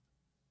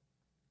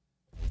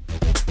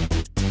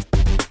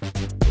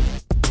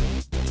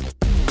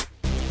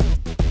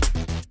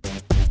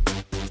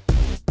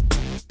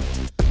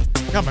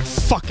I'm in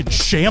fucking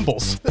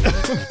shambles.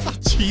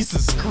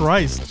 Jesus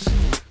Christ.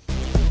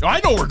 I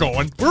know we're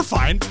going. We're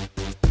fine.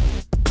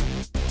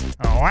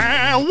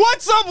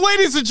 What's up,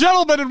 ladies and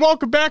gentlemen, and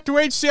welcome back to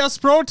HCS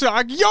Pro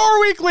Talk,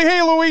 your weekly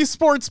Halo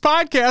eSports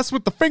podcast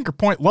with the finger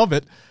point. Love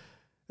it.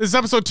 This is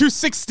episode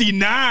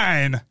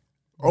 269.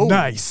 Oh.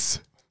 Nice.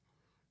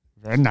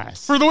 Very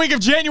nice. For the week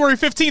of January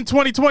 15th,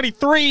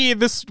 2023,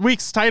 this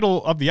week's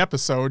title of the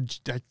episode,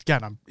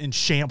 again, I'm in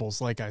shambles,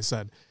 like I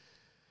said.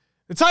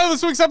 The title of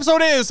this week's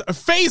episode is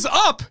Phase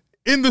Up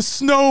in the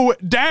Snow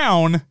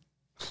Down.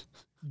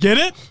 Get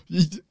it?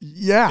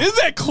 Yeah. Isn't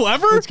that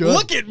clever? That's good.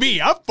 Look at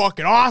me. I'm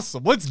fucking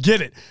awesome. Let's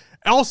get it.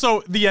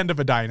 Also, the end of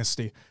a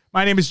dynasty.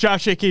 My name is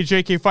Josh, aka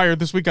JK Fire.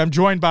 This week, I'm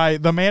joined by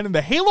the man in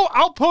the Halo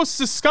Outpost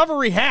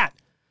Discovery hat.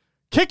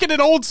 Kicking it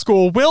old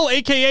school, Will,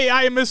 aka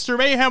I am Mr.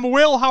 Mayhem.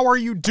 Will, how are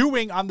you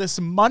doing on this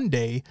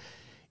Monday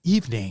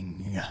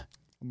evening?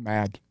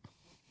 Mad.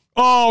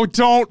 Oh,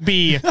 don't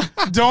be.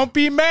 Don't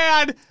be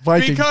mad.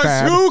 Vikings because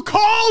bad. who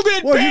called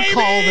it, Well, baby? you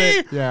called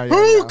it. Yeah,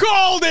 Who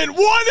called it?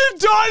 One and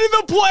done in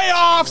the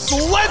playoffs.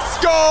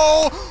 Let's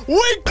go.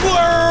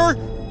 Winkler.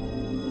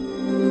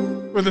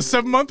 With a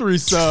 7-month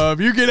resub,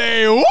 you get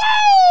a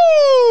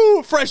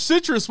woo! Fresh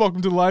Citrus,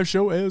 welcome to the live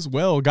show as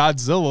well.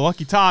 Godzilla,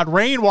 Lucky Todd,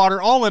 Rainwater,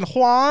 All in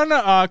Juan,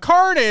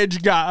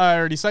 Carnage, I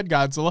already said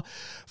Godzilla.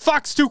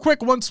 Fox Too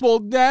Quick, One Swole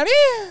Daddy.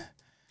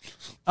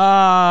 Did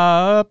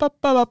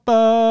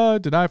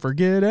I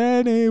forget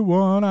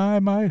anyone? I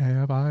might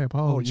have. I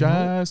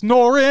apologize.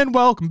 Norin,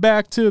 welcome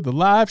back to the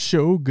live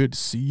show. Good to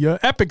see you.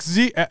 Epic,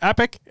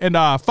 and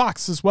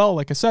Fox as well,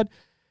 like I said.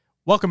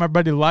 Welcome,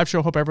 everybody, to the live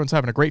show. Hope everyone's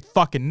having a great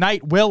fucking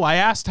night. Will, I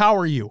asked, how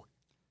are you?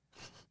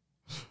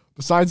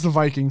 Besides the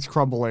Vikings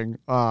crumbling,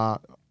 I'm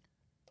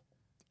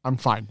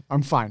fine.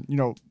 I'm fine. You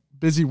know,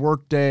 busy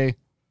work day,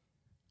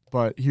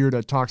 but here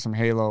to talk some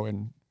Halo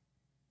and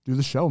do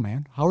the show,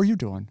 man. How are you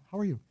doing? How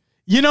are you?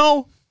 You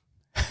know,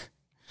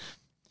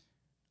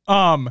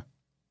 I'm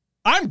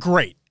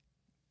great.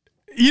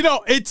 You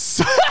know,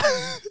 it's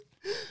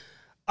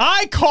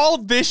I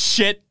called this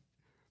shit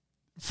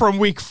from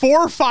week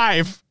 4 or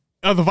 5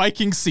 of the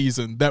Vikings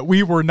season that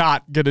we were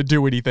not going to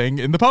do anything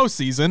in the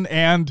postseason,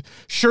 and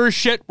sure as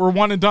shit, we're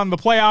one and done in the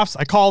playoffs.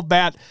 I called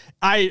that.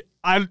 I'm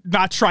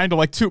not trying to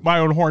like toot my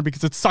own horn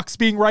because it sucks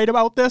being right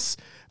about this,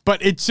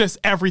 but it's just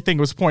everything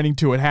was pointing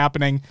to it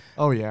happening.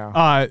 Oh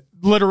yeah.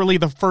 Literally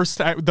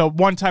the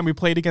one time we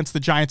played against the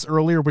Giants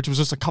earlier, which was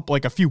just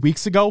a few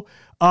weeks ago.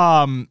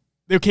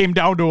 It came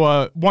down to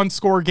a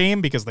 1-score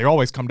game because they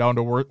always come down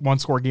to a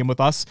 1-score game with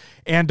us.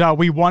 And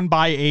we won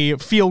by a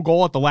field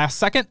goal at the last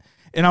second.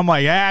 And I'm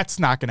like, it's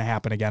not going to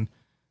happen again.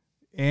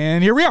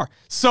 And here we are.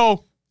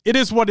 So it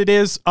is what it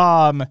is.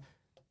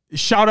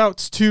 Shout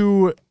outs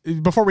to,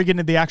 before we get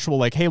into the actual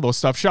like Halo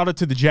stuff, shout out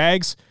to the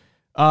Jags,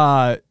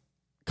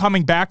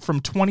 coming back from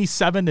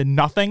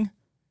 27-0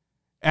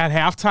 at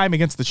halftime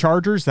against the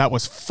Chargers. That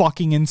was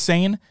fucking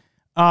insane.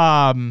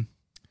 Shout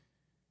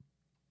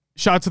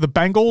out to the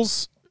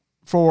Bengals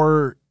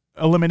for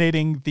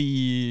eliminating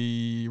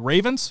the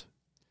Ravens.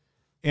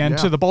 And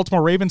to the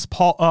Baltimore Ravens,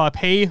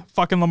 pay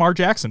fucking Lamar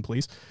Jackson,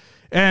 please.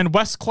 And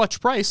Wes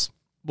Clutch Price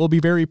will be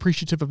very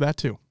appreciative of that,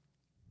 too.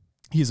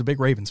 He's a big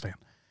Ravens fan.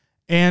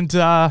 And,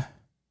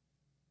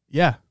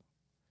 yeah.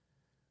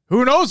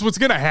 Who knows what's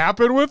going to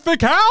happen with the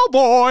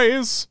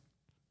Cowboys?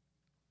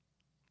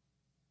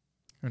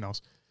 Who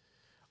knows?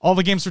 All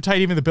the games were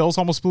tight. Even the Bills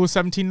almost blew a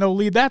 17-0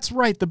 lead. That's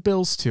right, the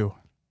Bills, too.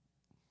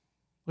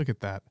 Look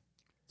at that.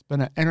 It's been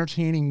an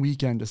entertaining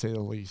weekend, to say the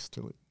least.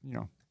 You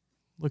know.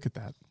 Look at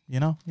that. You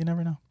know, you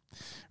never know.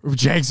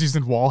 Jags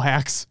using wall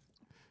hacks.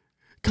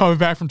 Coming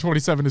back from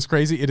 27 is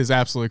crazy. It is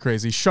absolutely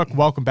crazy. Shuck,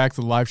 welcome back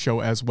to the live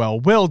show as well.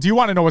 Will, do you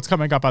want to know what's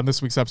coming up on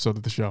this week's episode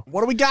of the show? What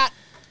do we got?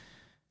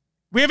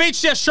 We have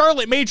HCS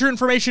Charlotte major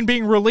information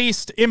being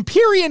released.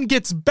 Empyrean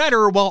gets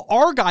better while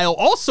Argyle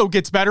also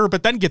gets better,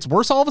 but then gets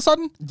worse all of a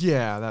sudden.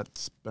 Yeah,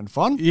 that's been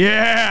fun.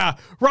 Yeah.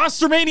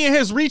 Rostermania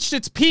has reached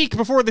its peak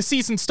before the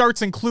season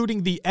starts,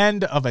 including the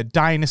end of a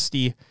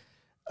dynasty.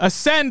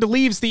 Ascend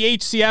leaves the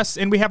HCS,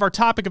 and we have our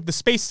topic of the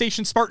Space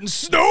Station Spartan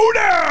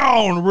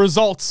Snowdown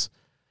results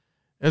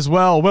as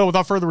well. Well,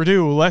 without further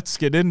ado, let's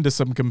get into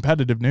some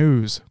competitive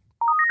news.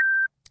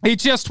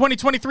 HCS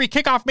 2023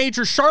 kickoff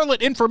major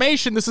Charlotte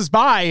information. This is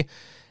by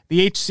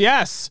the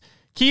HCS.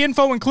 Key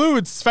info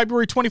includes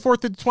February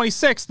 24th to the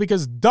 26th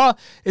because,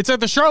 it's at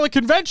the Charlotte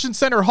Convention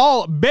Center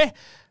Hall,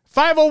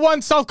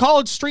 501 South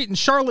College Street in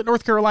Charlotte,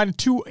 North Carolina,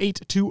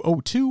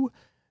 28202.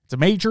 It's a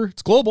major.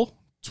 It's global.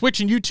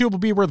 Twitch and YouTube will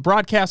be where the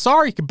broadcasts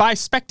are. You can buy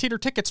spectator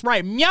tickets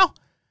right meow,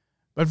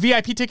 but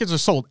VIP tickets are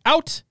sold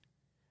out.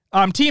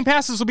 Team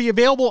passes will be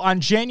available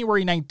on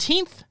January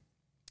 19th.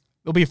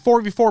 There'll be a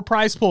 4v4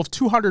 prize pool of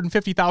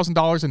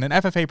 $250,000 and an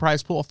FFA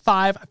prize pool of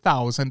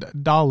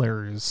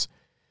 $5,000.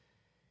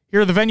 Here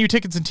are the venue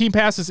tickets and team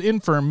passes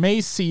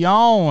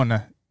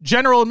information.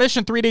 General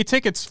admission 3-day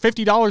tickets,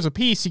 $50 a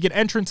piece. You get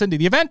entrance into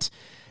the event,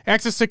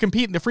 access to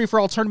compete in the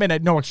free-for-all tournament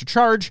at no extra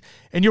charge,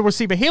 and you'll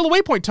receive a Halo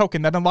Waypoint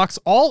token that unlocks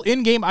all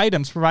in-game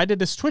items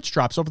provided as Twitch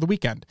drops over the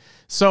weekend.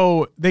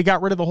 So they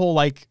got rid of the whole,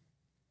 like,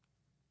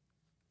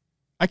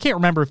 I can't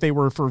remember if they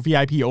were for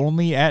VIP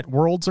only at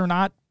Worlds or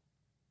not.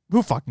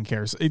 Who fucking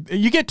cares?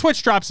 You get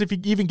Twitch drops if you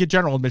even get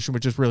general admission,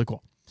 which is really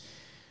cool.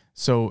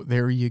 So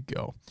there you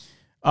go.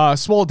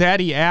 Swole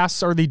Daddy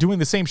asks, are they doing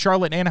the same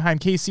Charlotte, Anaheim,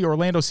 KC,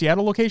 Orlando,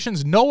 Seattle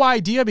locations? No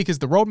idea because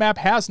the roadmap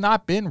has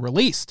not been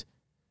released.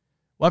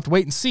 We'll have to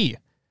wait and see.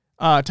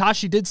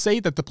 Tashi did say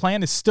that the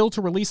plan is still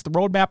to release the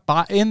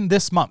roadmap in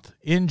this month,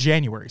 in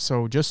January.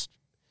 So just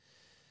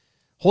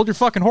hold your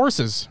fucking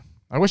horses.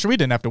 I wish we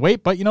didn't have to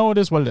wait, but you know, it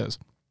is what it is.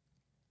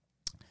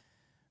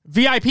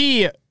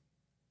 VIP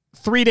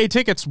 3-day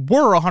tickets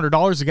were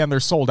 $100. Again, they're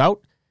sold out.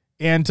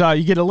 And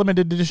you get a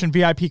limited edition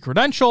VIP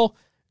credential,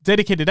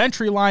 dedicated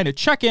entry line at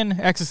check-in,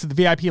 access to the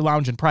VIP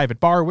lounge and private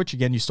bar, which,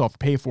 again, you still have to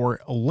pay for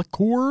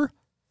liquor.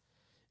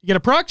 You get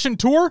a production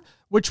tour,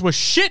 which was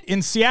shit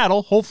in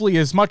Seattle. Hopefully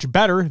is much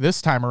better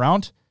this time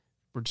around.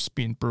 We're just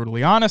being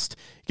brutally honest.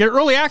 You get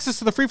early access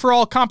to the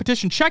free-for-all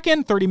competition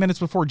check-in 30 minutes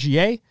before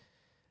GA.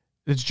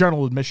 It's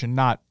general admission,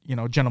 not,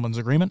 gentleman's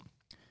agreement.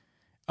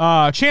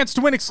 Chance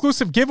to win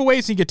exclusive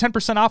giveaways. You get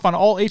 10% off on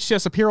all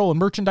HCS apparel and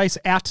merchandise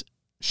at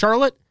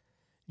Charlotte.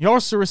 You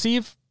also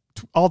receive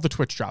all the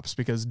Twitch drops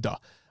because duh.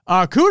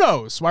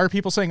 Kudos. Why are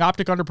people saying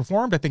Optic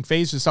underperformed? I think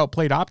FaZe just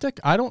outplayed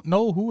Optic. I don't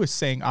know who is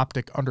saying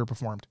Optic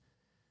underperformed.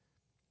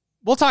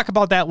 We'll talk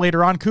about that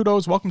later on.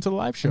 Kudos. Welcome to the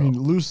live show.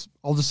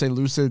 I'll just say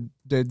Lucid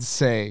did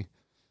say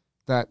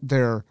that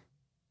their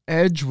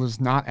edge was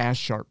not as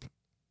sharp.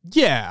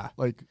 Yeah.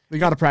 Like, they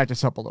got to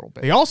practice up a little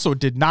bit. They also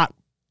did not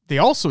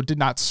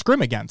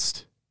scrim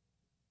against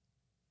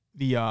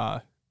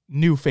the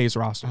new FaZe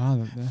roster.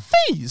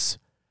 FaZe!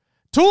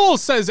 Tool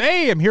says,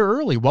 hey, I'm here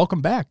early.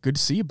 Welcome back. Good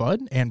to see you,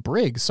 bud. And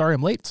Briggs, sorry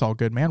I'm late. It's all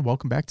good, man.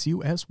 Welcome back to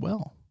you as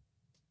well.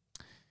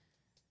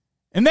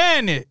 And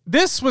then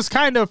this was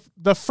kind of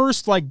the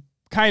first,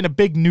 kind of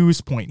big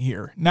news point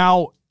here.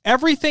 Now,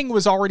 everything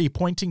was already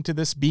pointing to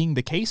this being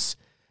the case,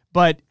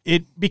 but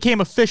it became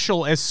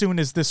official as soon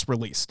as this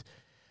released.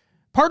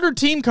 Partnered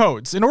team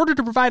codes. In order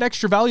to provide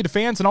extra value to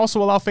fans and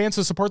also allow fans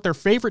to support their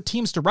favorite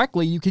teams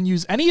directly, you can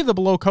use any of the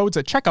below codes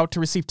at checkout to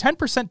receive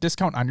 10%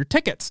 discount on your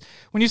tickets.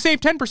 When you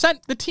save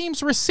 10%, the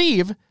teams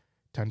receive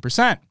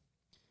 10%.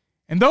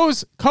 And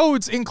those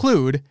codes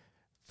include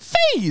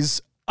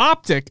FaZe,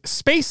 Optic,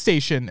 Space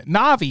Station,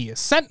 Na'Vi,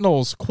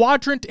 Sentinels,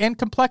 Quadrant, and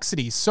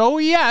Complexity. So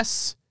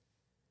yes.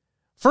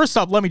 First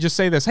up, let me just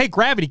say this. Hey,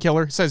 Gravity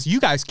Killer says, you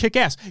guys kick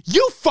ass.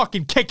 You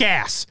fucking kick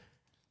ass.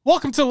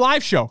 Welcome to the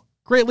live show.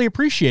 Greatly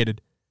appreciated.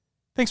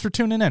 Thanks for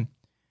tuning in.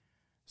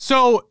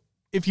 So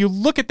if you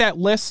look at that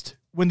list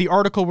when the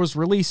article was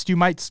released, you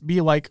might be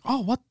like,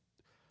 oh, what?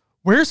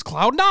 Where's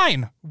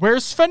Cloud9?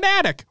 Where's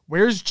Fnatic?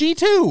 Where's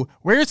G2?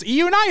 Where's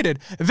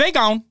eUnited? They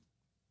gone.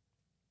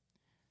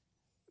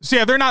 So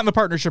yeah, they're not in the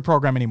partnership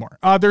program anymore.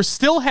 There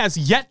still has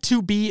yet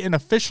to be an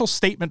official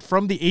statement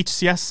from the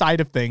HCS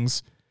side of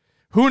things.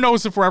 Who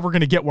knows if we're ever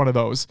going to get one of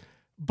those.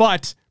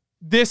 But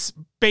this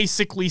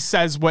basically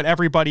says what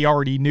everybody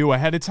already knew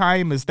ahead of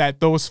time, is that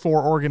those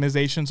four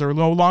organizations are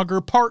no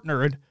longer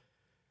partnered.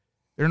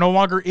 They're no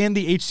longer in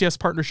the HCS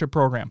partnership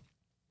program.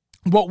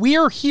 What we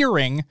are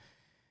hearing,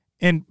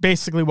 and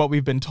basically what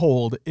we've been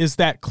told, is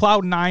that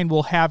Cloud9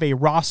 will have a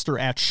roster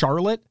at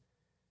Charlotte.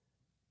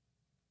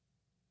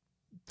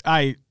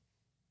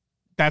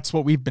 That's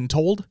what we've been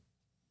told.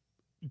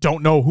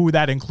 Don't know who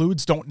that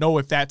includes. Don't know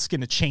if that's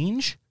going to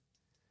change.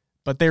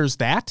 But there's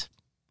that.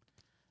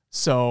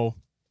 So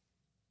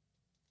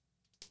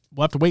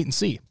we'll have to wait and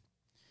see.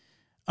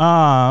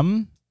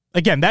 Again,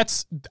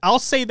 I'll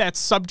say that's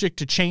subject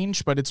to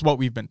change, but it's what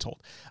we've been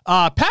told.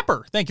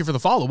 Pepper, thank you for the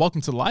follow.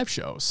 Welcome to the live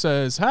show.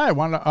 Says, hi, you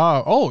want to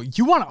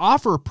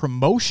offer a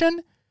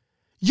promotion?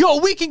 Yo,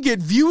 we can get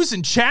views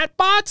and chat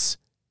bots?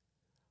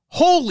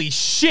 Holy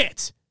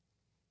shit.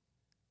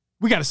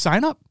 We got to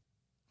sign up.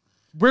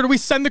 Where do we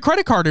send the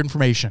credit card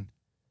information?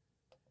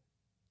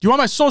 Do you want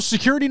my social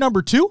security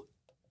number too?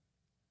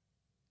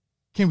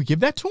 Can we give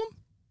that to him?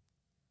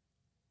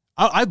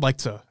 I'd like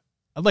to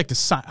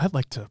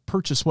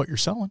purchase what you're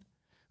selling.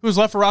 Who's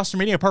left for Roster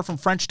Media apart from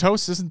French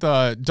Toast? Isn't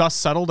the dust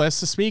settled, as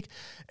to speak?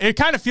 It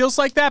kind of feels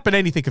like that, but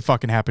anything could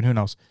fucking happen. Who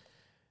knows?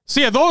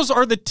 So yeah, those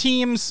are the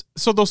teams.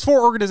 So those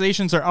four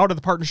organizations are out of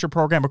the partnership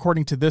program,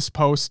 according to this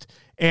post.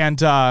 And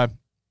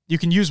you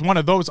can use one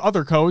of those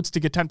other codes to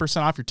get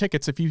 10% off your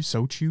tickets if you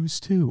so choose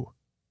to.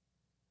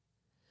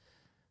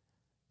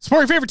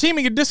 Support your favorite team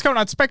and get a discount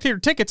on spectator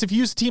tickets. If you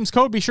use the team's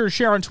code, be sure to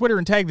share on Twitter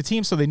and tag the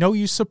team so they know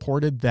you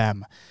supported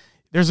them.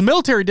 There's a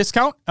military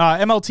discount,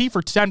 MLT,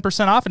 for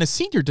 10% off, and a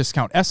senior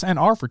discount,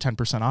 SNR, for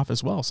 10% off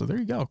as well. So there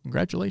you go.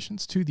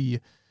 Congratulations to the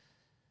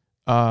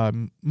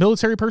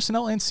military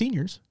personnel and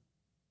seniors.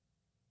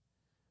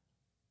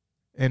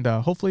 And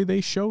hopefully they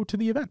show to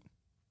the event.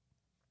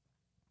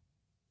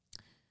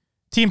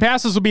 Team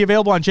passes will be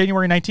available on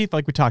January 19th,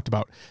 like we talked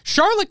about.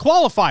 Charlotte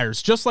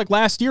qualifiers. Just like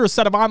last year, a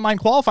set of online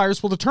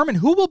qualifiers will determine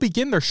who will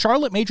begin their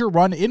Charlotte Major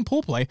run in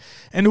pool play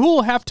and who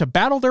will have to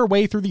battle their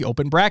way through the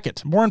open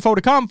bracket. More info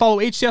to come. Follow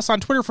HCS on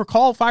Twitter for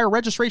qualifier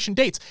registration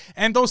dates,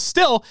 and those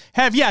still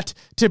have yet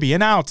to be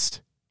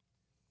announced.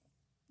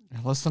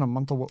 Less than a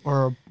month away,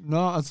 or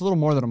no, it's a little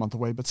more than a month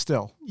away, but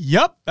still.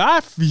 Yep.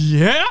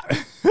 Yeah.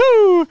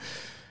 Woo.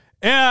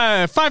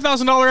 $5,000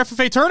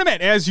 FFA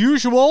tournament. As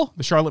usual,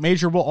 the Charlotte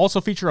Major will also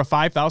feature a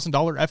 $5,000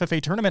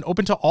 FFA tournament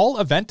open to all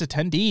event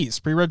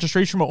attendees.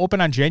 Pre-registration will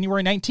open on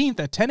January 19th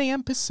at 10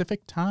 a.m.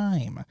 Pacific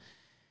time.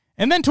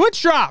 And then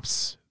Twitch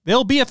drops.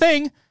 They'll be a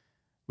thing.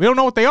 We don't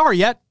know what they are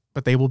yet,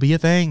 but they will be a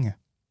thing.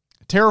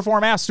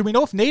 Terraform asks, do we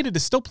know if Naded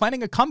is still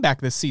planning a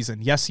comeback this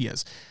season? Yes, he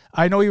is.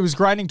 I know he was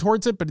grinding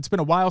towards it, but it's been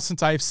a while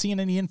since I've seen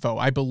any info.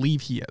 I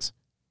believe he is.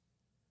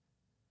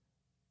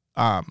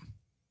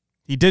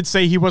 He did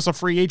say he was a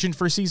free agent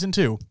for season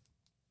 2.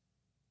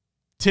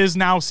 'Tis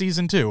now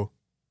season 2.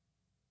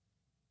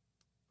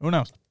 Who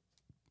knows?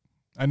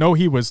 I know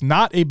he was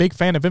not a big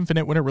fan of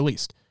Infinite when it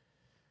released.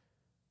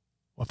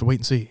 We'll have to wait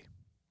and see.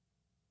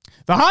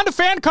 The Honda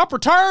Fan Cup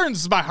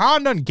returns by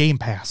Honda and Game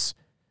Pass.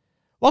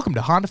 Welcome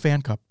to Honda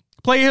Fan Cup.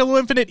 Play Halo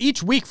Infinite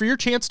each week for your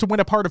chance to win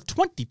a part of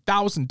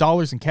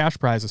 $20,000 in cash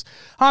prizes.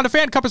 Honda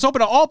Fan Cup is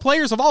open to all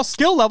players of all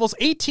skill levels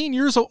 18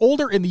 years or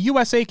older in the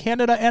USA,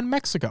 Canada, and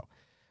Mexico.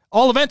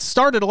 All events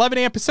start at 11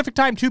 a.m. Pacific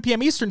Time, 2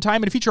 p.m. Eastern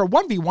Time, and feature a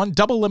 1v1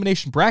 double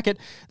elimination bracket.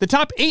 The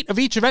top 8 of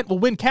each event will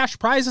win cash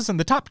prizes, and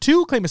the top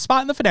 2 claim a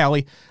spot in the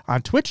finale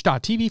on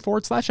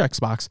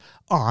twitch.tv/Xbox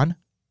on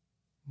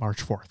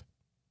March 4th.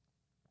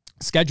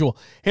 Schedule.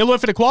 Halo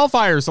Infinite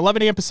qualifiers,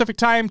 11 a.m. Pacific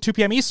Time, 2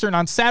 p.m. Eastern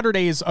on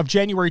Saturdays of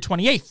January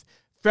 28th,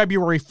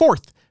 February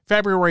 4th,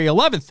 February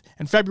 11th,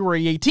 and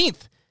February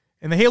 18th.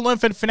 And the Halo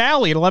Infinite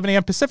finale at 11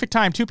 a.m. Pacific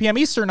Time, 2 p.m.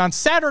 Eastern on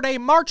Saturday,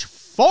 March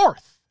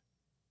 4th.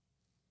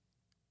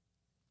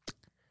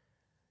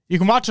 You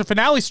can watch the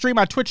finale stream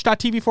on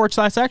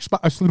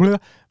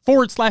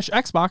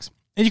twitch.tv/Xbox,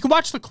 and you can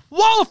watch the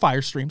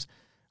qualifier streams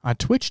on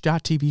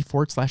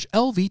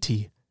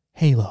twitch.tv/LVT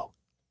Halo.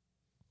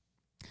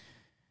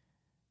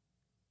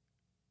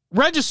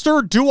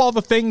 Register, do all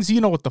the things.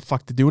 You know what the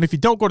fuck to do. And if you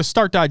don't, go to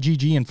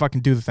start.gg and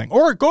fucking do the thing.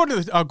 Or go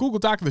to the Google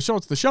Doc of the show.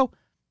 It's the show.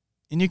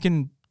 And you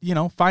can,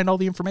 find all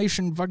the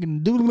information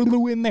fucking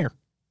in there.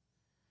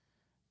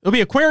 It'll be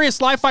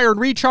Aquarius, Live Fire,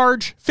 and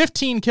Recharge.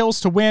 15 kills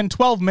to win.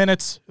 12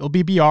 minutes. It'll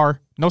be BR.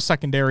 No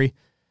secondary.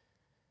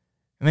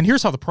 And then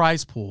here's how the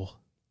prize pool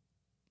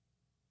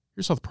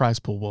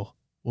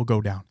will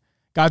go down.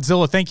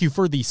 Godzilla, thank you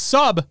for the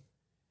sub.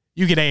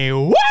 You get a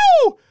woo!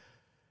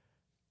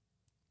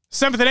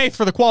 7th and 8th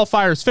for the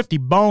qualifiers, 50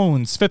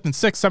 bones. 5th and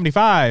 6th,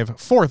 75.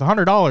 4th,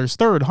 $100.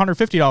 3rd,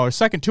 $150.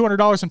 2nd,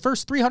 $200. And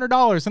 1st,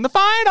 $300. And the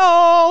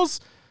finals,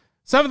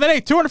 7th and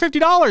 8th,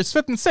 $250.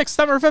 5th and 6th,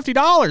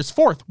 $750.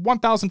 4th,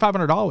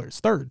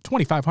 $1,500. 3rd,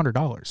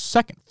 $2,500.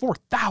 2nd,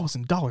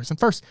 $4,000. And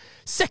 1st,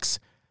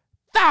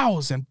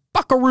 $6,000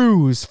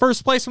 buckaroos.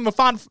 First place from the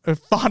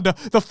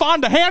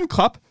Fonda Hand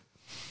Cup.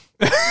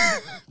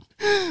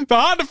 The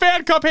Honda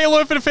Fan Cup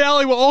Halo Infinite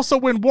finale will also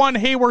win one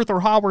Hayworth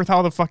or Haworth,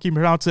 how the fuck you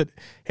pronounce it,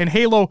 and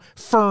Halo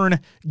Fern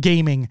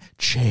Gaming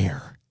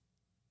chair.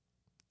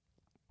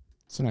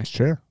 It's a nice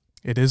chair.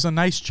 It is a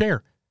nice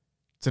chair.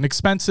 It's an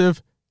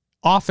expensive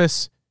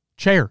office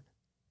chair,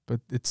 but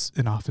it's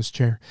an office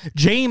chair.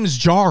 James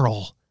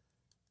Jarl,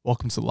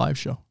 welcome to the live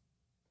show.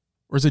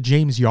 Or is it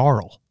James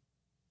Jarl?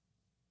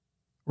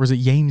 Or is it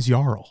James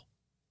Jarl?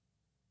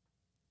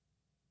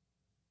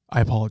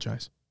 I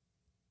apologize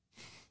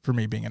for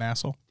me being an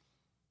asshole.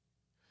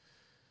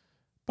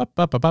 I'm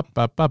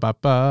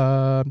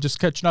just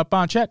catching up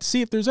on chat to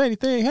see if there's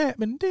anything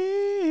happening.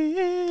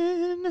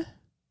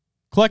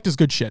 Collect is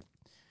good shit.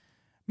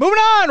 Moving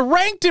on,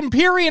 ranked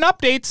Empyrean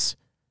updates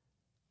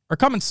are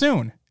coming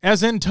soon.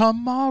 As in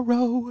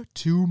tomorrow.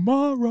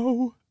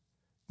 The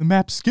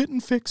map's getting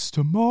fixed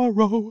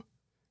tomorrow.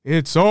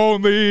 It's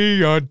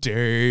only a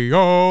day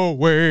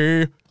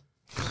away.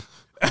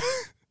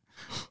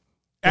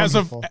 As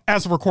of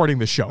recording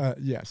this show.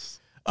 Yes.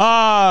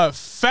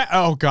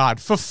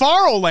 Fafaroland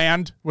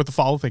with the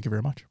follow. Thank you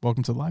very much.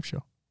 Welcome to the live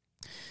show.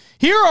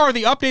 Here are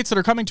the updates that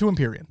are coming to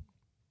Empyrean.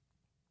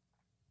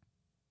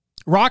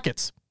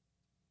 Rockets.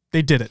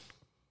 They did it.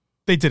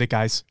 They did it,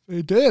 guys.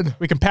 They did.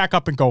 We can pack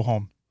up and go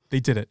home. They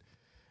did it.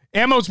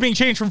 Ammo's being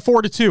changed from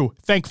 4 to 2.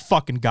 Thank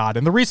fucking God.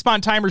 And the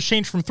respawn timer's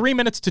changed from 3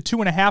 minutes to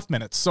 2.5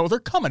 minutes. So they're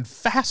coming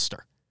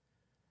faster.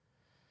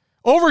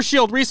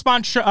 Overshield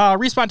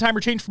respawn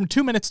timer changed from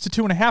 2 minutes to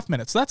 2.5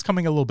 minutes. So that's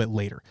coming a little bit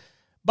later.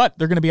 But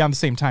they're going to be on the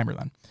same timer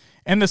then.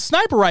 And the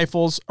sniper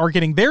rifles are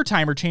getting their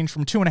timer changed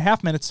from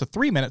 2.5 minutes to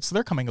 3 minutes, so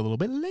they're coming a little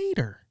bit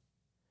later.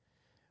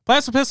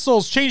 Plasma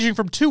pistols changing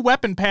from 2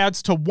 weapon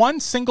pads to 1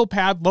 single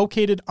pad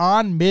located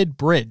on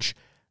mid-bridge.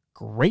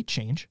 Great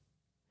change.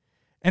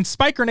 And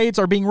spike grenades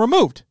are being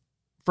removed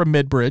from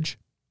mid-bridge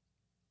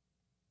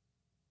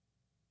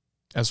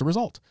as a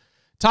result.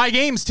 Ty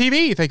Games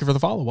TV, thank you for the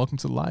follow. Welcome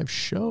to the live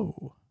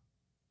show.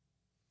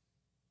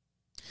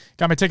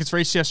 Got my tickets for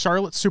HCS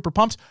Charlotte. Super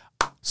pumped.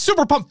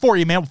 Super pumped for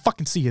you, man. We'll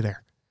fucking see you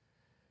there.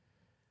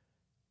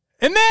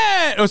 And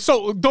then,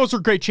 so those are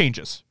great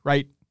changes,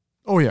 right?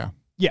 Oh, yeah.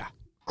 Yeah.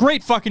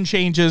 Great fucking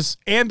changes,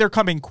 and they're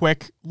coming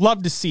quick.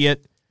 Love to see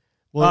it.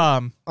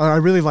 Well, I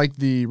really like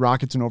the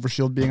Rockets and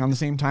Overshield being on the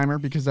same timer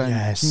because then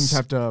Yes. teams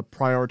have to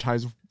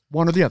prioritize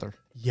one or the other.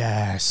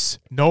 Yes.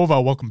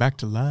 Nova, welcome back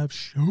to live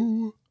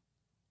show.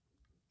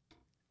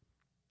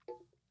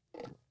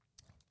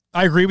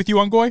 I agree with you,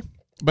 Ungoy,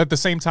 but at the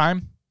same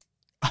time,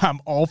 I'm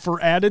all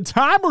for added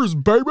timers,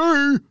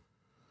 baby.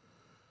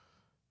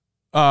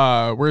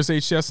 Where's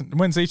HCS?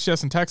 When's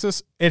HCS in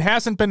Texas? It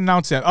hasn't been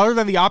announced yet, other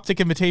than the Optic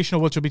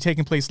Invitational, which will be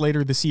taking place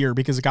later this year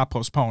because it got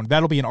postponed.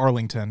 That'll be in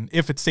Arlington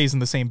if it stays in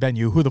the same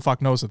venue. Who the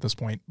fuck knows at this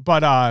point?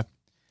 But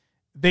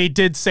they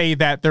did say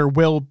that there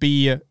will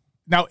be.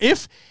 Now,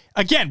 if,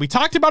 again, we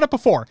talked about it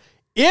before,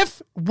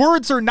 if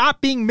words are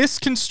not being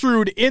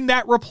misconstrued in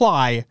that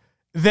reply,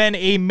 then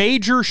a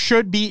major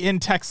should be in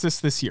Texas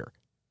this year.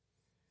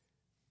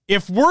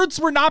 If words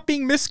were not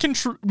being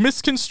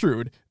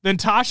misconstrued, then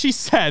Tashi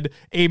said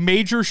a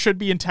major should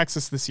be in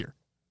Texas this year.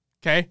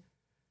 Okay?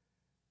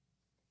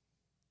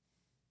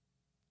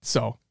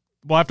 So,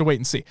 we'll have to wait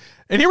and see.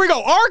 And here we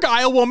go.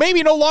 Argyle, well,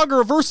 maybe no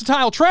longer a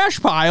versatile trash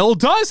pile,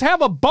 does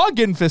have a bug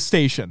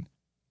infestation.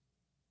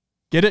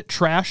 Get it?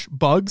 Trash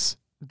bugs?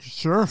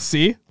 Sure.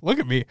 See? Look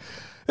at me.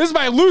 This is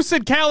by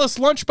Lucid, Callus,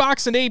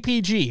 Lunchbox, and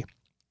APG.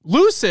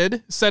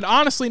 Lucid said,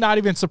 honestly, not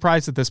even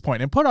surprised at this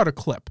point, and put out a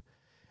clip.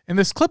 And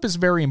this clip is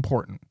very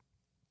important.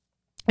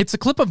 It's a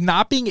clip of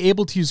not being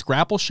able to use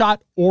grapple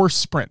shot or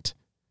sprint.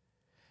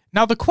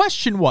 Now, the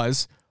question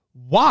was,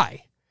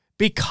 why?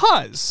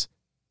 Because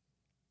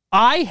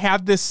I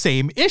have this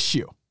same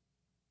issue.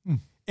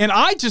 And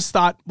I just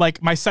thought,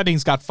 like, my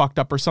settings got fucked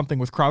up or something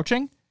with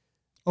crouching.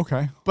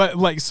 Okay. But,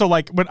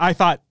 when I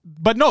thought,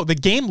 but no, the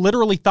game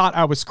literally thought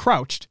I was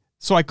crouched,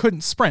 so I couldn't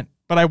sprint,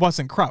 but I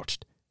wasn't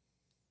crouched.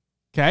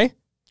 Okay?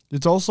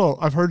 It's also,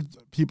 I've heard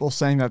people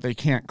saying that they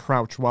can't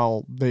crouch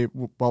while they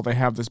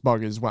have this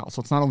bug as well. So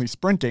it's not only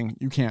sprinting,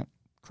 you can't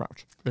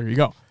crouch. There you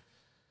go.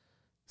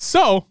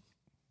 So,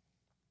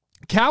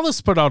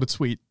 Callus put out a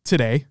tweet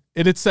today,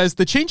 and it says,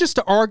 the changes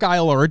to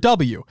Argyle are a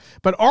W,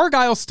 but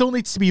Argyle still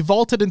needs to be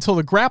vaulted until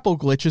the grapple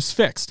glitch is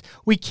fixed.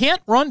 We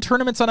can't run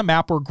tournaments on a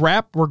map where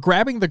we're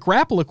grabbing the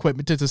grapple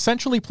equipment. It's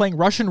essentially playing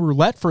Russian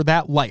roulette for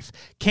that life.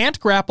 Can't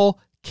grapple,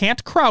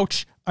 can't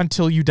crouch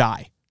until you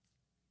die.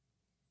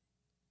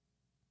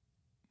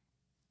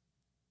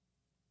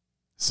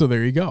 So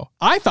there you go.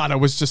 I thought I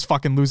was just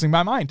fucking losing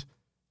my mind.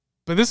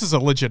 But this is a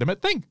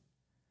legitimate thing.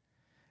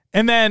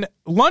 And then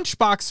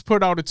Lunchbox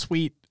put out a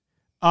tweet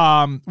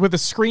with a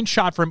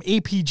screenshot from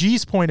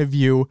APG's point of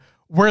view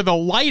where the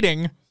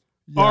lighting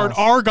on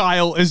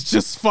Argyle is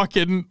just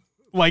fucking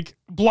like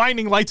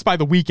blinding lights by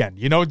the weekend.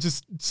 You know,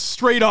 just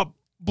straight up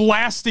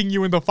blasting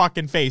you in the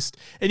fucking face.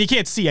 And you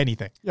can't see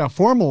anything. Yeah,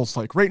 Formal's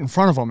like right in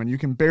front of him and you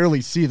can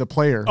barely see the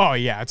player. Oh,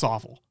 yeah, it's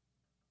awful.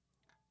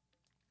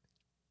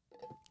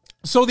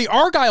 So the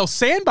Argyle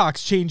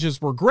sandbox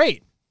changes were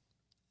great,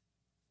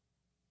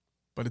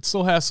 but it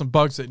still has some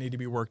bugs that need to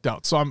be worked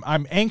out. So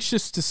I'm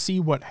anxious to see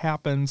what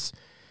happens,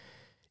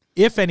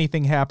 if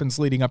anything happens,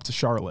 leading up to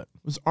Charlotte.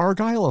 Was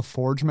Argyle a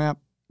Forge map?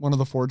 One of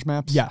the Forge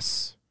maps?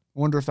 Yes.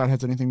 I wonder if that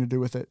has anything to do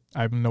with it.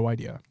 I have no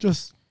idea.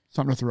 Just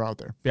something to throw out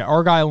there. Yeah,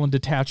 Argyle and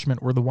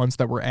Detachment were the ones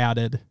that were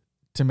added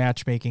to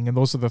matchmaking, and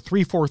those are the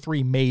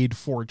 343 made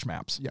Forge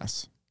maps.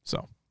 Yes.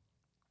 So,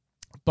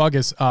 bug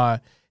is...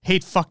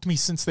 hate fucked me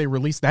since they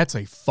released. That's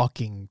a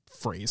fucking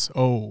phrase.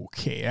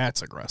 Okay,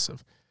 that's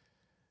aggressive.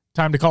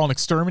 Time to call an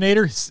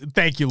exterminator?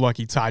 Thank you,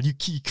 Lucky Todd. You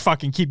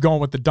keep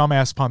going with the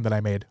dumbass pun that I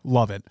made.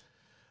 Love it.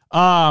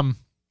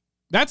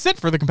 That's it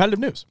for the competitive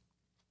news.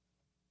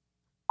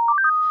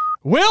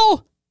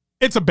 Will,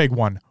 it's a big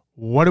one.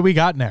 What do we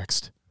got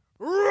next?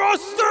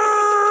 Roster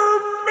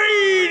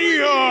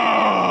Media!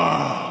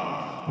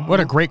 What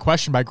a great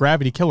question by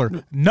Gravity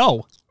Killer.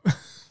 No.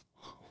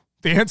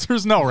 The answer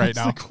is no right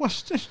now. That's the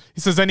question.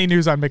 He says, any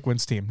news on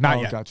McWin's team?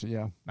 Not yet. Gotcha,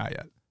 yeah. Not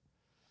yet.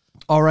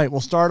 All right,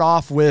 we'll start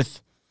off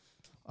with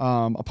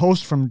a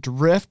post from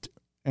Drift,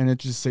 and it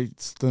just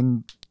says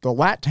the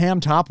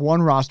LATAM top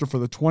 1 roster for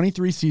the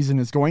 23 season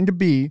is going to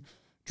be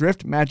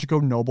Drift, Magico,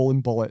 Noble,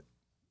 and Bullet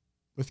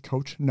with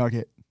Coach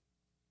Nugget.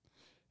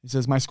 He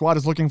says, my squad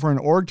is looking for an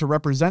org to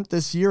represent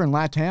this year in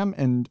LATAM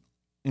and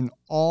in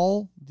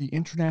all the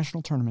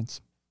international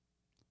tournaments.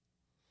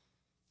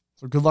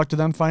 So good luck to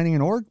them finding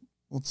an org.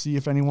 Let's see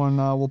if anyone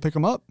will pick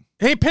them up.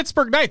 Hey,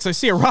 Pittsburgh Knights, I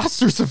see a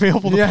roster's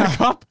available to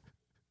pick up.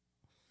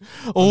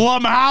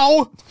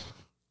 Lamau.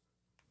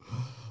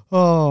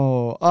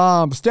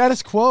 Oh,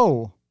 status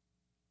quo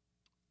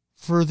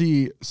for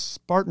the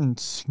Spartan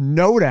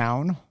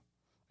Snowdown.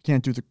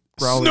 Can't do the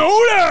growly.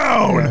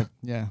 Snowdown!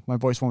 Yeah, my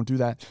voice won't do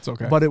that. It's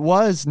okay. But it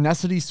was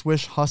Necessity,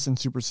 Swish, Huss, and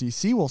Super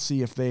CC. We'll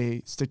see if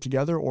they stick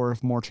together or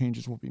if more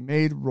changes will be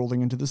made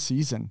rolling into the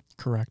season.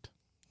 Correct.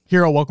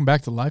 Hero, welcome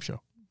back to the live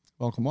show.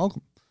 Welcome,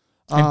 welcome.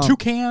 And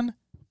Toucan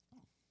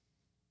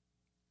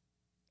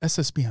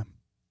SSBM.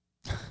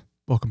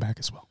 Welcome back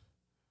as well.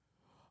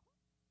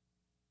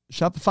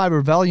 Shopify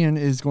Rebellion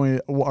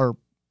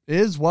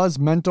was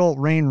Mental,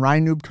 Rain,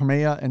 Rynoob,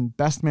 Kamea, and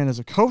Best Man as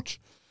a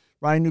coach.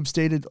 Rynoob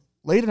stated,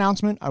 late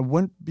announcement, I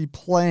wouldn't be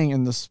playing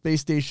in the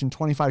Space Station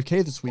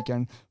 25K this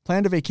weekend.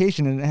 Planned a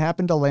vacation and it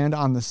happened to land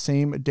on the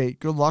same date.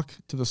 Good luck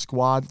to the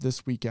squad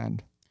this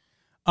weekend.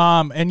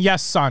 And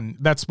yes, son,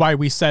 that's why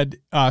we said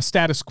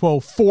status quo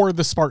for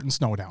the Spartan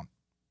Snowdown.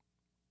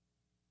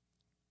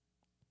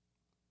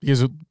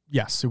 Because,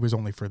 yes, it was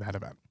only for that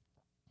event.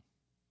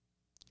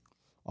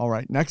 All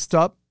right, next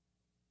up,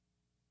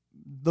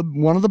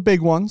 one of the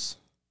big ones.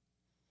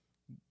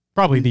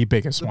 Probably the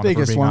biggest one. The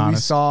biggest one. Honest.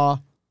 We saw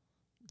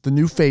the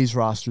new FaZe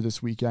roster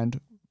this weekend.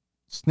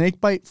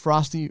 Snakebite,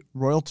 Frosty,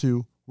 Royal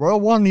 2,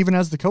 Royal 1, even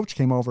as the coach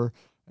came over,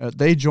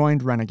 they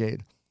joined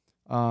Renegade.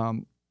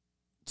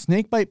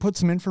 Snakebite put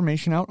some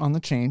information out on the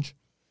change,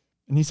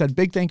 and he said,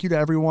 big thank you to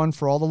everyone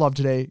for all the love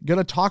today. Going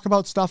to talk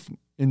about stuff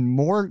in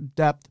more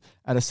depth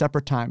at a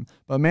separate time.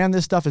 But man,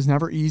 this stuff is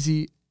never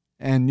easy,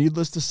 and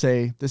needless to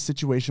say, this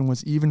situation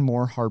was even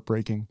more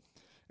heartbreaking.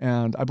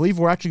 And I believe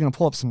we're actually going to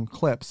pull up some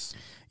clips.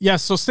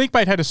 Yes, so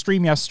Snakebite had a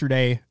stream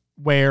yesterday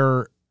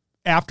where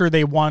after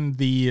they won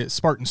the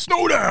Spartan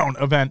Snowdown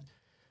event,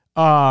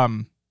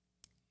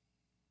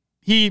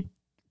 he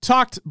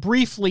talked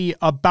briefly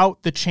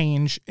about the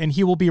change, and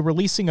he will be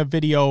releasing a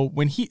video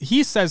when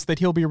he says that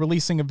he'll be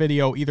releasing a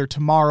video either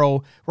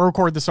tomorrow. We'll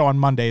record this on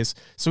Mondays,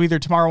 so either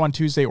tomorrow on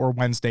Tuesday or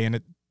Wednesday, and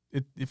it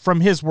from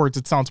his words,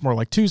 it sounds more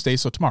like Tuesday,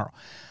 so tomorrow.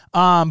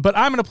 But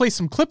I'm going to play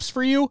some clips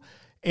for you,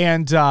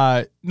 and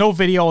no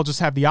video, I'll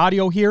just have the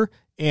audio here,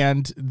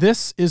 and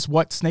this is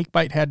what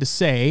Snakebite had to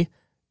say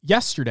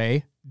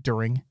yesterday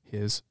during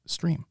his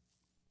stream.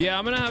 Yeah,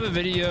 I'm going to have a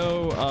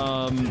video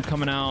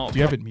coming out. Do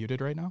you have it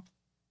muted right now?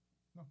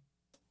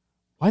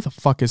 Why the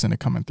fuck isn't it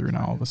coming through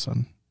now all of a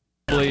sudden?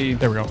 Probably,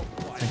 there we go.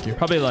 Thank you.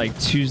 Probably like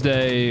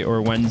Tuesday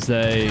or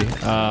Wednesday.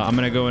 I'm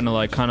going to go into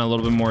like kind of a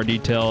little bit more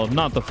detail,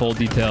 not the full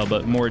detail,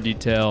 but more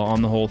detail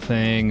on the whole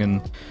thing.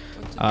 And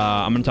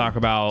I'm going to talk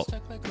about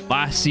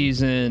last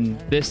season,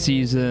 this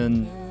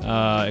season,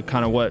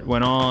 kind of what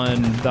went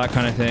on, that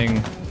kind of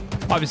thing.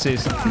 Obviously,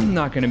 it's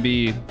not going to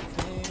be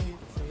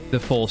the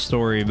full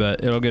story,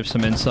 but it'll give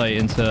some insight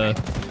into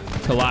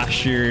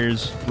last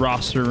year's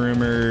roster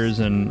rumors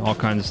and all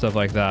kinds of stuff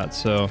like that.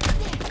 So,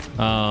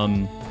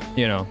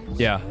 you know,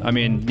 yeah. I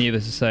mean,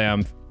 needless to say,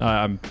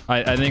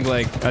 I think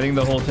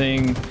the whole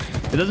thing,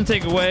 it doesn't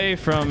take away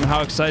from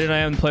how excited I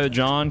am to play with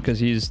John, because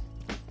he's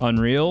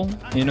unreal.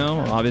 You know,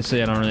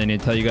 obviously, I don't really need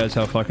to tell you guys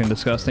how fucking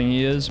disgusting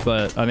he is,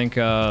 but I think,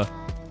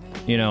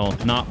 you know,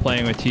 not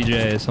playing with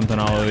TJ is something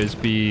I'll always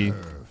be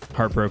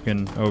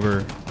heartbroken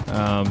over.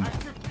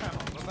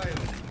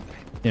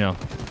 You know,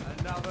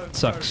 it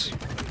sucks.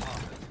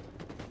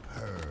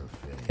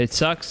 It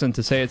sucks, and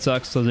to say it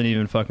sucks doesn't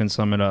even fucking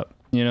sum it up,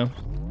 you know?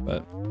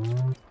 But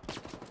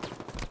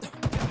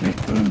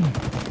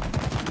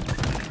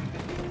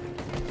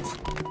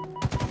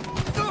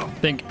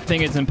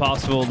think it's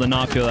impossible to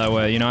not feel that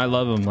way. You know, I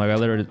love him. Like, I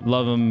literally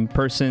love him,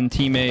 person,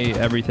 teammate,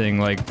 everything.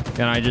 Like,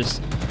 and I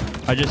just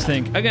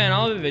think, again,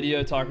 I'll have a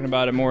video talking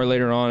about it more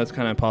later on. It's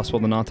kind of impossible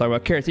to not talk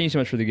about. Carrot, thank you so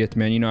much for the gift,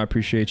 man. You know, I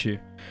appreciate you.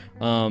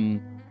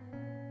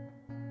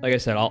 Like I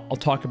said, I'll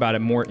talk about it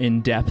more in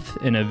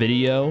depth in a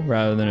video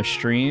rather than a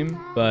stream,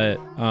 but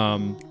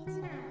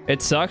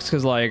it sucks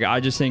because, like, I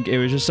just think it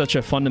was just such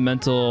a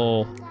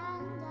fundamental,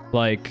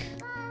 like,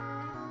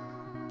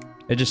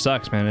 it just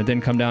sucks, man. It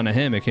didn't come down to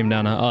him. It came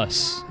down to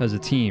us as a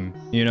team,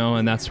 you know,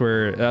 and that's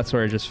where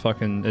it just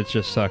fucking, it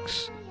just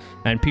sucks.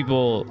 And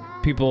people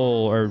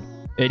are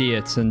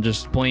idiots and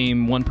just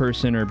blame one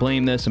person or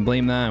blame this and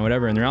blame that and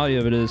whatever. And the reality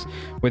of it is,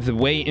 with the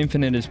way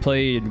Infinite is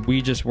played,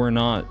 we just were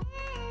not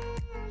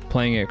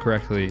playing it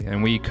correctly,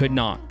 and we could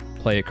not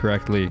play it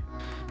correctly,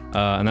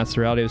 and that's the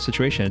reality of the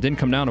situation. It didn't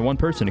come down to one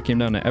person. It came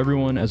down to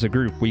everyone as a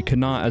group. We could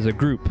not, as a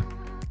group,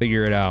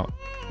 figure it out,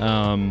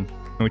 and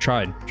we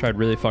tried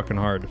really fucking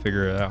hard to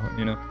figure it out,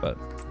 you know, but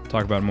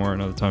talk about it more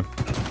another time.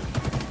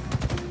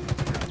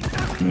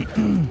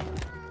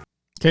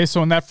 Okay,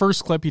 so in that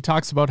first clip, he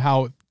talks about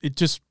how it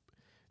just,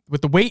 with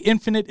the way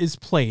Infinite is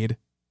played,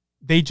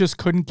 they just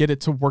couldn't get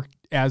it to work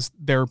as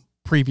their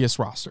previous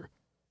roster.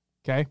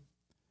 Okay?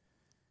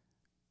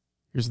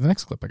 Here's the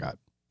next clip I got.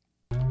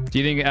 Do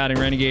you think adding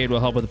Renegade will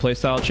help with the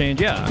playstyle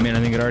change? Yeah, I mean,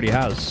 I think it already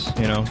has.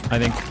 You know, I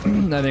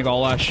think all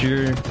last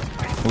year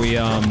we,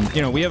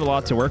 you know, we have a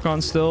lot to work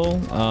on still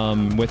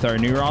with our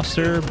new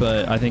roster,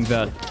 but I think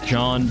that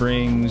John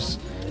brings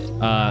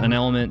an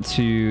element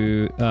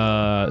to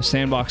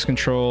sandbox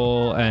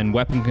control and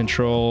weapon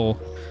control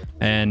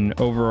and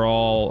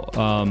overall,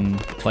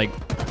 like,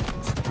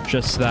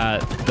 just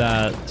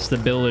that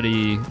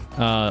stability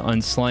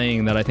on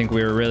slaying that I think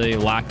we were really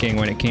lacking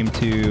when it came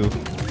to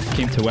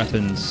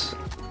weapons.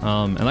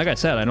 And like I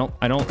said,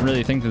 I don't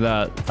really think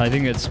that. I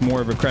think it's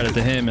more of a credit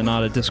to him and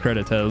not a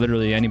discredit to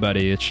literally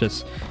anybody. It's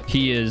just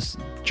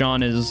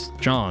John is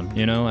John,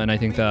 you know. And I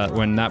think that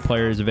when that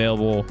player is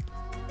available,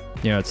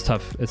 you know, it's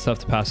tough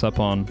to pass up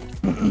on.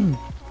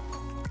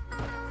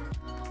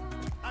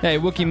 Hey,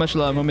 Wookie, much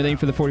love. Homie, thank you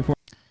for the 44.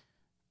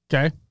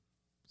 Okay,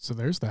 so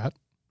there's that.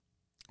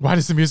 Why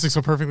does the music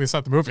so perfectly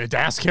set the movie? To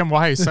ask him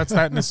why he sets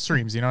that in his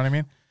streams. You know what I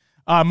mean?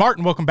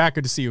 Martin, welcome back.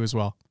 Good to see you as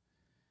well.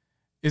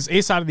 Is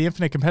Ace out of the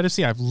Infinite competitive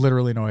scene? I have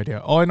literally no idea.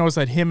 All I know is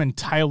that him and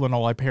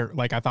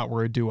Tylenol, I thought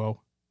were a duo,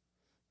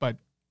 but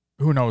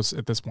who knows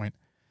at this point.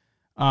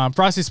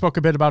 Frosty spoke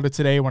a bit about it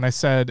today when I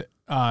said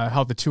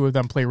how the two of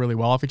them play really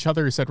well off each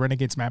other. He said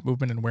Renegade's map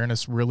movement and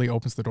awareness really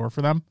opens the door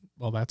for them.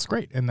 Well, that's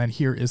great. And then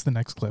here is the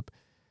next clip,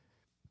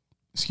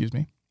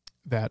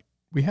 that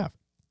we have.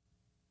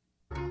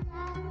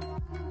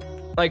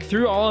 Like,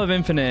 through all of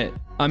Infinite,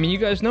 I mean, you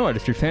guys know it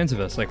if you're fans of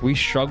us. Like, we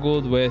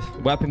struggled with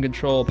weapon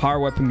control, power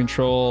weapon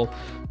control,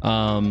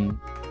 power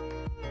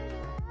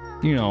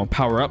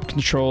up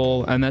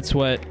control, and that's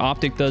what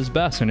Optic does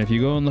best. And if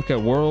you go and look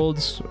at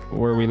Worlds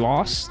where we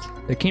lost,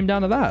 it came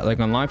down to that.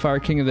 Like on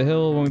Livefire King of the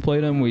Hill, when we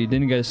played him, we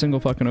didn't get a single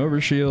fucking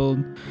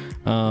overshield.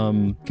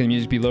 Can the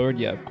music be lowered?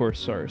 Yeah, of course.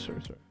 Sorry.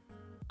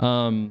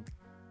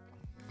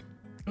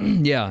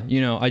 Yeah,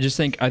 I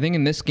think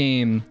in this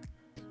game,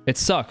 it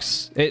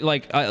sucks. It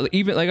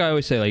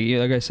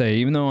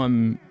even though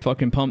I'm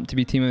fucking pumped to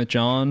be teaming with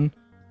John,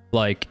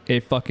 like,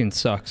 it fucking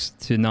sucks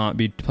to not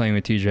be playing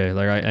with TJ.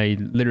 Like, I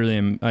literally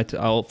am.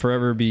 I'll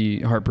forever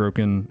be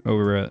heartbroken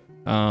over it.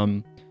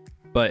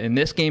 But in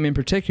this game in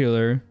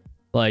particular,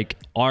 like,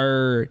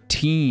 our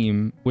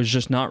team was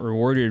just not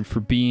rewarded for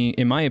being,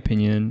 in my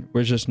opinion,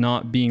 was just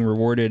not being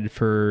rewarded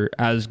for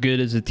as good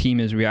as a team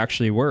as we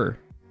actually were.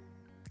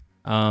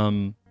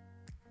 And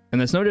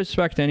that's no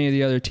disrespect to any of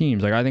the other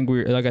teams. Like, I think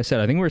we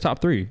were top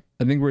three.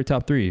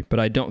 But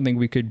I don't think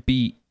we could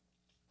beat.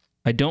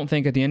 I don't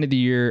think at the end of the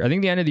year, I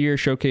think the end of the year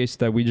showcased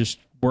that we just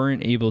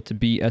weren't able to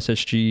beat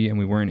SSG and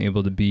we weren't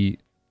able to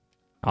beat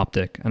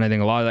Optic. And I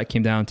think a lot of that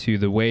came down to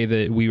the way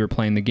that we were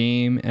playing the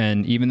game.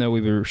 And even though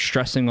we were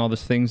stressing all the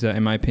things that,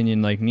 in my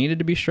opinion, like, needed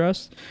to be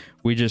stressed,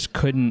 we just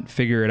couldn't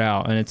figure it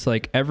out. And it's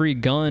like every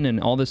gun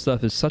and all this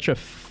stuff is such a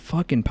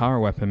fucking power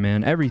weapon,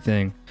 man.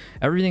 Everything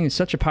is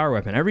such a power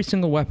weapon. Every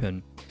single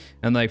weapon.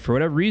 And, like, for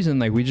whatever reason,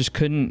 like, we just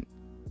couldn't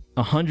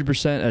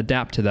 100%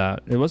 adapt to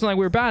that. It wasn't like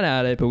we were bad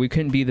at it, but we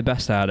couldn't be the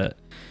best at it.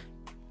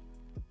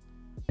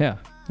 Yeah.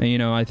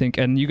 And, I think,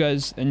 and you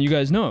guys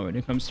know, when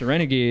it comes to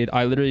Renegade,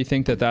 I literally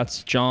think that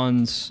that's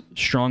John's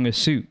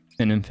strongest suit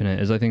in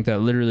Infinite, is I think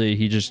that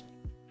literally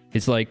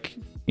it's like,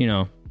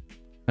 I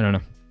don't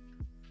know.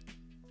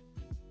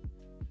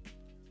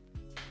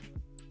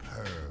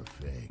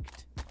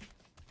 Perfect.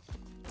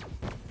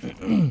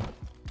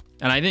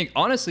 And I think,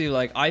 honestly,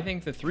 like, I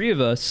think the three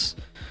of us,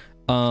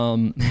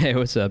 hey,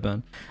 what's up,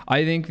 Ben?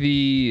 I think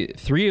the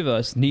three of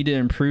us need to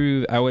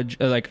improve. I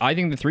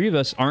think the three of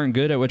us aren't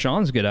good at what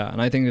John's good at.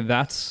 And I think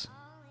that's,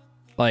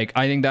 like,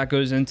 I think that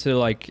goes into,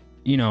 like,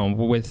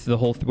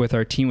 with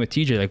our team with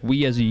TJ, like,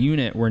 we as a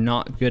unit, we're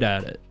not good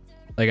at it.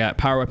 Like, at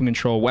power weapon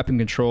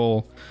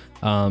control,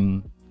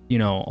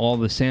 all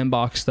the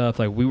sandbox stuff,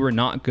 like, we were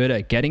not good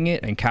at getting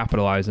it and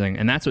capitalizing.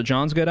 And that's what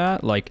John's good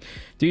at. Like,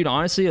 dude,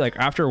 honestly, like,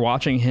 after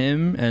watching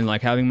him and,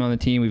 like, having him on the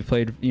team, we've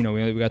played,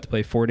 we got to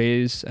play 4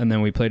 days, and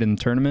then we played in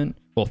the tournament.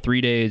 Well,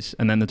 3 days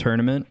and then the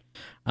tournament.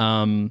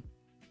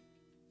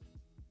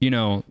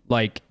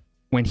 Like,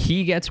 when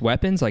he gets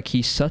weapons, like,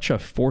 he's such a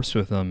force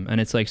with them.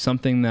 And it's like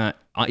something that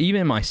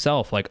even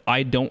myself, like,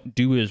 I don't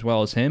do as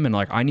well as him. And,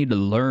 like, I need to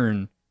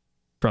learn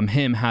from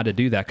him how to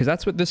do that, because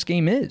that's what this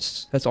game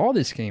is. That's all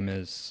this game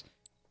is.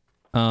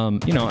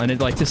 And it,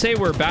 like, to say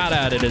we're bad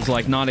at it is,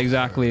 like, not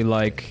exactly,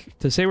 like,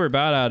 it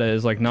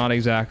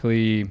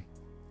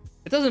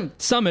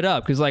doesn't sum it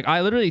up, because, like,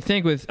 I literally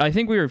think we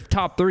were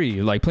top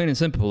 3, like, plain and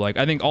simple. Like,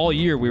 I think all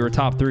year we were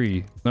top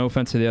 3. No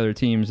offense to the other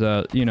teams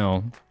that,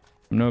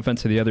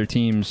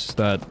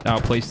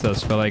 outplaced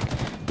us, but, like,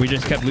 we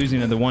just kept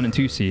losing to the 1 and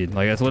 2 seed.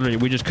 Like, that's literally,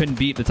 we just couldn't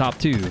beat the top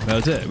 2. That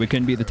was it. We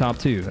couldn't beat the top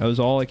 2. That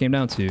was all it came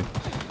down to.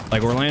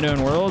 Like, Orlando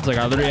and Worlds, like,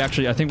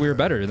 I think we were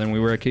better than we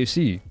were at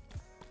KC.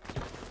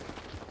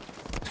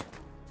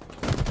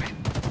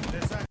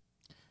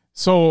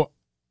 So,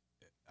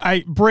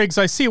 Briggs,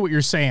 I see what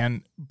you're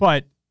saying,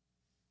 but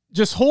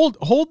just hold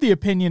the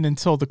opinion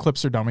until the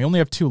clips are done. We only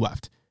have 2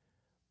 left.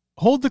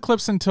 Hold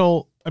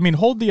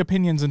the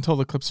opinions until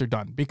the clips are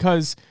done,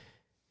 because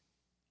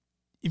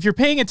if you're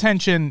paying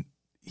attention,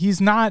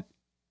 he's not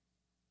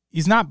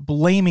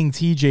blaming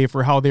TJ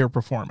for how they're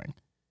performing.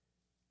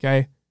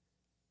 Okay?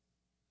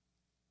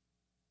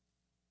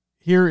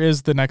 Here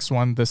is the next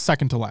one, the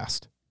second to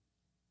last.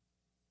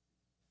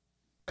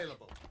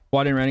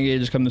 Why didn't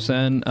Renegade just come to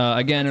send?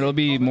 Again, it'll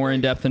be more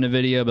in depth in a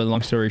video, but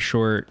long story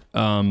short,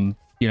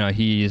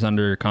 he is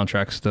under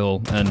contract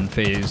still, and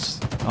FaZe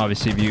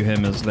obviously view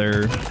him as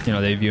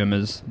they view him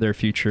as their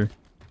future.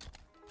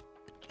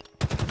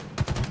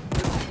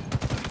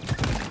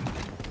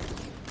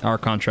 Our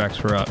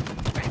contracts were up.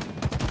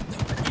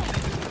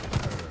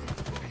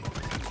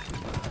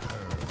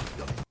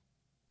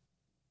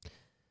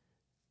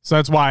 So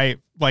that's why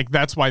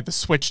the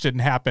switch didn't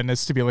happen,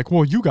 is to be like,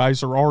 well, you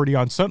guys are already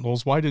on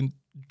Sentinels. Why didn't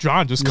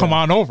John just come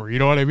on over? You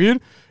know what I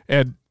mean?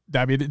 And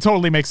I mean, it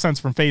totally makes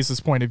sense from FaZe's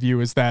point of view,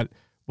 is that,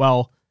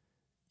 well,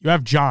 you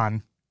have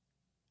John.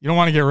 You don't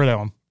want to get rid of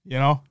him,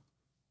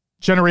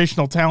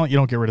 Generational talent, you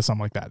don't get rid of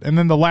something like that. And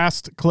then the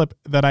last clip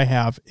that I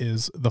have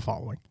is the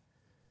following.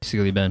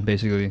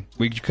 Basically,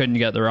 we couldn't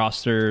get the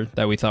roster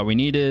that we thought we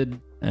needed.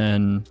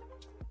 And,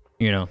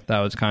 that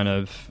was kind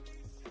of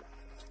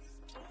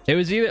It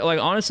was either like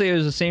honestly, it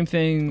was the same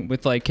thing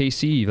with like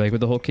KC, like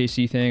with the whole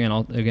KC thing, and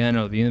I'll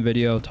be in the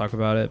video, talk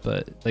about it.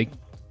 But like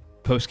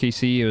post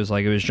KC, it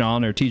was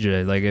John or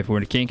TJ. Like if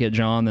we can't get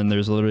John, then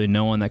there's literally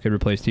no one that could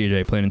replace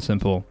TJ. Plain and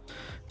simple.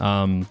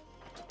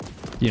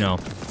 You know.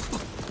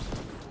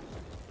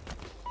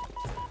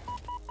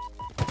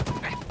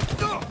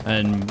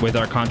 And with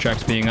our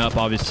contracts being up,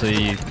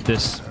 obviously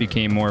this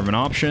became more of an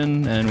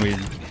option, and we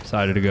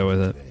decided to go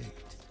with it.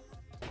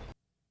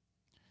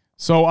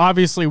 So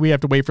obviously we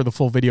have to wait for the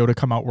full video to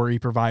come out where he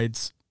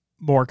provides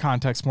more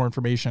context, more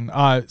information.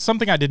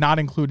 Something I did not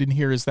include in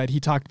here is that he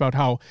talked about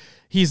how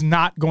he's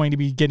not going to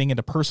be getting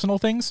into personal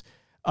things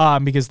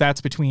because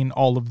that's between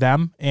all of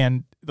them.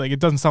 And like,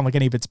 it doesn't sound like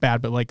any of it's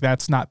bad, but like,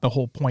 that's not the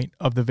whole point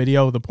of the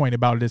video. The point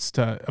about it is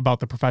about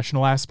the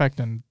professional aspect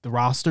and the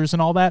rosters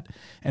and all that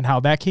and how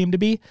that came to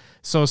be.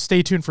 So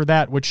stay tuned for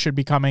that, which should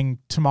be coming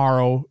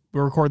tomorrow.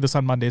 We'll record this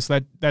on Monday. So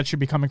that should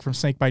be coming from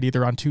Snakebite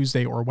either on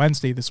Tuesday or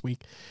Wednesday this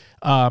week.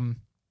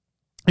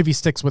 If he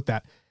sticks with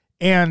that.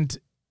 And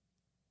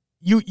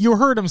you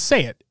heard him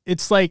say it.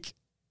 It's like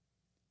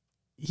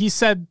he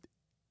said,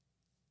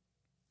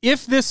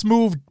 if this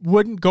move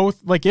wouldn't go,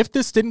 like if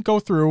this didn't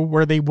go through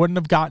where they wouldn't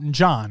have gotten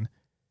John,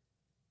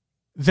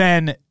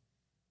 then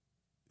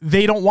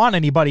they don't want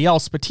anybody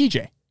else but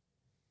TJ.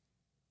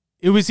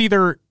 It was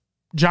either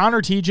John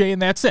or TJ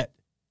and that's it.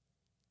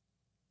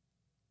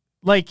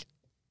 Like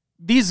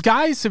these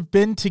guys have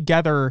been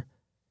together.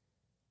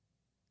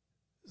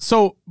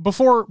 So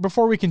before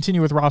we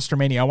continue with Roster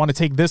Mania, I want to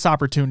take this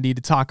opportunity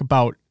to talk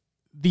about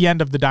the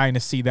end of the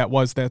dynasty that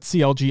was that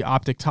CLG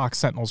Optic Talk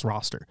Sentinels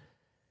roster.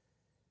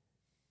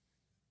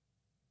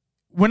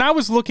 When I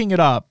was looking it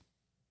up,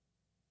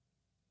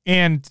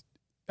 and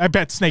I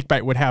bet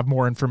Snakebite would have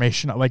more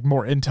information, like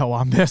more intel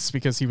on this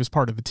because he was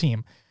part of the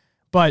team,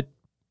 but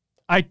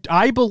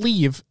I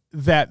believe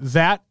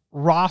that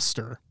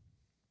roster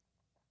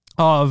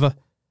of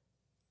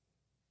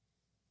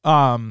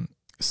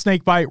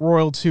Snakebite,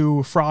 Royal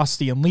 2,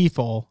 Frosty, and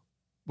Lethal,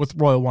 with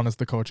Royal 1 as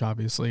the coach,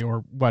 obviously,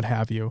 or what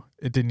have you.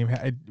 It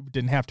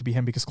didn't have to be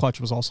him because Clutch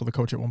was also the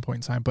coach at one point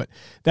in time. But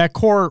that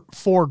core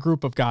 4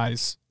 group of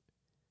guys,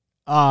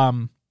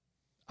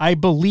 I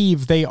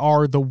believe they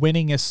are the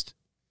winningest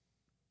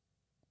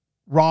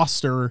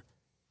roster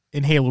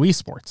in Halo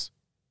Esports.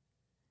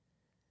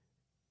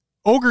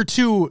 Ogre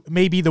 2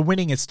 may be the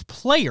winningest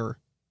player,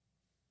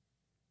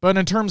 but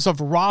in terms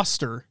of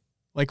roster,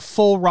 like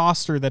full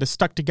roster that is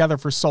stuck together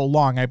for so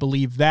long, I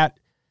believe that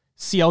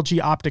CLG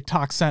Optic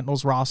Talk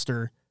Sentinels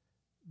roster,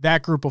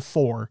 that group of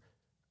 4,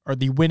 are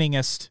the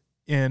winningest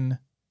in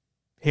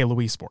Halo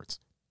Esports.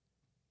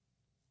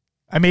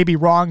 I may be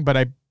wrong, but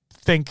I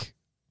think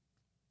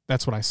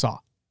that's what I saw.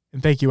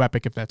 And thank you,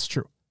 Epic, if that's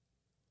true.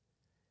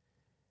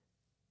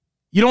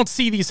 You don't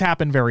see these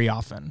happen very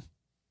often.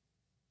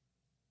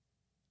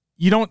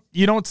 You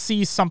don't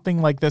see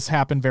something like this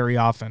happen very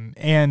often.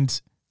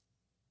 And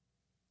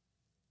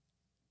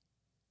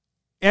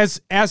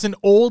as an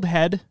old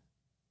head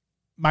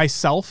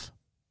myself,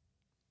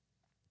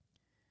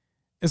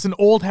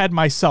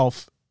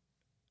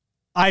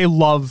 I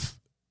love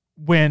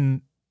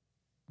when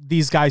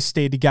these guys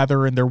stay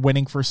together and they're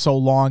winning for so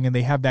long and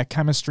they have that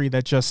chemistry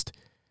that just,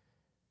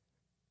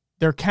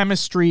 their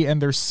chemistry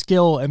and their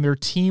skill and their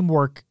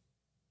teamwork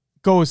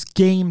goes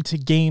game to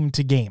game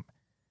to game.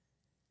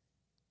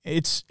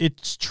 It's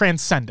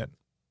transcendent.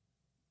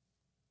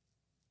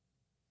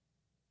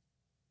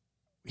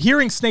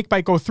 Hearing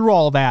Snakebite go through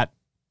all that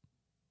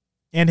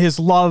and his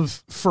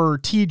love for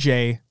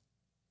TJ,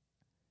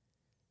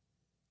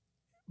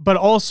 but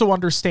also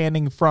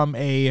understanding from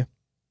a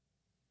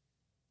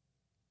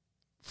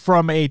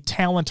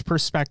talent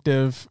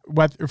perspective,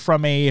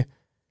 from a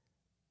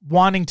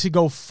wanting to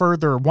go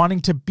further, wanting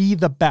to be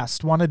the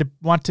best, want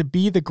to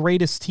be the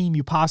greatest team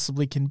you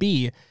possibly can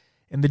be,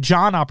 and the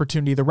John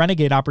opportunity, the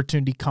Renegade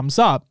opportunity comes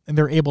up, and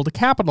they're able to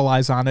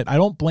capitalize on it. I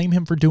don't blame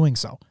him for doing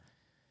so.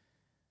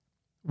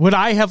 Would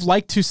I have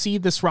liked to see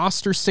this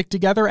roster stick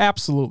together?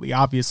 Absolutely.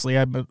 Obviously,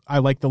 I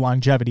like the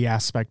longevity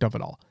aspect of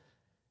it all.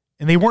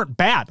 And they weren't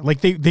bad. Like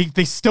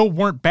they still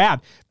weren't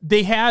bad.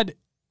 They had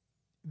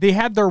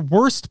their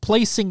worst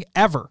placing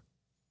ever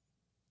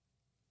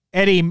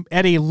at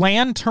a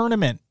LAN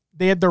tournament.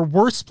 They had their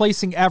worst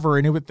placing ever,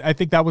 and I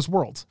think that was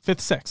Worlds, 5th,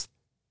 6th.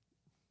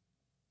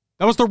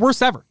 That was their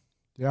worst ever.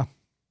 Yeah.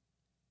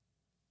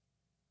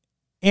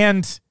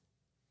 And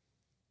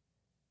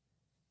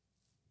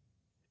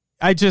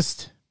I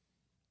just,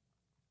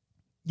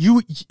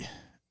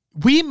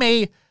 we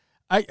may,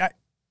 I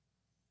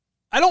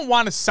don't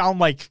want to sound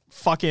like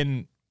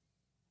fucking,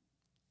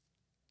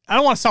 I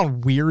don't want to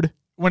sound weird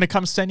when it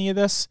comes to any of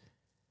this,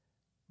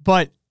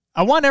 but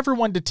I want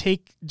everyone to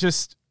take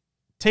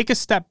a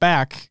step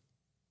back,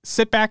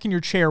 sit back in your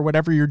chair,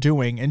 whatever you're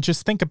doing, and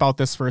just think about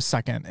this for a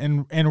second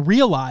and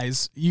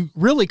realize, you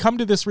really come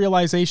to this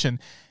realization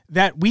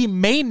that we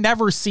may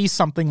never see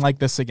something like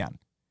this again.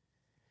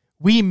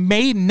 We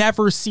may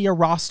never see a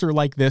roster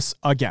like this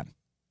again.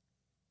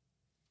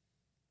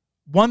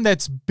 One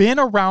that's been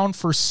around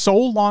for so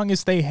long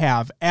as they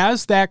have,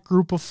 as that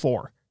group of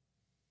 4,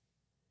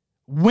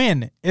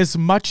 win as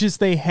much as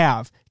they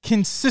have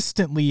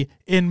consistently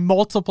in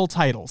multiple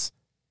titles,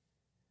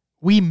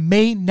 we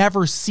may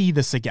never see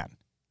this again.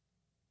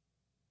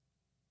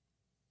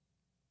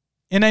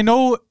 And I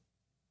know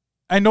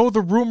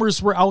the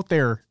rumors were out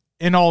there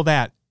and all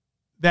that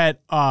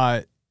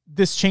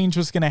this change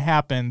was going to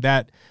happen,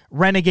 that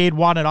Renegade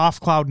wanted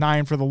off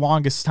Cloud9 for the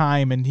longest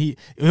time, and the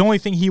only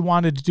thing he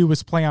wanted to do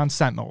was play on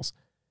Sentinels.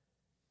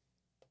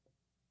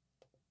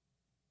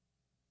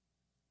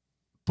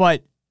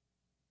 But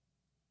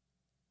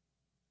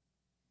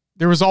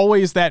there was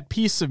always that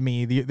piece of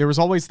me, there was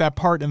always that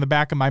part in the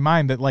back of my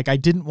mind that, like, I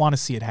didn't want to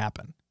see it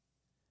happen.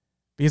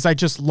 Because I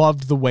just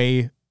loved the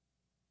way...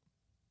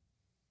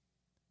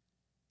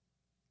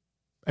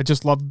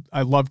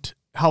 I loved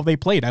how they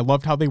played. I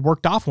loved how they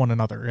worked off one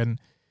another. And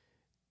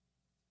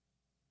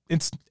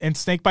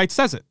Snakebite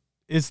says it,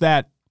 is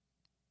that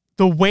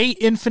the way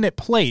Infinite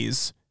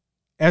plays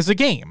as a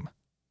game,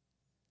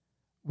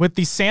 with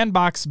the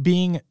sandbox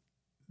being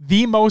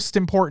the most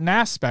important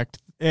aspect,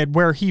 and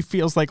where he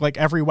feels like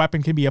every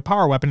weapon can be a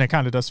power weapon, it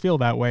kind of does feel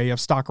that way. You have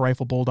stock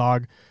rifle,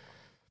 bulldog,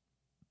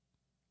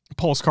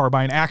 pulse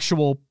carbine,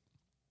 actual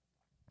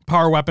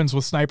power weapons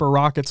with sniper,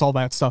 rockets, all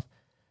that stuff.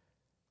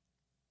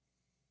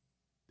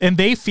 And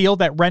they feel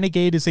that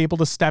Renegade is able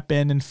to step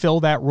in and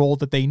fill that role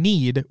that they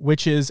need,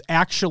 which is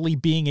actually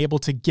being able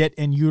to get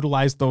and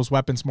utilize those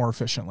weapons more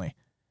efficiently.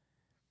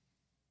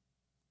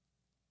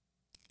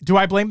 Do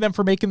I blame them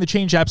for making the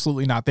change?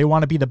 Absolutely not. They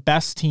want to be the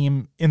best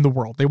team in the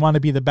world. They want to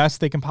be the best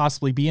they can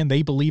possibly be, and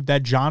they believe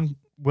that John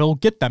will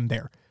get them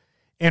there.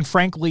 And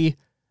frankly,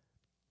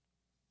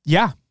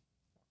 yeah,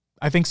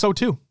 I think so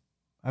too.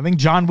 I think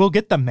John will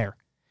get them there.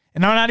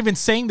 And I'm not even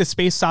saying this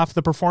based off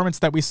the performance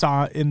that we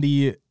saw in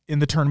the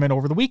tournament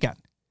over the weekend.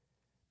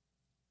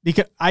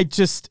 Because I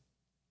just...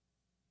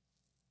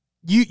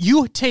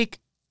 You take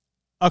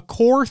a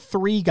core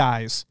 3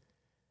 guys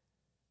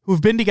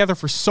who've been together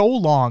for so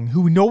long,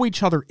 who know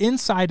each other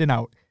inside and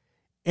out,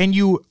 and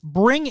you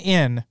bring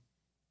in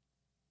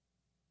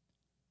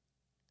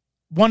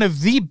one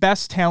of the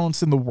best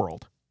talents in the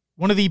world,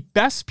 one of the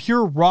best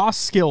pure raw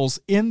skills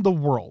in the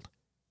world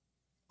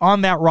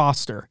on that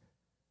roster.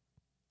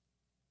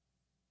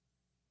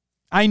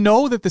 I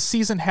know that the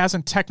season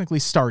hasn't technically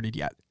started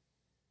yet,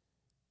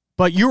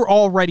 but you're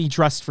already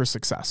dressed for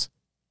success.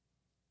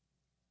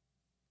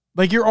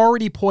 Like, you're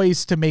already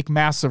poised to make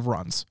massive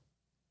runs.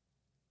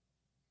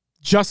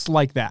 Just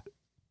like that.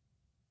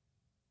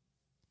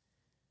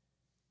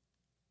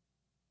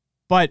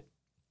 But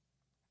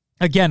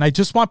again, I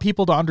just want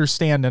people to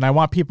understand, and I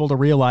want people to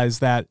realize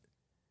that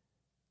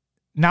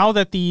now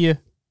that the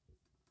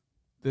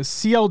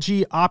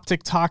CLG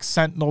Optic Talk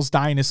Sentinels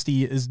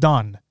dynasty is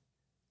done,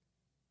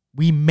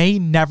 we may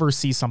never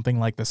see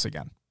something like this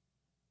again.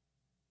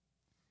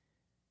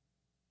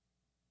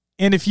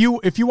 And if you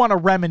want to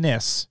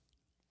reminisce,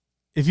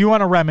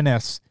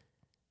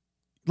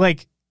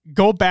 like,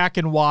 go back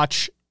and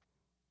watch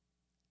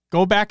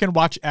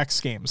X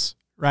Games,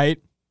 right?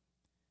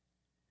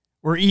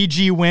 Where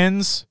EG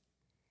wins,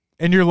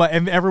 and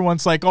and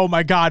everyone's like, "Oh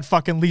my God,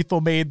 fucking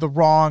Lethal made the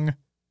wrong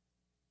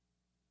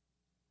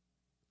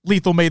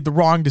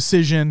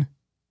decision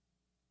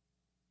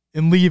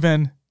in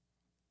leaving."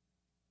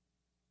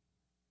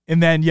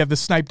 And then you have the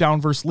snipe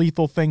down versus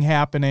Lethal thing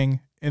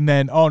happening, and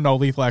then, oh no,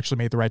 Lethal actually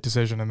made the right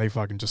decision, and they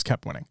fucking just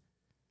kept winning.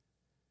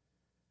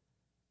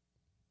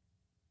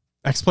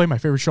 X-Play, my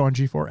favorite show on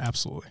G4?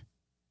 Absolutely.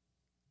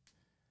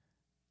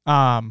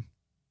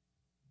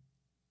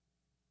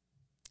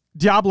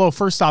 Diablo,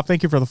 first off,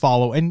 thank you for the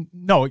follow. And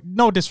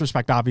no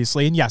disrespect,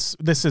 obviously. And yes,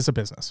 this is a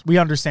business. We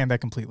understand that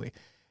completely.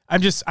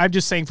 I'm just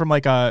saying from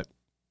from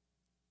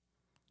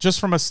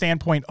a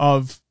standpoint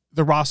of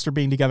the roster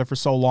being together for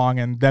so long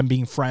and them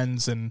being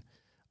friends and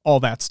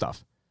all that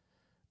stuff.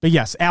 But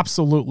yes,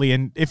 absolutely.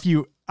 And I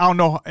don't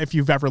know if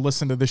you've ever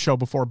listened to the show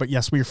before, but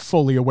yes, we're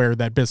fully aware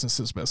that business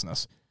is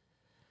business.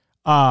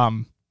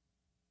 And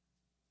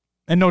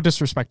no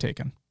disrespect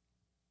taken.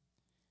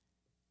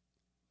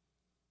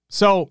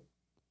 So,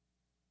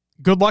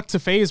 good luck to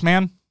FaZe,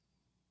 man.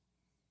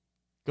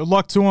 Good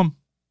luck to him.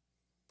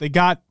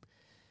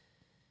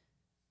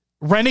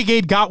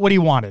 Renegade got what he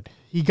wanted.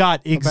 He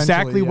got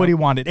exactly what he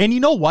wanted. And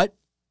you know what?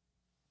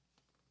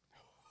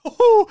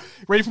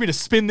 Ready for me to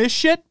spin this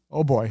shit?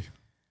 Oh boy.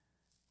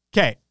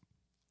 Okay.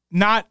 I'm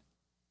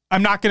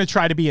not going to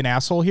try to be an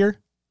asshole here.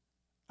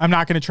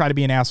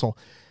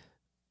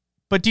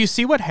 But do you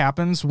see what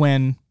happens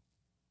when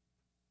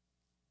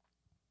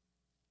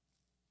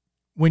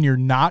you're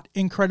not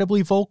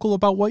incredibly vocal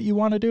about what you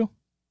want to do?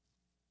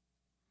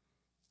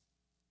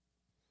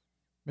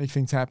 Make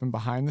things happen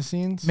behind the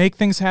scenes? Make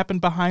things happen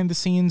behind the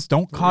scenes.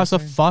 Don't cause a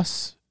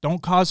fuss.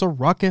 Don't cause a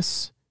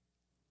ruckus.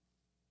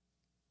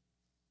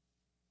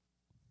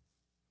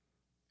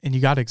 And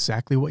you got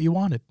exactly what you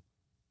wanted.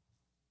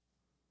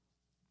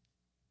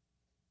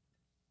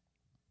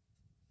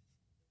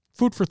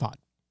 Food for thought.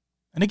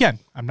 And again,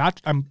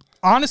 I'm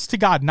honest to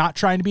God, not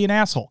trying to be an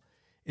asshole.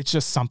 It's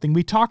just something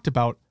we talked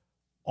about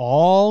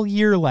all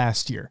year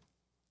last year.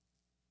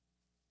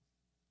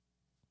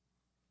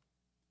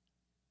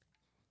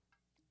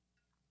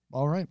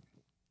 All right.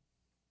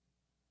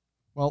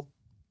 Well,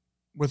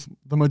 with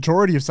the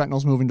majority of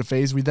Sentinels moving to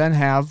FaZe, we then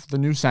have the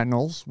new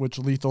Sentinels, which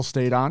Lethal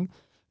stayed on.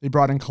 They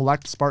brought in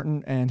Collect,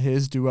 Spartan, and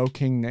his duo,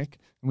 King Nick.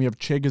 And we have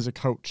Chig as a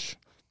coach.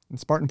 And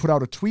Spartan put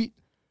out a tweet.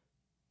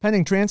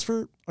 Pending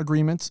transfer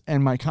agreements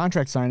and my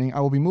contract signing, I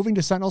will be moving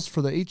to Sentinels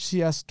for the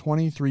HCS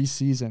 23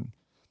 season.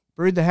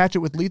 Buried the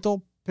hatchet with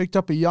Lethal, picked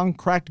up a young,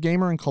 cracked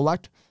gamer in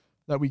Collect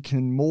that we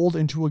can mold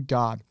into a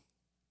god.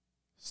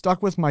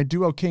 Stuck with my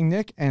duo King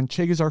Nick, and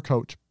Chig is our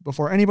coach.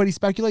 Before anybody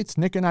speculates,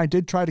 Nick and I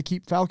did try to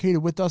keep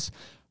Falcated with us,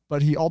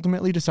 but he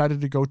ultimately decided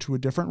to go to a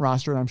different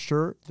roster, and I'm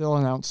sure they'll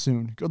announce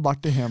soon. Good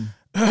luck to him.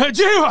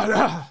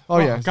 Oh,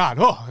 yeah. God.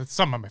 Oh, it's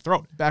something on my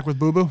throat. Back with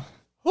Boo Boo.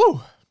 Whew.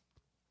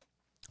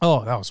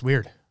 Oh, that was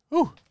weird.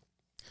 Whew.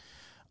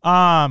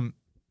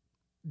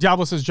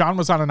 Diablo says John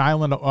was on an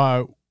island.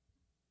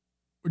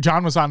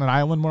 John was on an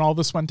island when all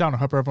this went down. I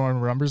hope everyone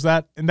remembers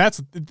that. And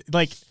that's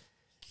like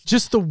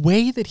just the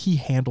way that he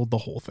handled the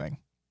whole thing.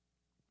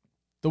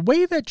 The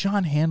way that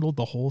John handled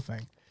the whole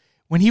thing.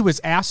 When he was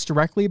asked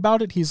directly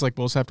about it, he's like,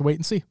 we'll just have to wait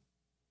and see.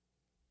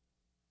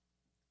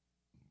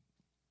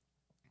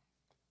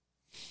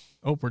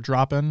 Oh, we're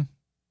dropping.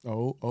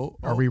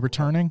 Are we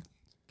returning?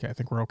 Okay, I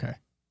think we're okay.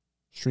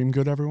 Stream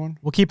good, everyone?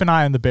 We'll keep an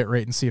eye on the bit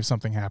rate and see if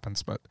something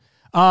happens. But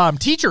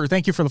teacher,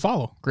 thank you for the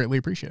follow. Greatly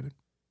appreciated.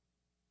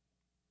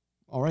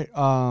 All right.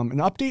 An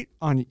update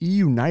on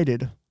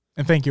eUnited.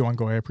 And thank you,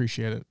 Ungo. I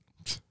appreciate it.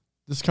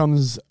 This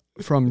comes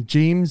from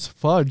James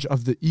Fudge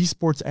of the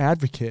Esports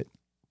Advocate.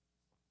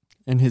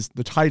 And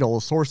the title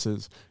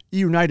sources,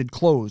 eUnited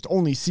closed,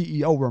 only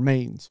CEO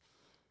remains.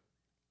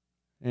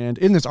 And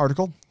in this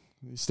article,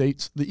 it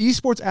states, the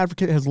Esports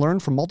Advocate has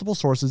learned from multiple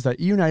sources that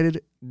eUnited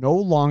no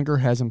longer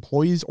has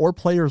employees or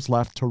players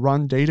left to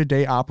run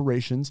day-to-day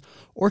operations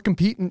or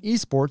compete in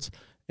esports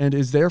and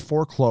is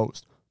therefore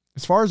closed.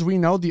 As far as we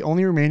know, the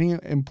only remaining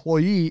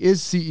employee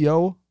is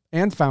CEO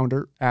and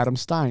founder Adam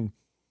Stein.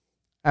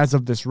 As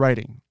of this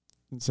writing,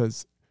 it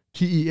says,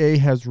 TEA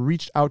has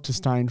reached out to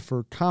Stein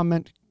for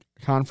comment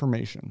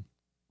confirmation.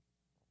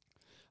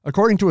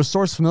 According to a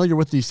source familiar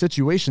with the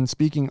situation,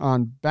 speaking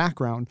on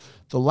background,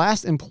 the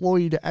last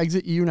employee to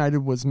exit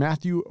eUnited was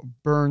Matthew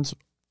Burns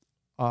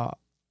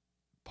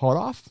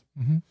Podoff,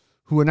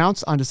 who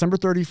announced on December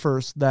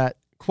 31st that,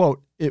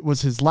 quote, it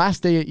was his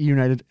last day at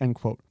eUnited, end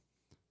quote.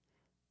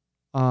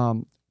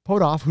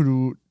 Podoff,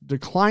 who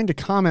declined to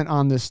comment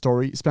on this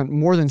story, spent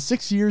more than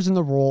 6 years in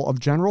the role of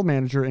general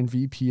manager and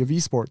VP of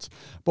esports,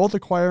 both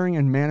acquiring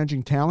and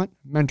managing talent,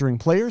 mentoring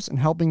players, and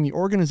helping the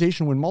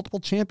organization win multiple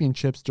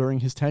championships during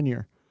his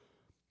tenure.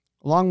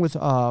 Along with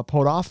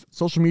Podoff,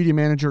 social media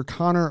manager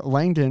Connor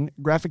Langdon,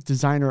 graphic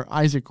designer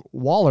Isaac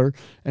Waller,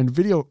 and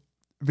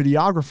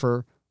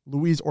videographer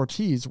Luis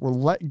Ortiz were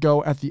let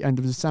go at the end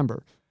of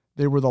December.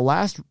 They were the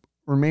last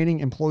remaining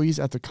employees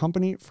at the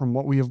company from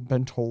what we have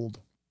been told.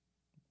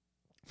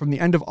 From the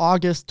end of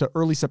August to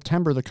early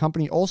September, the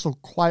company also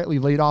quietly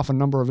laid off a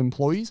number of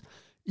employees.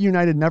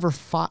 eUnited never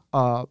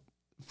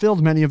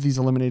filled many of these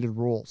eliminated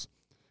roles.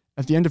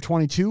 At the end of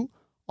 22,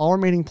 all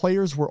remaining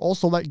players were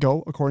also let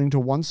go, according to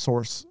one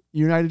source.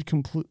 eUnited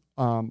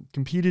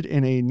competed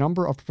in a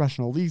number of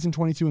professional leagues in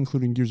 22,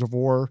 including Gears of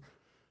War,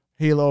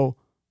 Halo,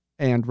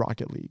 and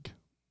Rocket League.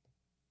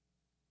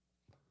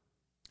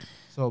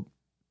 So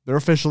they're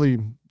officially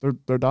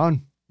they're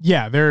done.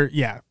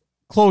 Yeah,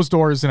 closed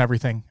doors and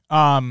everything.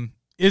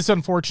 Is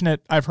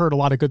unfortunate. I've heard a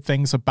lot of good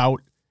things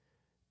about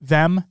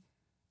them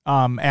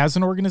as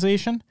an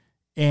organization,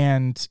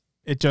 and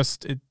it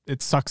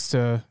sucks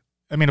to.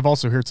 I mean, I've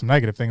also heard some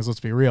negative things.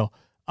 Let's be real.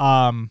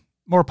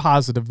 More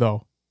positive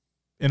though,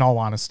 in all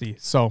honesty.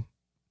 So,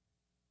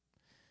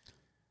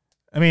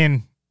 I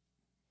mean,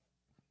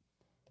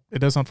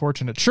 it is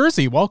unfortunate.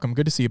 Shurzy, welcome.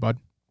 Good to see you, bud.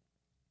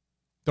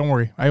 Don't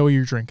worry, I owe you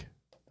your drink.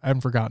 I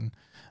haven't forgotten.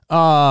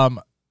 Oh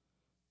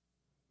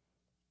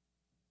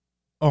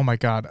my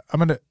God,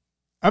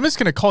 I'm just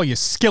gonna call you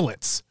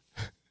Skillets.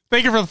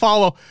 Thank you for the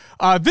follow.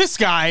 This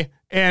guy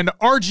and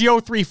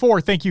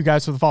RGO34. Thank you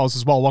guys for the follows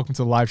as well. Welcome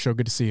to the live show.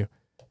 Good to see you.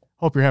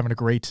 Hope you're having a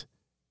great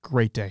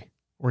day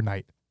or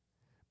night.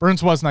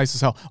 Burns was nice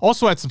as hell.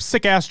 Also had some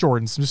sick ass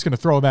Jordans. I'm just gonna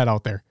throw that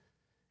out there.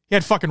 He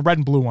had fucking red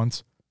and blue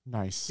ones.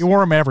 Nice. He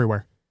wore them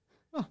everywhere.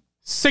 Huh.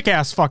 Sick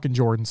ass fucking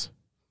Jordans.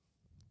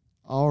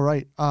 All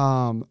right.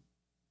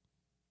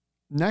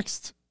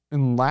 Next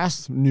and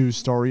last news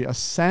story: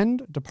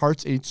 Ascend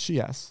departs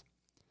HCS.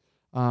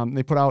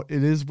 They put out,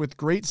 it is with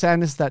great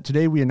sadness that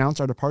today we announce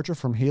our departure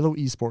from Halo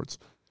Esports.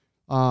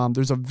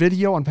 There's a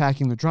video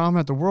unpacking the drama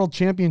at the World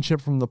Championship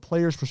from the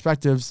players'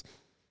 perspectives.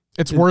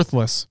 It's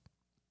worthless.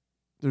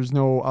 There's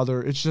no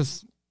other,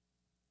 it's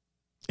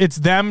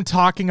them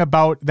talking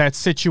about that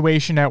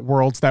situation at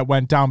Worlds that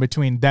went down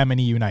between them and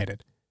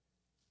eUnited.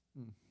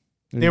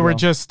 They were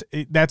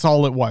that's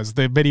all it was.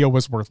 The video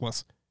was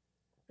worthless.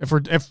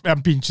 If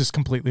I'm being just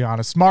completely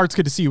honest. Mar, it's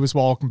good to see you as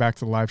well. Welcome back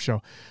to the live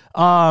show.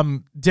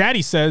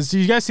 Daddy says, do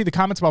you guys see the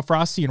comments about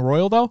Frosty and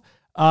Royal though?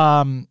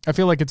 I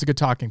feel like it's a good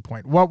talking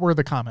point. What were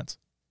the comments?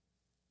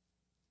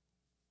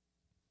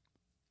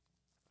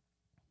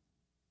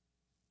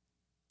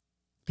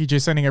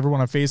 PJ sending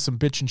everyone on Phase some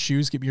bitch and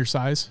shoes. Get me your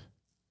size.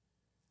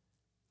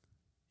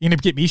 You gonna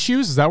get me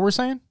shoes? Is that what we're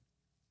saying?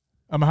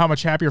 How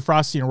much happier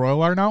Frosty and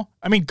Royal are now?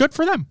 I mean, good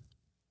for them.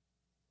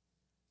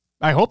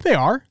 I hope they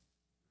are.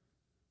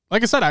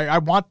 Like I said, I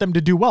want them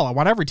to do well. I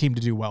want every team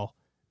to do well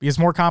because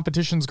more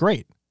competition's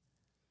great.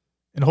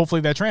 And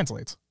hopefully that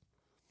translates.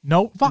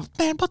 No,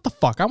 man, what the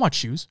fuck? I want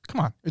shoes.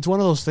 Come on. It's one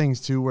of those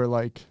things, too, where,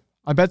 like,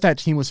 I bet that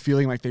team was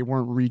feeling like they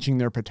weren't reaching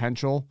their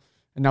potential.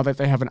 And now that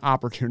they have an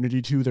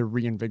opportunity to, they're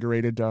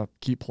reinvigorated to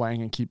keep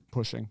playing and keep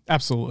pushing.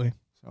 Absolutely.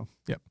 So,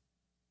 yep.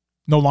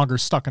 No longer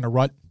stuck in a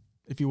rut,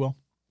 if you will.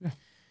 Yeah.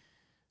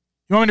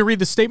 You want me to read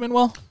the statement,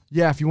 Will?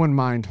 Yeah, if you wouldn't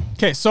mind.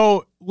 Okay,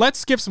 so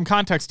let's give some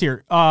context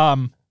here.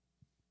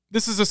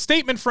 This is a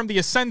statement from the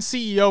Ascend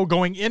CEO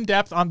going in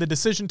depth on the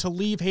decision to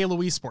leave Halo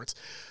Esports.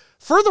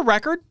 For the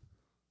record,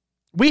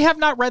 we have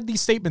not read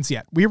these statements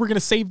yet. We were going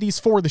to save these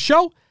for the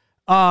show.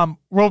 Well,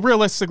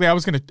 realistically, I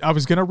was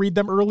gonna read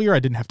them earlier. I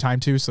didn't have time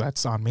to, so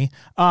that's on me.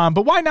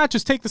 But why not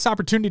just take this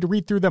opportunity to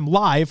read through them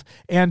live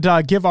and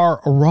give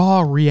our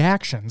raw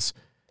reactions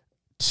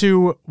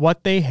to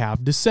what they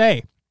have to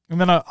say? And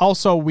then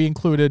also we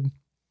included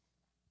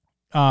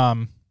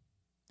additional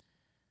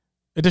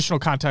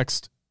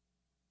context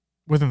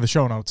within the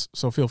show notes,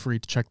 so feel free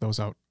to check those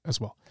out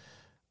as well.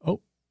 Oh,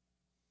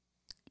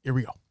 here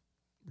we go.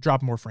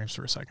 Drop more frames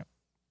for a second.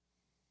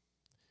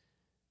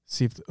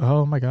 See if,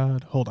 oh my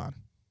God, hold on.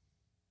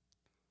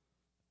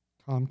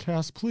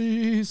 Comcast,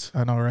 please.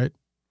 I know, right?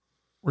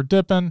 We're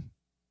dipping.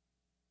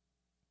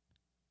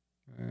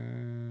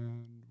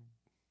 And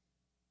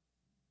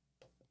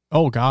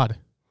Oh God.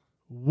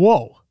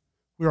 Whoa.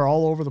 we are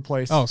all over the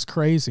place. Oh, it's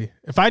crazy.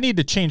 If I need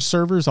to change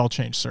servers, I'll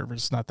change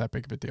servers. It's not that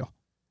big of a deal.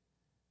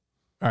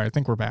 All right, I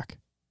think we're back.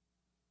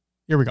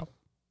 Here we go.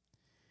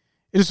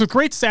 It is with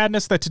great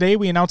sadness that today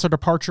we announce our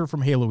departure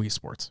from Halo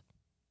Esports.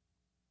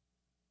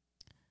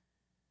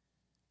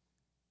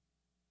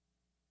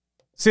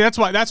 See, that's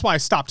why I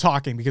stopped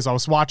talking, because I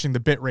was watching the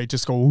bitrate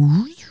just go.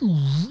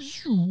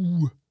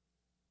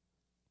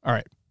 All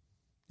right,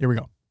 here we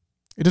go.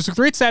 It is with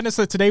great sadness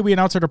that today we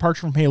announce our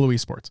departure from Halo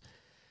Esports.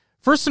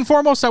 First and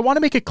foremost, I want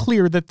to make it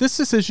clear that this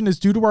decision is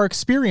due to our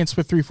experience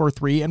with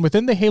 343 and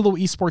within the Halo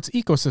Esports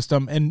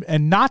ecosystem,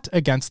 and not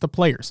against the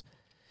players.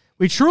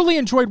 We truly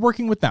enjoyed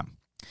working with them.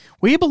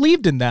 We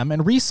believed in them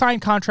and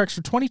re-signed contracts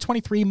for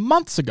 2023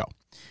 months ago.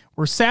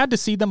 We're sad to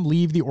see them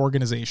leave the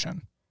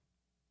organization.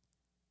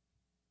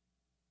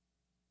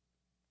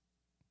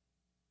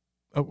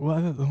 Oh,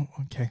 well,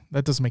 okay.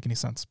 That doesn't make any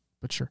sense,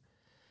 but sure.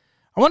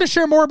 I want to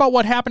share more about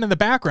what happened in the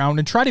background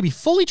and try to be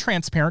fully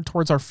transparent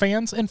towards our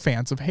fans and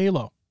fans of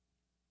Halo.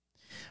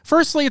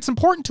 Firstly, it's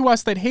important to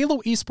us that Halo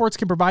Esports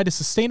can provide a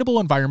sustainable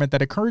environment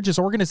that encourages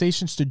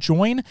organizations to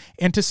join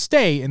and to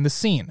stay in the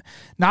scene,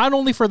 not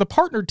only for the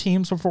partner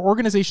teams, but for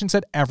organizations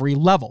at every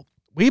level.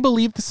 We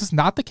believe this is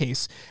not the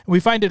case, and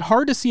we find it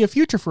hard to see a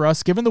future for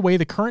us given the way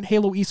the current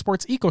Halo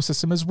Esports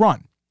ecosystem is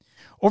run.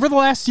 Over the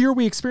last year,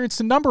 we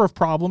experienced a number of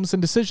problems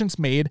and decisions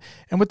made,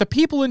 and with the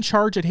people in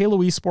charge at Halo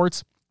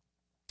Esports,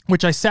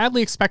 which I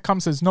sadly expect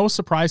comes as no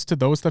surprise to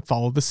those that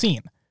follow the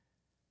scene.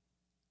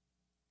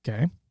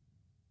 Okay.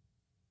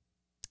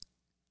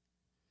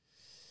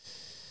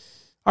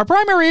 Our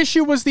primary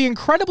issue was the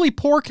incredibly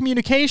poor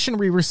communication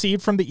we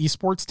received from the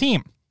esports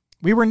team.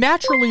 We were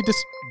naturally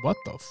What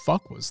the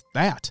fuck was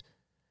that?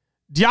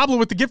 Diablo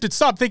with the gifted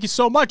sub, thank you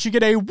so much. You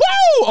get a woo!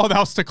 Oh, that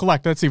was to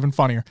collect. That's even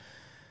funnier.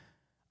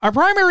 Our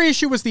primary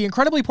issue was the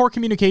incredibly poor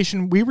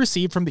communication we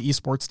received from the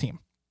esports team.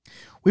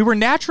 We were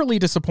naturally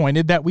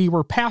disappointed that we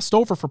were passed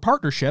over for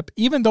partnership,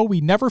 even though we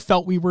never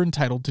felt we were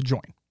entitled to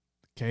join.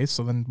 Okay,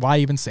 so then why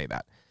even say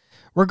that?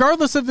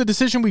 Regardless of the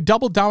decision, we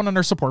doubled down on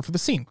our support for the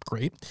scene.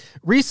 Great.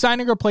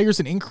 Re-signing our players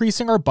and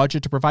increasing our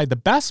budget to provide the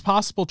best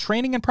possible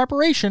training and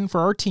preparation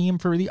for our team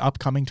for the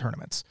upcoming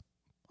tournaments.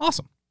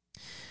 Awesome.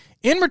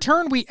 In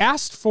return, we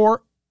asked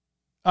for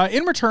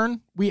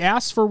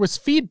was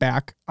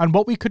feedback on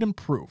what we could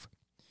improve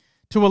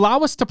to allow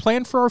us to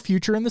plan for our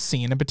future in the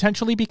scene and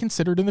potentially be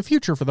considered in the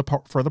future for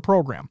the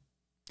program.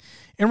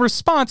 In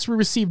response, we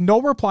received no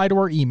reply to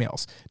our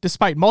emails,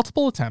 despite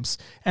multiple attempts,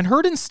 and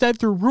heard instead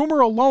through rumor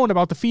alone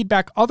about the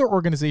feedback other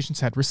organizations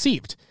had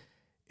received.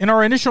 In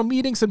our initial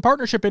meetings and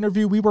partnership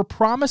interview, we were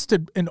promised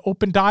an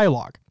open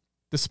dialogue.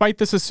 Despite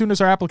this, as soon as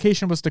our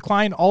application was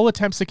declined, all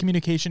attempts at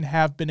communication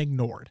have been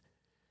ignored.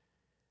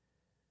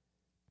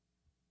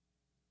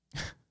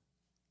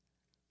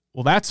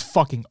 Well, that's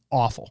fucking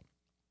awful.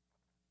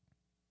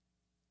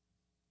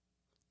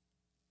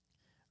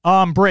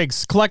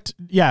 Briggs,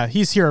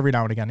 he's here every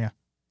now and again, yeah.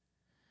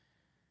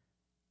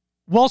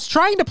 Whilst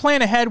trying to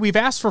plan ahead, we've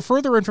asked for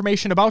further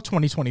information about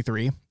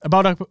 2023,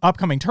 about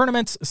upcoming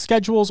tournaments,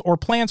 schedules, or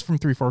plans from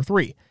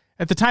 343.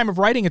 At the time of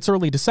writing, it's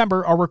early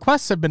December. Our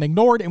requests have been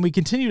ignored, and we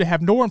continue to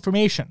have no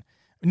information.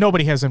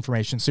 Nobody has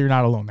information, so you're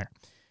not alone there.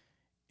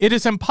 It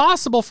is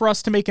impossible for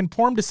us to make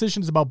informed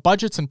decisions about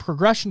budgets and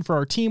progression for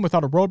our team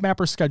without a roadmap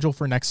or schedule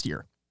for next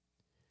year.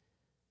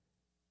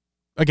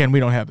 Again, we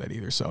don't have that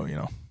either, so,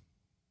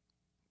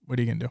 what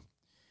are you going to do?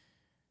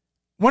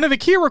 One of the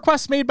key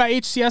requests made by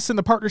HCS in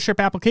the partnership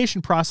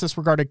application process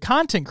regarded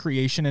content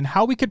creation and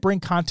how we could bring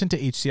content to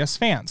HCS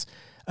fans.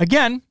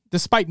 Again,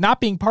 despite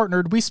not being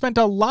partnered, we spent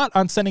a lot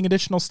on sending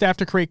additional staff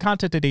to create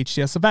content at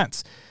HCS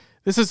events.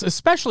 This is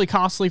especially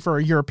costly for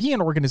a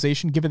European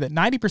organization, given that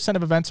 90%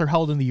 of events are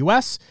held in the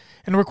US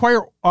and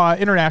require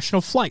international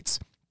flights.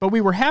 But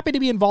we were happy to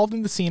be involved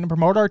in the scene and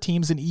promote our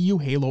teams in EU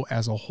Halo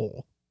as a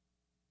whole.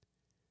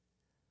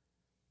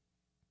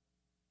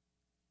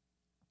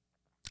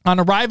 On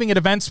arriving at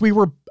events, we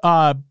were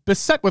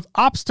beset with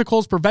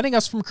obstacles preventing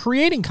us from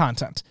creating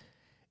content.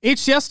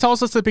 HCS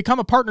tells us that to become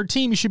a partner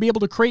team, you should be able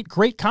to create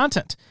great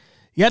content.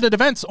 Yet at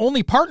events,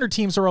 only partner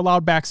teams are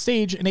allowed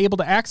backstage and able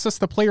to access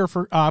the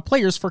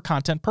players for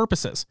content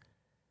purposes.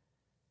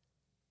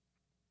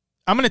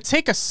 I'm going to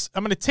take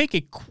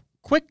a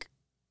quick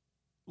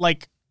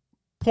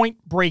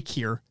point break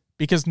here,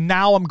 because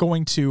now I'm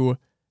going to.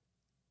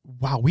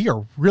 Wow, we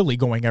are really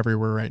going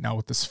everywhere right now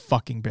with this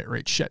fucking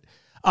bitrate shit.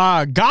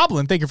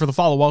 Goblin, thank you for the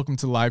follow. Welcome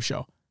to the live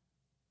show.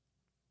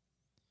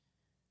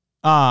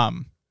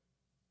 And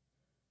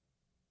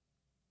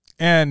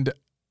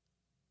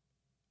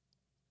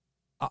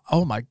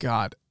oh my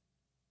God,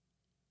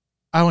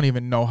 I don't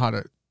even know how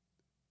to.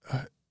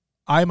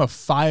 I'm a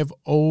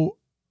 5-0.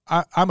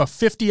 I'm a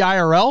 50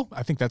 IRL.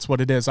 I think that's what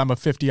it is. I'm a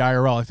 50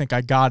 IRL. I think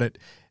I got it.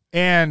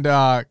 And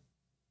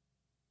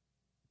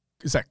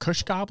is that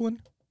Kush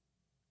Goblin?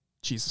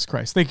 Jesus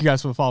Christ. Thank you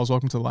guys for the follows.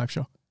 Welcome to the live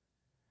show.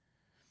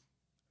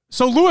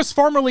 So Lewis,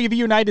 formerly of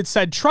United,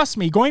 said, "Trust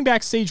me, going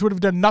backstage would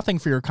have done nothing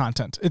for your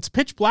content. It's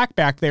pitch black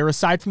back there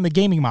aside from the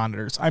gaming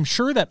monitors. I'm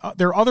sure that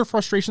their other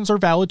frustrations are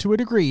valid to a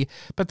degree,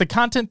 but the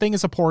content thing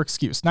is a poor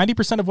excuse.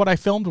 90% of what I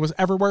filmed was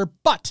everywhere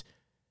but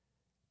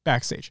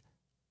backstage."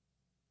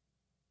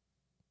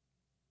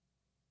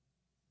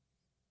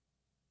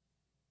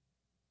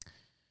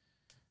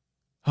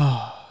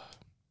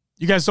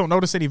 You guys don't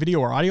notice any video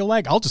or audio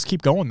lag? I'll just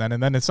keep going then,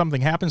 and then if something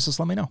happens, just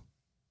let me know.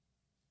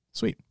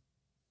 Sweet.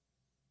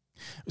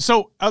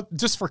 So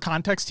just for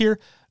context here,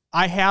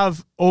 I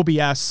have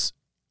OBS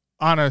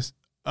on a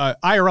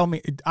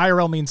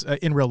IRL means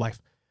in real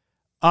life.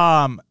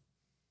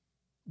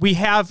 We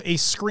have a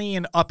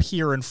screen up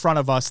here in front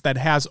of us that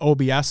has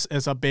OBS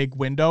as a big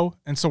window,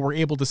 and so we're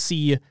able to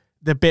see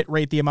the bit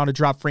rate, the amount of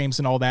drop frames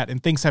and all that,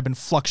 and things have been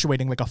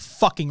fluctuating like a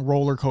fucking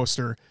roller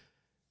coaster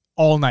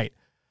all night.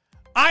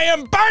 I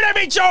am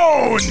Barnaby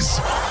Jones!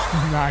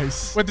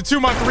 Nice. With the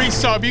 2-month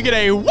resub, you get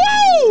a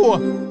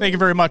woo! Thank you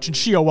very much. And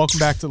Shio, welcome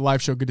back to the live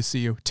show. Good to see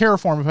you.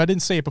 Terraform, if I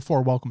didn't say it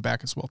before, welcome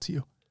back as well to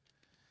you.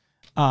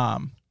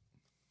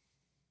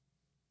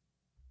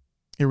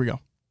 Here we go.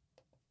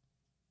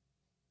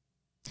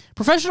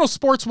 Professional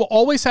sports will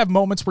always have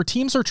moments where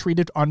teams are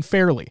treated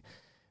unfairly.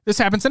 This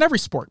happens in every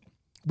sport.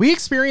 We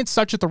experienced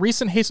such at the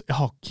recent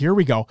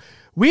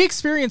We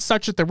experienced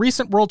such at the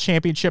recent World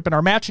Championship in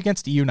our match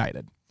against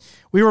United.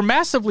 We were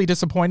massively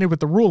disappointed with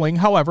the ruling.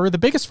 However, the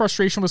biggest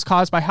frustration was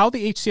caused by how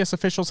the HCS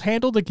officials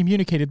handled and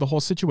communicated the whole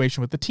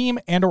situation with the team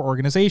and our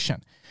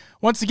organization.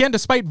 Once again,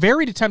 despite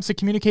varied attempts to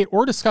communicate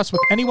or discuss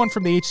with anyone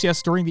from the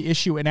HCS during the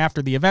issue and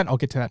after the event, I'll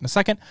get to that in a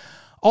second,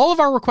 all of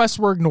our requests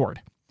were ignored.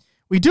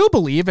 We do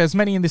believe, as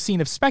many in the scene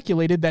have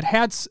speculated, that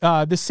had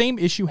the same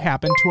issue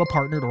happened to a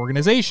partnered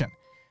organization,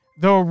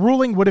 the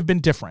ruling would have been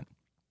different.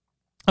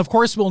 Of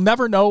course, we'll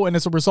never know, and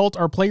as a result,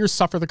 our players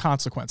suffer the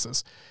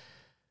consequences.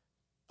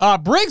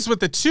 Briggs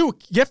with the 2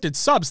 gifted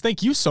subs.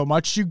 Thank you so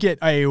much. You get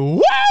a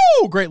woo!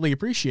 Greatly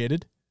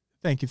appreciated.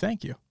 Thank you.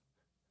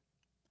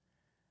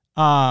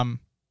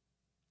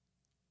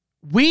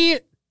 We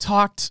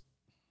talked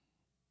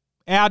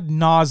ad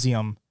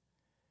nauseum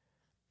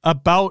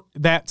about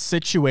that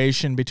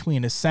situation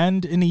between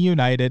Ascend and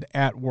United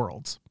at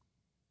Worlds.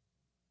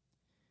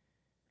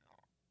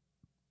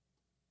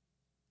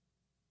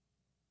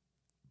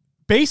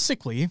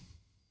 Basically,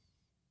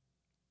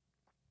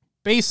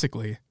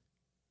 the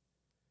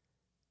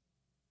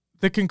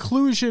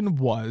conclusion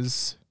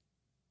was,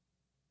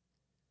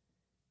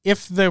 you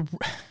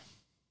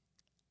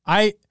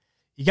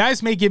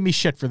guys may give me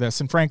shit for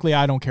this, and frankly,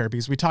 I don't care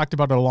because we talked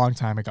about it a long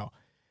time ago.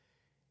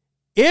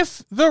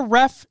 If the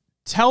ref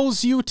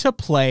tells you to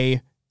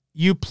play,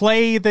 you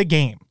play the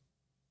game.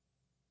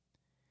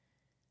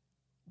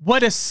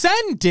 What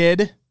Ascend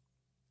did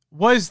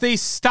was they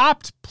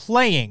stopped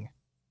playing.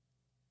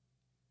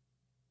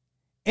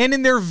 And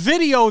in their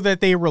video that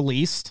they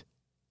released,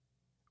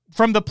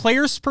 from the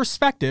player's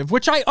perspective,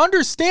 which I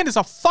understand is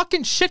a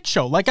fucking shit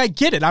show. Like, I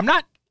get it.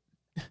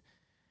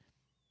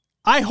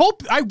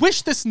 I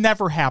wish this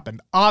never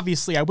happened.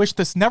 Obviously, I wish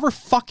this never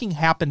fucking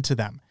happened to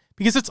them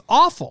because it's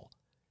awful.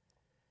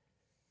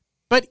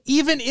 But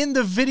even in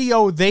the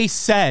video, they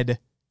said,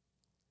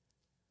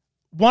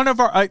 one of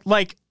our,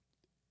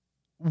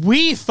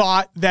 we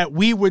thought that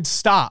we would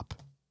stop.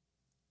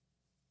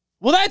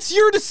 Well, that's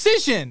your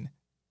decision.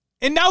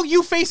 And now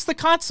you face the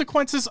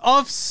consequences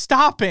of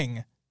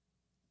stopping.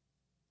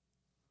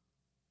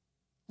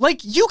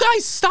 Like, you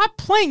guys stopped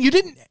playing. You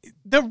didn't,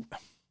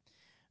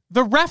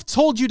 The ref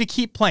told you to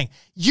keep playing.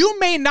 You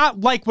may not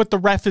like what the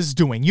ref is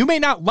doing. You may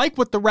not like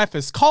what the ref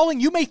is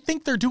calling. You may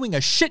think they're doing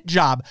a shit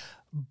job.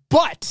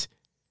 But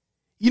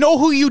you know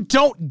who you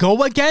don't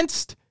go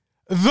against?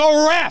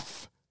 The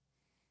ref.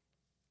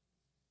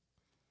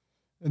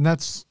 And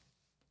that's...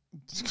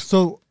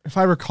 So, if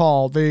I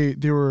recall, they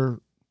were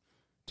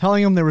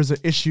telling him there was an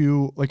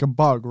issue, like a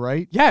bug,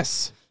 right?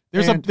 Yes.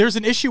 There's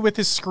an issue with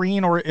his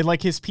screen or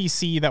like his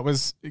PC that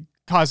was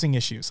causing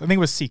issues. I think it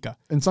was Sika.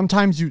 And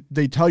sometimes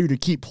they tell you to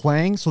keep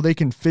playing so they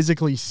can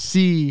physically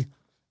see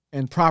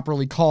and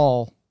properly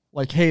call,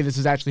 like, hey, this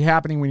is actually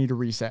happening. We need to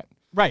reset.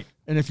 Right.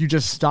 And if you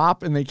just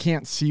stop and they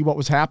can't see what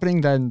was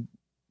happening, then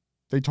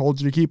they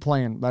told you to keep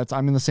playing.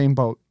 I'm in the same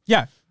boat.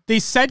 Yeah. They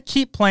said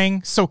keep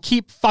playing, so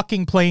keep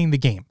fucking playing the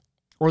game.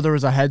 Or there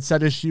was a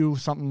headset issue,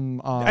 something.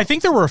 I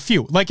think there were a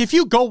few. Like, if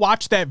you go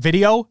watch that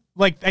video,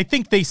 like, I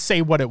think they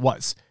say what it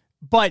was.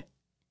 But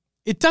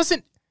it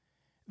doesn't...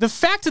 The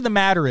fact of the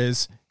matter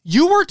is,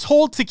 you were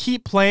told to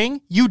keep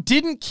playing. You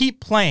didn't keep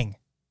playing.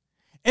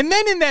 And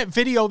then in that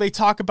video, they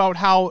talk about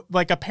how,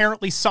 like,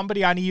 apparently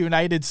somebody on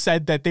United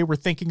said that they were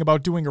thinking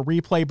about doing a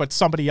replay, but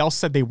somebody else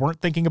said they weren't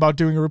thinking about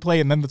doing a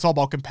replay, and then it's all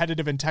about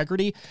competitive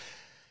integrity.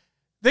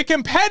 The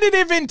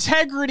competitive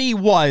integrity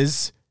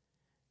was...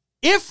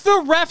 If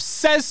the ref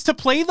says to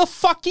play the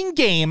fucking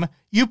game,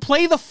 you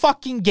play the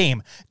fucking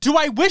game. Do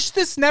I wish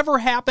this never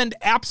happened?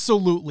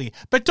 Absolutely.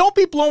 But don't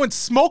be blowing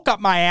smoke up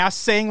my ass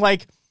saying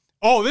like,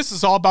 oh, this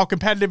is all about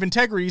competitive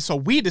integrity, so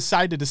we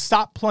decided to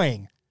stop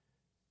playing.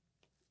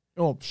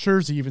 Oh,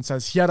 Scherzi even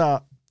says he had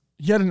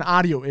an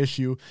audio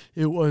issue.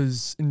 It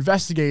was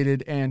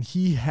investigated, and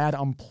he had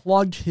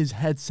unplugged his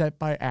headset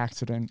by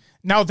accident.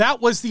 Now, that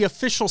was the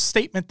official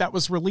statement that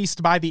was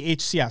released by the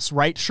HCS,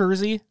 right,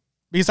 Scherzi?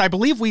 Because I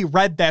believe we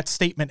read that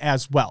statement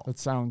as well. That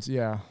sounds,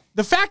 yeah.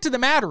 The fact of the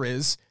matter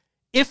is,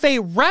 if a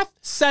ref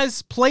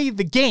says play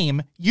the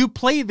game, you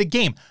play the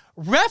game.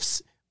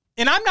 Refs,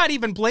 and I'm not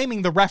even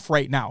blaming the ref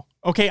right now.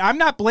 Okay, I'm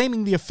not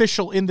blaming the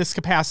official in this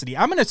capacity.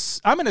 I'm gonna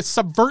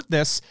subvert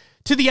this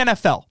to the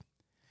NFL.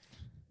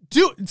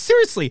 Do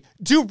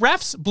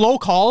refs blow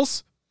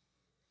calls?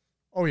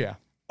 Oh yeah.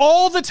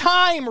 All the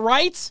time,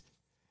 right?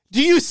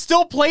 Do you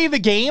still play the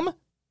game?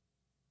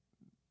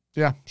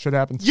 Yeah, shit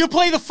happens. You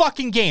play the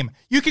fucking game.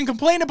 You can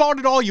complain about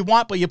it all you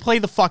want, but you play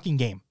the fucking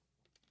game.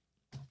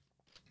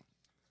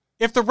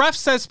 If the ref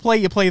says play,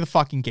 you play the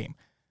fucking game.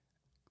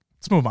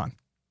 Let's move on.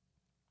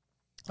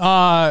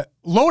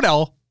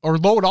 Lodell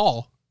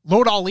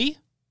E?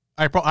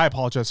 I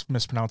apologize if I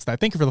mispronounced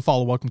that. Thank you for the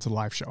follow. Welcome to the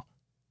live show.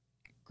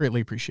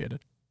 Greatly appreciated.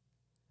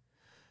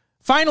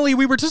 Finally,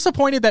 we were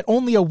disappointed that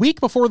only a week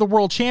before the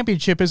World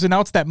Championship is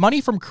announced that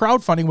money from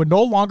crowdfunding would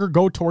no longer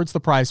go towards the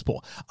prize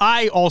pool.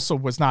 I also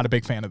was not a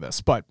big fan of this,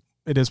 but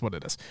it is what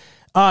it is.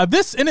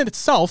 This in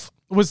itself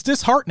was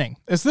disheartening,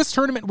 as this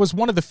tournament was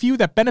one of the few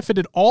that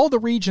benefited all the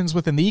regions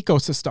within the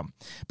ecosystem.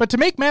 But to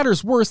make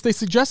matters worse, they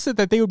suggested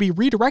that they would be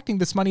redirecting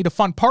this money to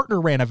fund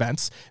partner-ran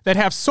events that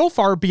have so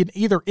far been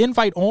either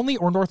invite-only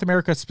or North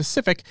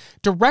America-specific,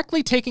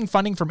 directly taking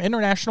funding from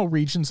international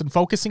regions and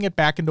focusing it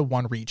back into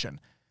one region.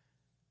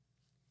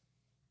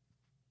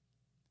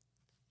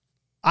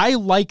 I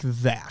like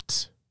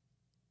that.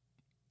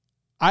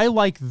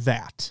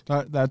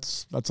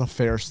 That's a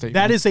fair statement.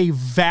 That is a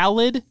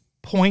valid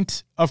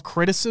point of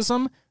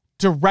criticism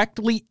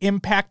directly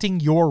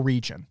impacting your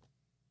region.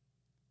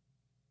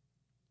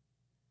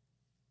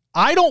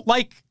 I don't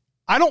like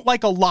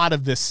a lot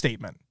of this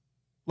statement.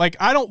 But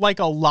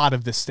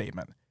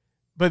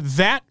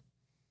that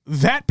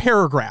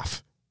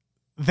paragraph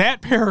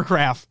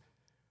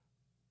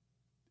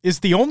is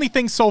the only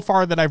thing so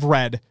far that I've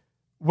read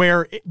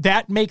where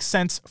that makes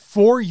sense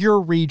for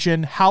your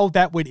region, how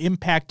that would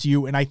impact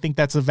you, and I think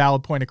that's a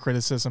valid point of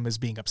criticism, is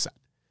being upset.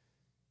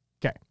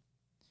 Okay.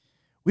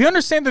 We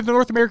understand that the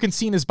North American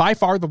scene is by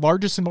far the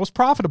largest and most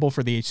profitable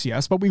for the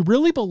HCS, but we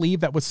really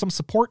believe that with some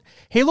support,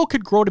 Halo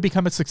could grow to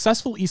become a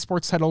successful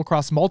esports title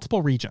across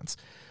multiple regions.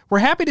 We're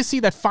happy to see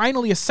that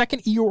finally a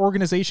second EU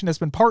organization has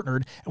been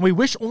partnered, and we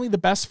wish only the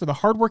best for the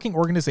hardworking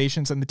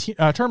organizations and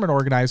the tournament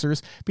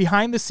organizers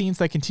behind the scenes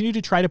that continue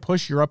to try to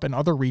push Europe and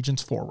other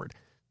regions forward.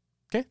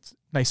 Okay,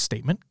 nice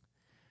statement.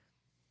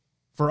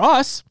 For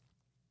us,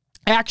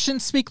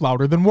 actions speak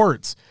louder than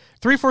words.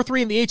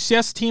 343 and the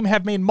HCS team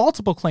have made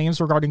multiple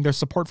claims regarding their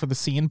support for the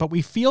scene, but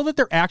we feel that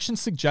their actions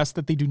suggest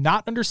that they do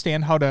not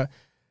understand how to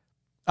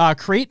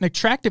create an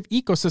attractive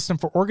ecosystem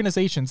for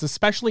organizations,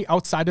 especially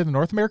outside of the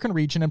North American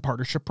region and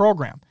partnership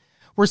program.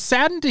 We're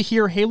saddened to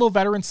hear Halo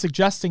veterans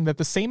suggesting that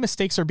the same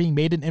mistakes are being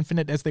made in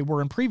Infinite as they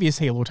were in previous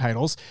Halo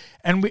titles,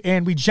 and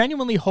we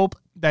genuinely hope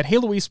that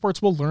Halo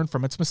Esports will learn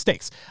from its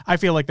mistakes. I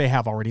feel like they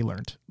have already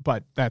learned,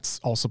 but that's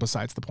also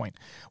besides the point.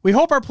 We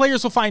hope our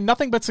players will find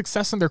nothing but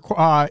success in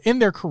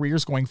their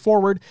careers going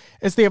forward,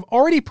 as they have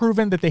already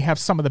proven that they have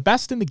some of the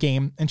best in the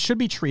game and should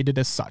be treated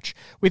as such.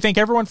 We thank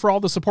everyone for all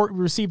the support we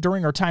received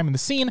during our time in the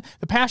scene.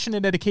 The passion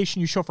and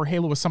dedication you show for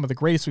Halo is some of the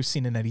greatest we've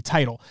seen in any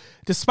title.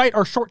 Despite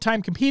our short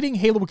time competing,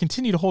 Halo will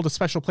continue to hold a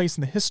special place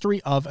in the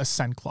history of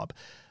Ascend Club.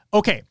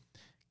 Okay,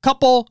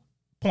 couple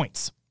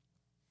points.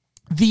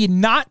 the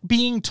not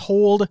being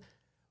told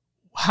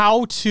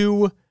how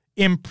to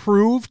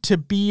improve to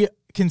be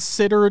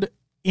considered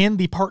in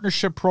the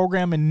partnership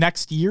program in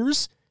next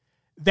years,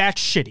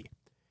 that's shitty.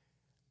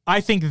 I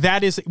think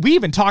that is, we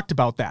even talked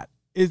about that.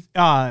 If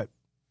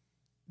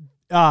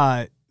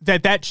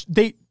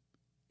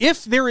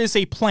there is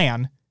a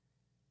plan,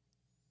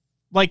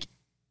 like,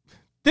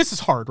 this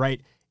is hard,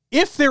 right?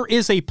 If there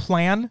is a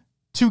plan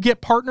to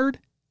get partnered,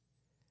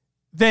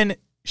 then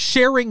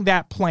sharing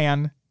that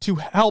plan to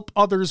help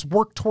others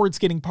work towards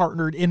getting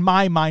partnered, in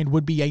my mind,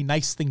 would be a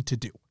nice thing to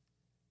do.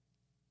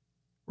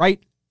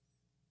 Right?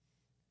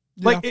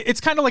 Yeah. Like, it's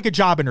kind of like a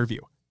job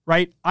interview,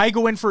 right? I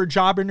go in for a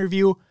job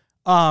interview.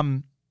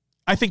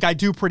 I think I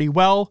do pretty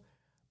well,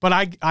 but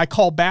I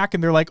call back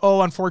and they're like,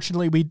 oh,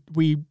 unfortunately,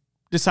 we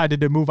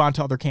decided to move on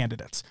to other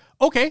candidates.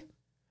 Okay.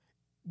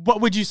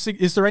 What would you say?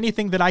 Is there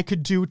anything that I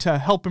could do to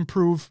help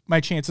improve my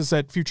chances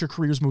at future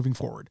careers moving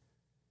forward?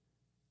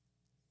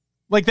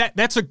 Like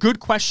that's a good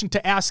question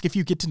to ask if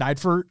you get denied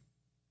for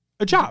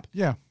a job.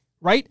 Yeah.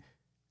 Right?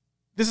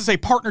 This is a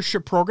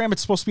partnership program.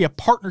 It's supposed to be a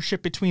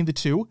partnership between the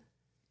two.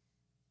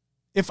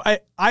 If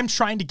I'm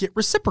trying to get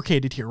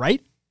reciprocated here,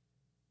 right?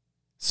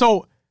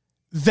 So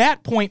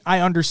that point I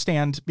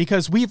understand,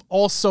 because we've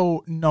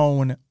also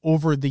known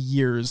over the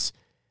years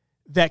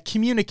that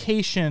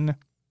communication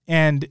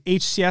and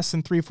HCS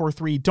and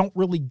 343 don't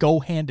really go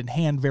hand in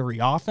hand very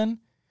often.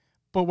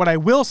 But what I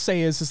will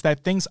say is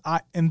that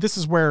and this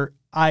is where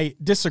I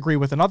disagree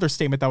with another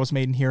statement that was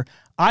made in here.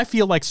 I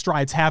feel like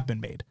strides have been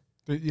made.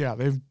 Yeah,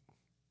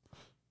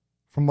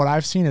 from what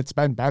I've seen, it's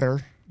been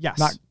better.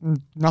 Yes.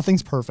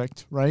 Nothing's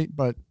perfect, right?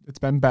 But it's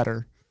been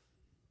better.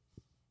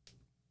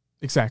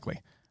 Exactly.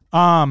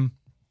 But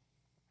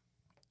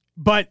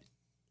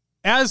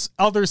as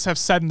others have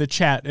said in the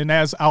chat, and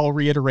as I'll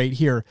reiterate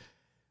here,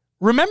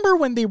 remember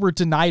when they were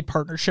denied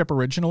partnership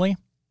originally?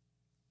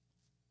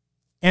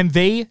 And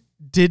they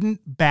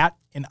didn't bat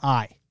an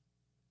eye.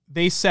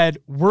 They said,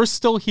 we're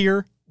still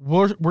here.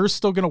 We're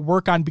still going to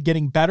work on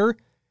getting better,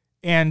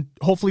 and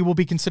hopefully we'll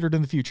be considered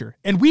in the future.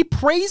 And we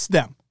praised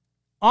them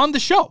on the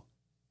show.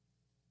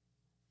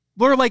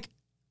 We're like,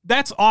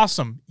 that's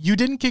awesome. You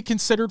didn't get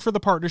considered for the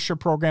partnership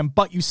program,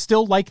 but you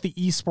still like the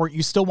esport.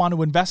 You still want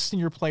to invest in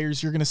your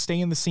players. You're going to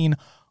stay in the scene.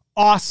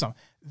 Awesome.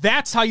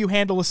 That's how you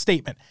handle a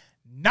statement.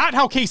 Not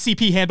how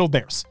KCP handled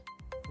theirs.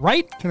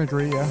 Right? Can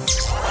agree, yeah.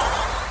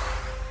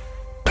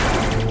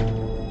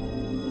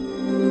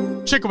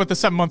 Chicken with the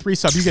 7-month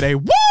resub. You get a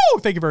woo!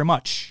 Thank you very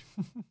much.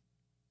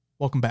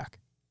 Welcome back.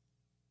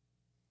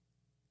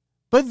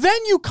 But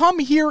then you come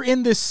here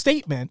in this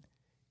statement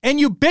and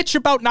you bitch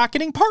about not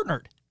getting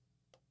partnered.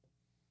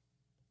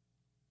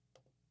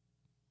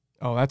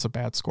 Oh, that's a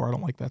bad score. I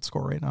don't like that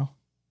score right now.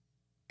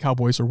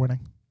 Cowboys are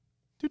winning.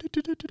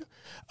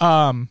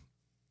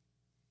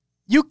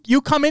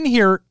 You come in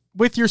here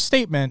with your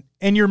statement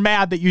and you're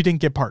mad that you didn't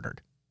get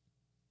partnered.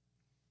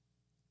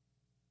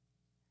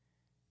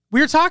 We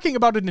were talking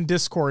about it in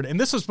Discord, and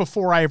this was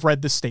before I have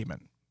read this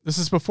statement.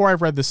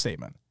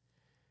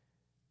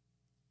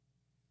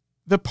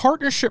 The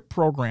partnership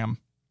program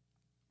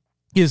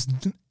is,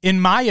 in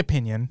my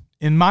opinion,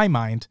 in my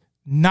mind,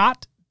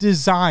 not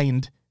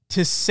designed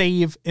to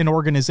save an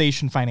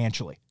organization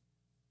financially.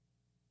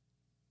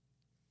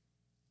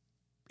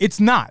 It's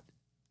not.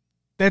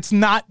 That's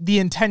not the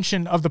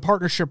intention of the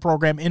partnership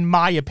program, in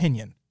my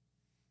opinion.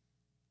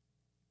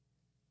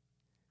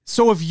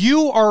 So if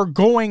you're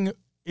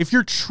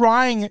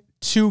trying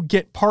to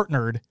get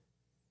partnered,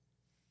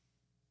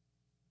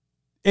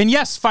 and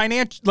yes, the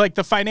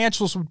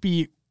financials would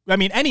be,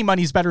 any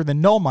money's better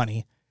than no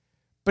money,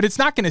 but it's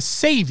not going to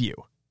save you.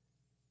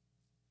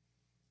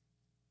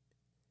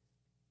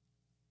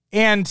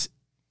 And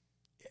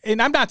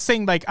I'm not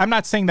saying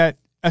that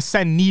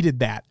Ascend needed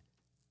that.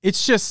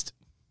 It's just,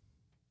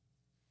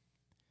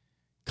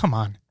 come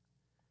on.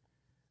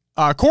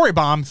 Corey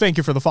Baum, thank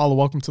you for the follow.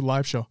 Welcome to the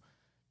live show.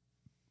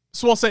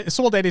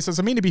 Swole Daddy says,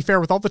 to be fair,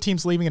 with all the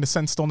teams leaving and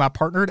Ascend still not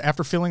partnered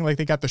after feeling like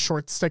they got the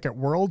short stick at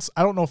Worlds,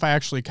 I don't know if I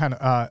actually kind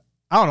of,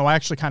 I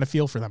actually kind of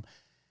feel for them.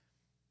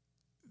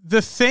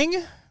 The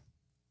thing,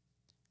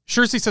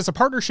 Shurzy says, a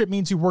partnership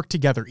means you work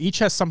together. Each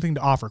has something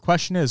to offer.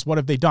 Question is, what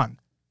have they done?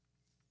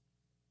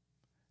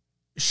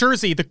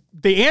 Shurzy,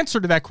 the answer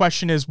to that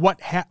question is,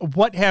 what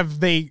have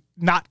they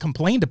not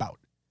complained about?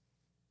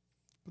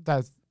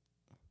 That's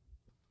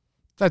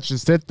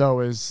just it, though,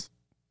 is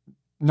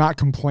not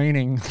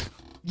complaining.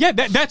 Yeah,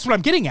 that's what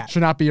I'm getting at. Should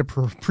not be a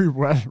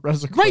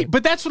prerequisite. Right,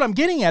 but that's what I'm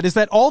getting at, is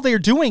that all they're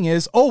doing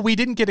is, we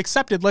didn't get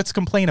accepted, let's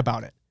complain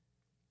about it.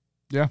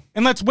 Yeah.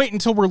 And let's wait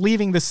until we're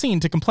leaving the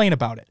scene to complain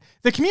about it.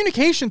 The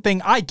communication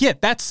thing, I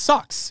get, that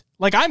sucks.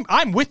 Like,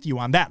 I'm with you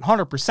on that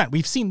 100%.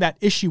 We've seen that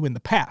issue in the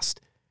past.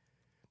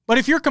 But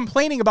if you're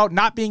complaining about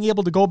not being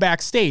able to go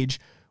backstage,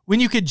 when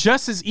you could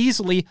just as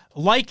easily,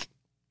 like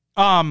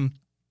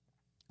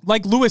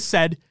Lewis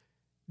said,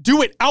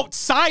 do it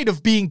outside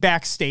of being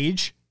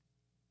backstage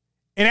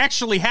and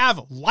actually have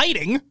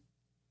lighting,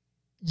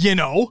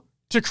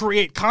 to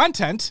create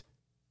content.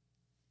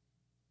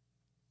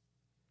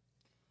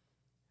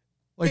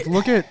 Like,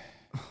 look at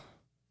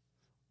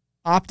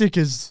Optic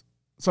is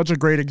such a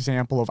great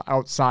example of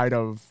outside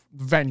of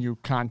venue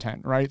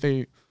content, right?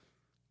 They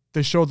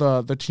show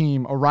the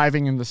team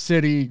arriving in the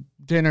city,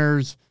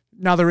 dinners.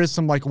 Now there is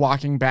some like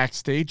walking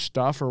backstage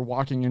stuff or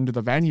walking into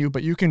the venue,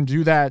 but you can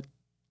do that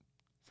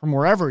from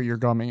wherever you're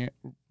coming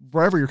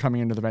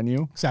into the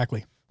venue.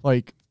 Exactly.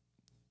 Like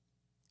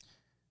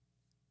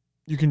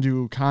you can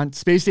do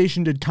Space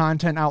Station did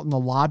content out in the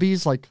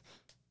lobbies. Like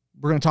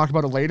we're going to talk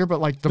about it later, but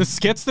like the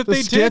skits that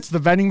they did, the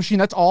vending machine,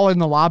 that's all in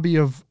the lobby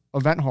of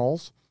event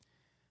halls.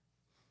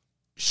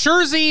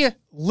 Schurzy,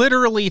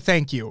 literally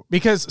thank you.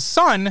 Because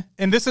Sun,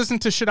 and this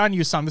isn't to shit on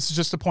you, Sun, this is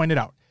just to point it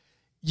out.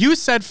 You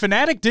said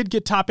Fnatic did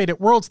get top 8 at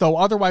Worlds, though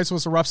otherwise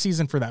was a rough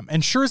season for them.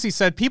 And Schurzy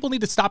said people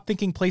need to stop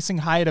thinking placing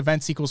high at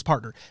events equals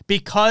partner,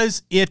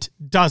 because it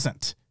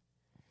doesn't.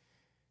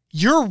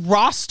 Your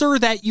roster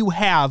that you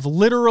have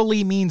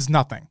literally means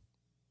nothing.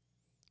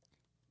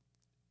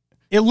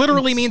 It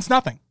literally means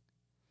nothing.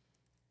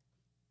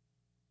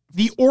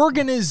 The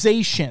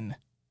organization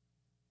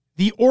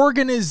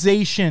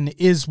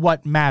is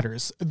what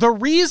matters. The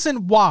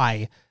reason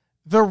why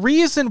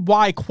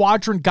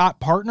Quadrant got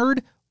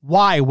partnered,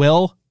 why,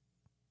 Will?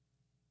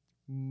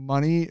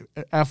 Money,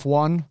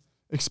 F1,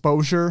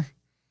 exposure.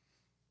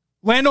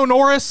 Lando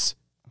Norris.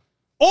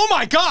 Oh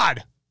my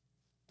God.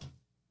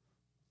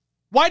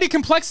 Why did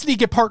Complexity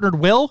get partnered,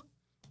 Will?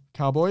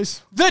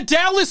 Cowboys. The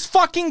Dallas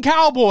fucking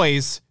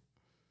Cowboys.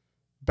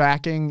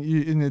 Backing,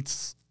 and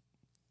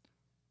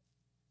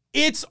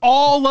it's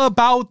all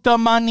about the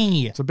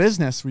money. It's a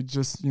business. We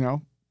just,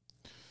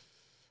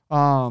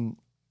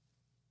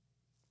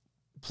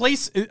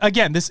 place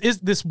again.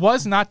 This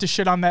was not to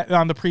shit on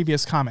the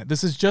previous comment.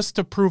 This is just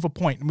to prove a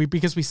point,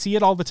 because we see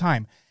it all the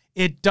time.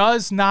 It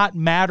does not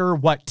matter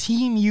what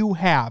team you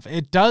have.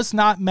 It does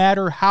not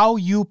matter how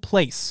you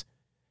place.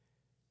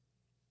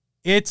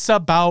 It's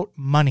about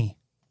money.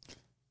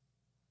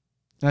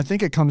 And I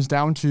think it comes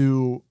down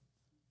to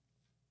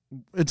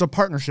it's a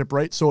partnership,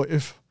 right? So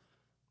if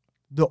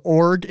the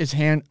org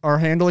are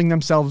handling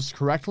themselves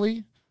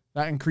correctly,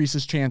 that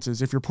increases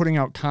chances. If you're putting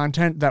out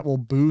content that will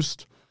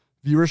boost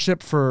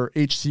viewership for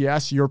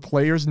HCS, your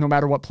players, no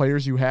matter what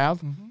players you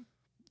have,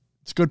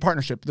 it's a good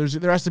partnership.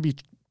 There has to be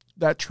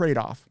that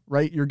trade-off,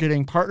 right? You're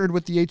getting partnered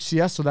with the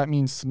HCS, so that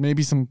means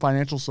maybe some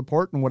financial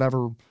support in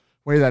whatever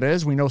way that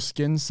is. We know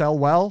skins sell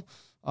well.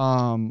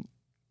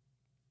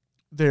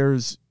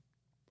 There's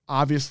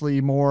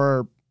obviously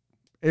more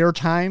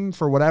airtime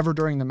for whatever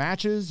during the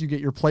matches. You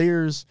get your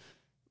players,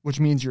 which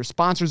means your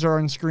sponsors are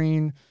on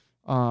screen.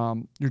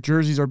 Your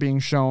jerseys are being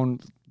shown.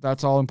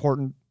 That's all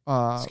important.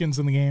 Skins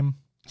in the game,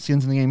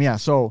 yeah.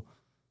 So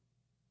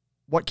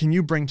what can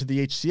you bring to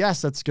the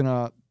HCS that's going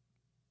to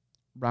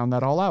round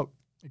that all out?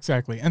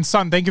 Exactly. And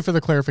Son, thank you for the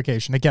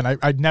clarification. Again,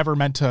 I never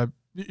meant to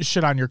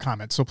shit on your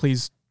comments, so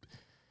please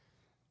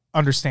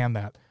understand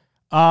that.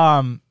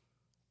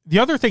 The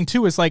other thing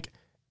too is like,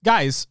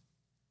 guys,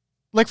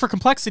 like for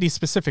Complexity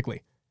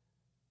specifically,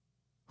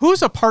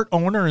 who's a part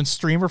owner and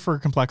streamer for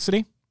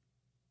Complexity?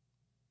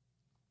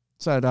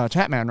 It's that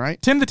Tatman,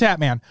 right? Tim the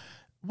Tatman.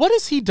 What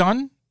has he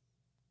done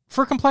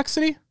for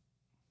Complexity?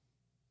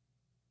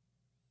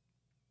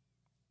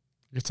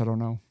 I guess I don't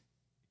know.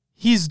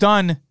 He's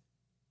done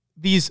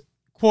these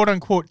quote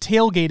unquote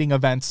tailgating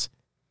events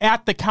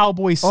at the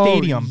Cowboys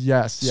Stadium.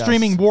 Yes.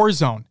 Streaming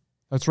Warzone.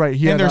 That's right.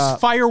 There's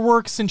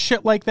fireworks and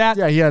shit like that.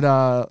 Yeah, he had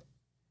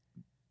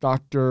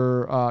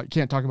Dr.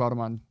 Can't talk about him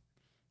on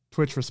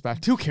Twitch,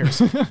 respect. Who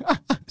cares?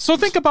 So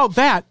think about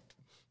that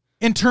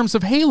in terms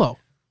of Halo.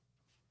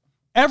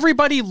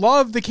 Everybody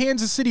loved the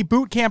Kansas City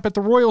boot camp at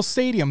the Royal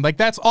Stadium. Like,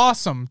 that's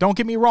awesome. Don't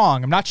get me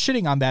wrong. I'm not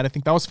shitting on that. I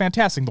think that was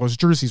fantastic. Those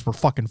jerseys were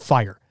fucking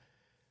fire.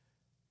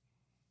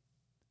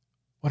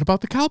 What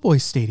about the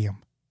Cowboys Stadium?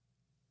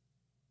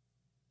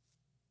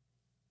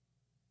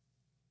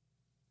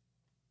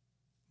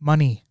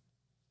 Money.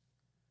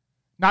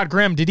 Not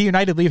Grim. Did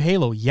United leave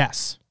Halo?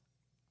 Yes.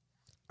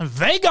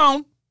 They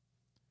gone.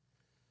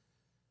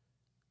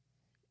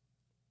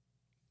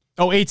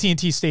 Oh,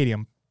 AT&T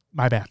Stadium.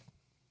 My bad.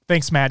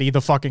 Thanks, Maddie,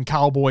 the fucking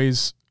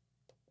Cowboys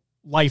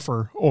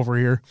lifer over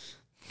here.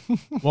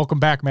 Welcome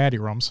back, Maddie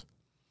Rums.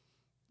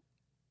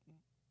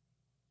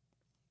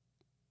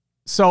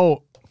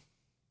 So,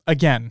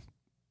 again,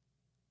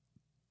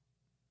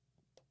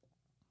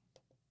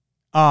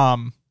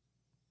 Ascend,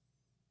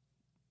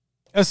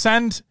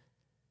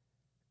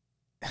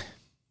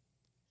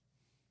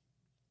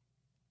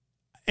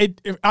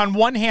 on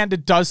one hand,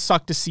 it does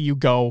suck to see you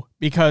go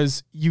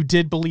because you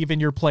did believe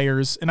in your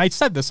players. And I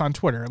said this on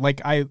Twitter.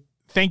 Like, I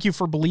thank you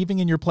for believing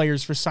in your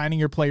players, for signing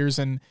your players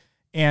and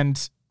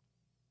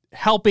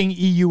helping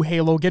EU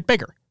Halo get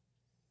bigger.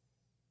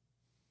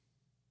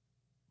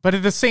 But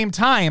at the same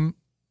time,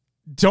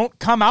 don't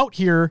come out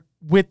here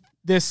with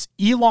this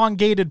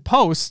elongated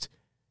post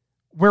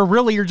where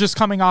really you're just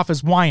coming off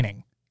as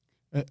whining.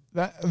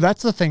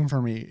 That's the thing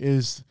for me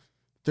is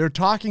they're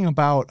talking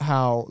about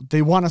how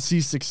they want to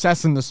see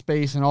success in the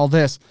space and all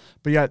this,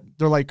 but yet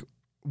they're like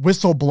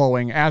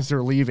whistleblowing as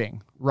they're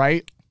leaving,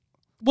 right?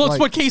 Well, it's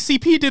like, what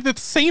KCP did at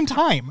the same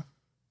time.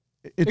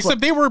 Except like,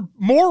 they were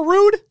more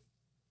rude.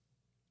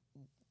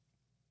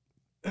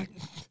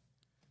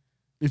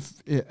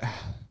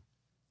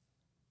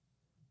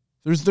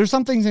 there's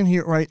some things in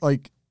here, right?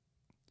 Like,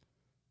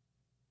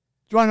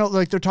 do I know?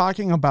 Like, they're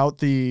talking about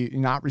the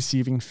not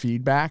receiving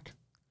feedback.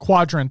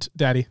 Quadrant,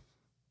 Daddy.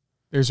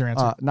 There's your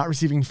answer. Not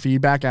receiving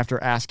feedback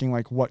after asking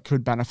like what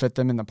could benefit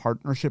them in the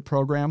partnership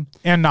program.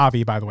 And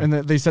Navi, by the way. And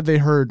they said they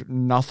heard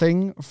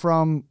nothing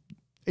from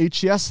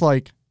HCS.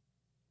 Like,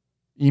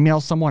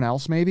 email someone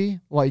else maybe.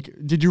 Like,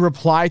 did you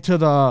reply to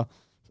the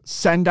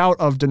send out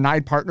of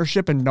denied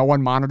partnership and no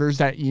one monitors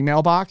that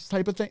email box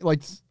type of thing?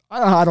 Like,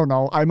 I don't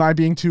know. Am I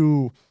being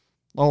too?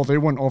 Oh, they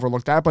wouldn't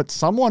overlook that, but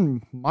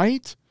someone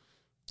might.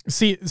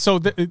 See,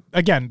 so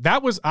again,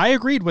 I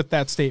agreed with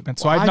that statement.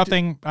 So I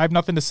have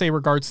nothing to say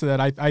regards to that.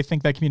 I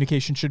think that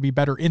communication should be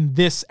better in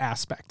this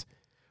aspect.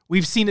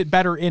 We've seen it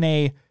better in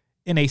a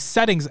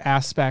settings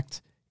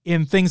aspect,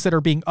 in things that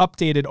are being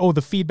updated. Oh,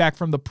 the feedback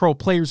from the pro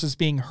players is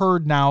being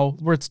heard now.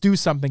 Let's do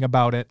something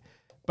about it.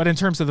 But in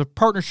terms of the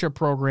partnership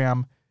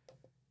program,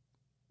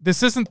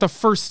 this isn't the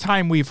first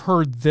time we've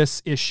heard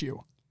this issue.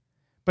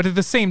 But at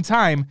the same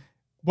time,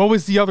 what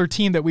was the other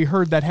team that we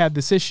heard that had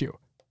this issue?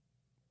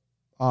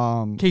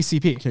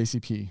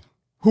 KCP.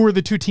 Who are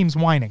the two teams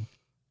whining?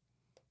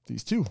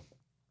 These two.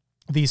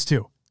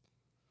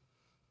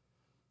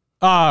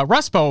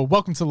 Respo,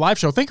 welcome to the live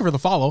show. Thank you for the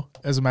follow,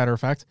 as a matter of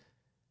fact.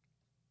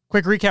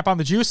 Quick recap on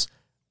the Juice.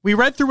 We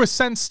read through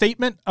Ascend's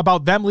statement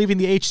about them leaving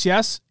the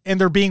HCS,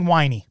 and they're being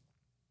whiny.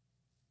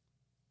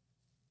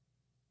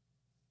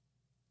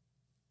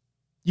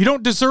 You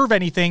don't deserve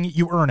anything,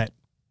 you earn it.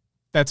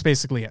 That's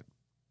basically it.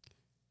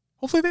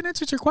 Hopefully that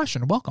answers your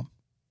question. Welcome.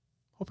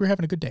 Hope you're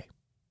having a good day.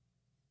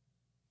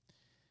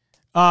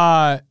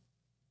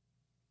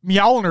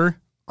 Meowlner,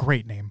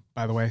 great name,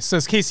 by the way,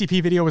 says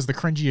KCP video was the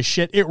cringiest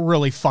shit. It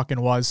really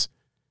fucking was.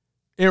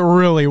 It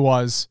really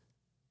was.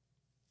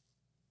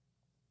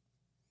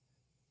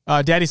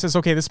 Daddy says,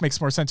 okay, this makes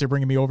more sense. You're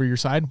bringing me over your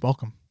side.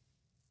 Welcome.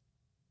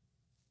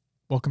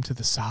 Welcome to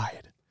the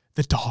side.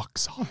 The dark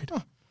side.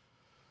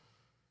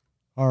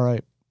 All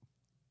right.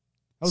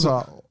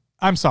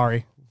 I'm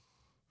sorry.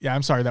 Yeah,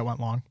 I'm sorry that went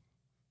long.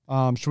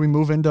 Should we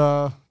move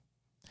into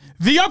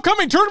the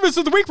upcoming tournaments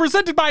of the week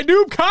presented by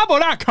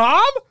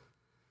NoobCombo.com?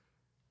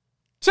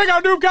 Check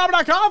out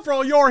NoobCombo.com for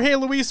all your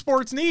Halo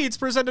esports needs,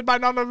 presented by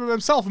none other than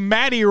himself,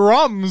 Matty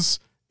Rums,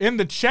 in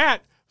the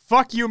chat.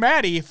 Fuck you,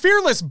 Matty.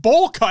 Fearless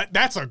Bowl Cut.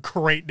 That's a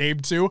great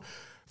name, too.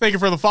 Thank you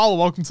for the follow.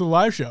 Welcome to the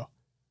live show.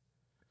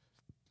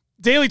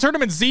 Daily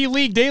tournaments,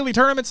 Z-League daily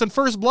tournaments, and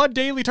First Blood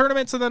daily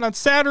tournaments. And then on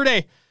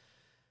Saturday,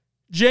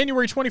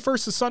 January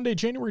 21st to Sunday,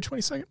 January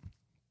 22nd.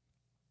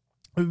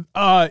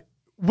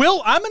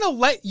 Will, I'm going to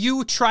let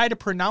you try to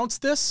pronounce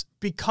this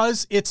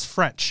because it's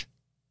French.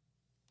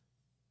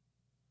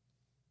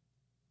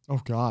 Oh,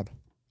 God.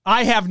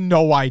 I have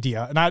no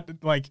idea. And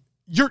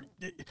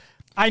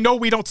I know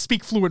we don't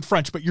speak fluent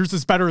French, but yours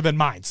is better than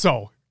mine.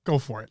 So go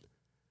for it.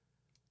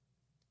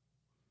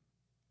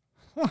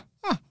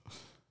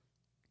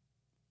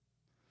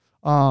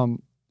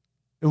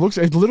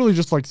 It literally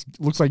just looks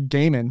like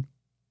Gaiman,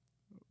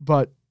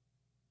 but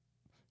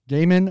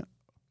Gaiman,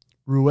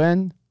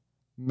 Rouen,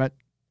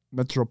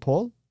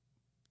 Metropole,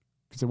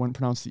 because they wouldn't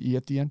pronounce the E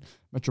at the end.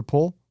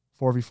 Metropole,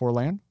 4v4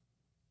 LAN.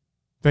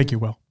 Thank you,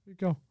 Will. There you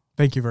go.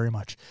 Thank you very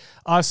much.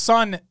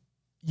 Son,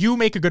 you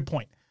make a good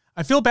point.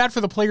 I feel bad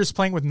for the players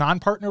playing with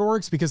non-partner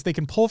orgs because they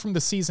can pull from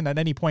the season at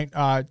any point,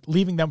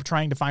 leaving them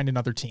trying to find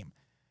another team.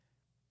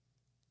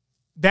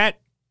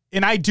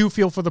 And I do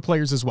feel for the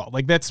players as well.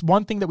 Like, that's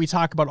one thing that we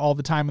talk about all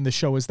the time in the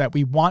show, is that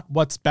we want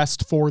what's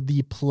best for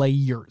the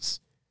players.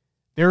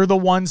 They're the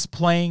ones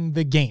playing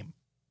the game.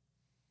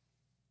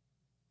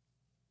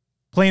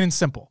 Plain and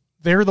simple.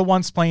 They're the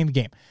ones playing the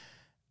game.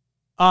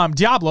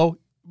 Diablo,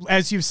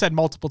 as you've said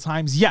multiple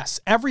times, yes,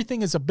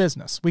 everything is a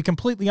business. We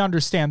completely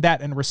understand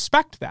that and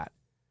respect that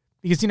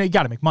because, you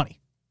got to make money.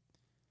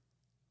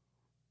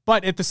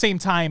 But at the same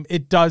time,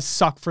 it does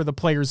suck for the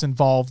players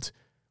involved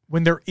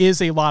when there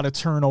is a lot of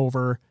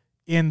turnover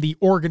in the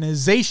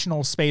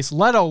organizational space,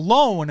 let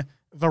alone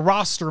the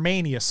roster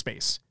mania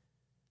space,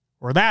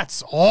 where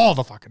that's all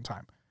the fucking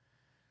time.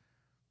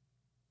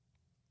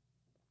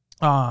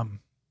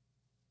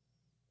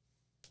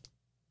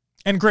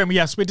 And Grim,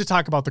 yes, we did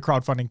talk about the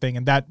crowdfunding thing,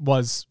 and that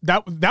was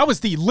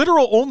the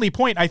literal only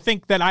point I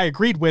think that I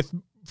agreed with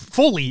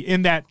fully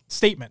in that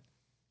statement,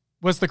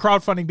 was the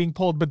crowdfunding being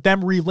pulled, but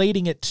them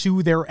relating it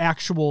to their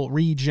actual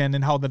region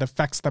and how that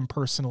affects them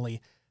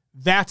personally.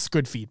 That's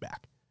good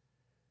feedback.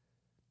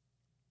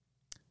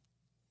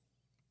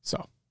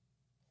 So,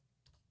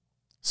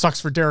 sucks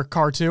for Derek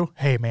Carr too.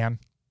 Hey, man.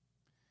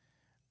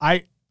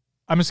 I'm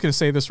just going to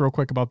say this real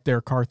quick about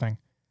Derek Carr thing.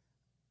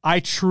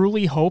 I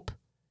truly hope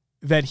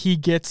that he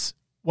gets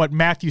what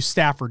Matthew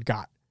Stafford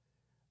got.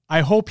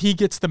 I hope he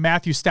gets the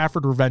Matthew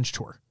Stafford revenge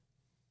tour.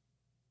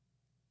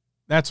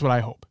 That's what I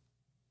hope.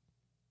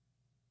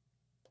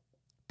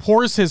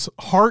 Pours his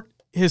heart,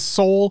 his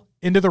soul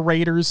into the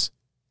Raiders,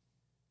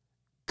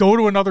 go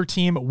to another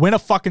team, win a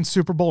fucking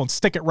Super Bowl, and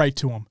stick it right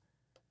to him.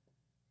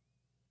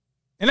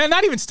 And I'm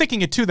not even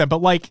sticking it to them,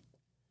 but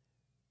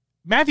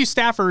Matthew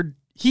Stafford,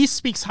 he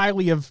speaks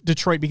highly of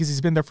Detroit because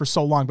he's been there for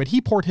so long, but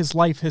he poured his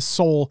life, his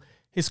soul,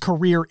 his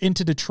career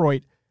into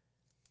Detroit.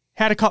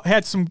 Had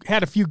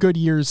a few good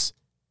years.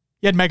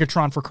 He had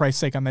Megatron, for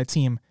Christ's sake, on that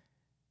team.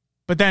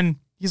 But then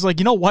he's like,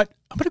 you know what?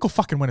 I'm going to go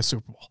fucking win a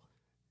Super Bowl.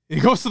 He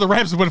goes to the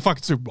Rams and win a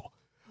fucking Super Bowl.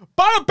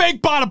 Bada bang,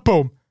 bada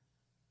boom.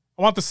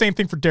 I want the same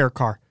thing for Derek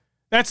Carr.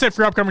 That's it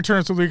for your upcoming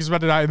tournaments with Lucas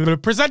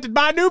presented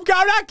by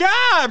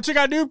NoobCom.com. Check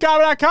out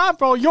NoobCom.com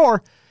for all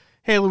your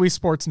Halo Louise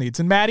sports needs.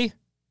 And Maddie,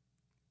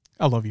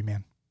 I love you,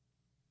 man.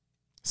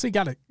 So you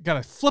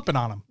gotta flip it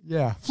on him.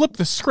 Yeah. Flip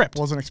the script.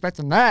 Wasn't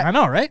expecting that. I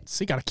know, right?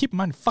 So you gotta keep him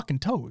on your fucking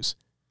toes.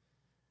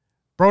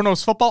 Bro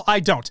knows football?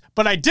 I don't.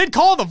 But I did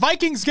call the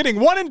Vikings getting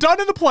one and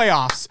done in the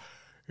playoffs.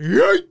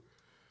 Yay!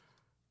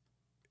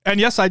 And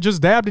yes, I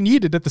just dabbed and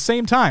yeeted at the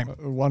same time.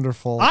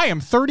 Wonderful. I am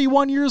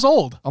 31 years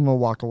old. I'm going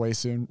to walk away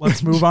soon.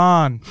 Let's move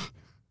on.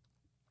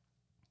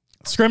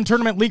 Scrim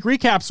Tournament League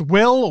recaps.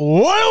 Will,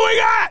 what do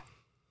we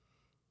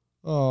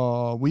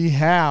got? We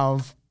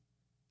have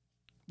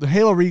the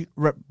Halo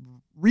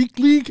Rec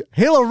League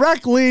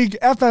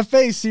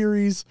FFA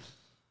series.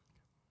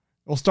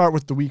 We'll start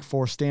with the Week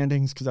 4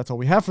 standings because that's all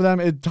we have for them.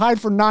 It tied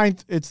for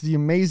 9th. It's the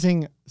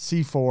amazing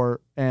C4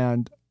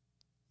 and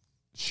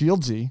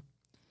Shieldsy.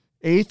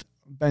 8th,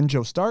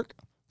 Benjo Stark.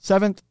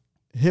 7th,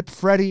 Hip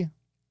Freddy.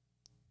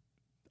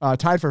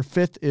 Tied for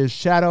 5th is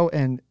Shadow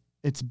and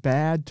It's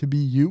Bad to Be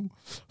You.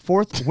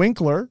 4th,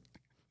 Winkler.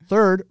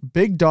 3rd,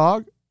 Big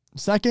Dog.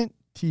 2nd,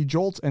 T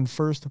Jolts. And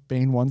 1st,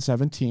 Bane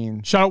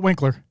 117. Shout out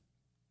Winkler.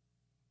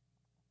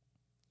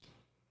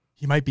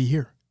 He might be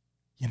here.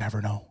 You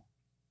never know.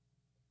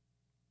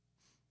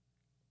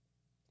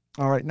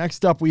 All right,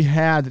 next up we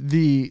had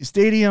the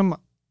Stadium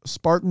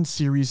Spartan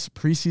Series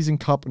Preseason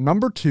Cup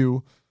number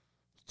 2.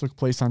 Took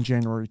place on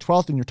January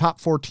 12th. And your top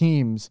 4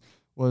 teams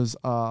was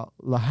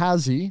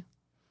Lahazi,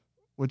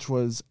 which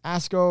was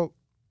Asco,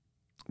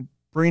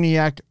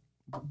 Brainiac,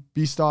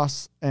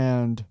 Beastos,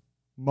 and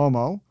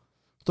Momo.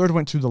 3rd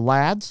went to the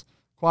Lads,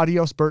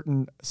 Quadios,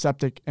 Burton,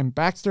 Septic, and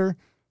Baxter.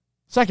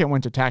 2nd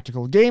went to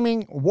Tactical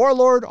Gaming,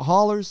 Warlord,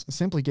 Haulers,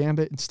 Simply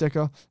Gambit, and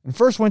Sticka. And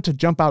 1st went to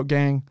Jump Out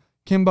Gang,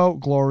 Kimbo,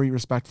 Glory,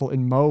 Respectful,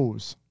 and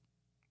Moe's.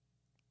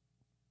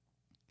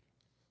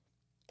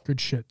 Good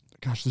shit.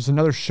 Gosh, there's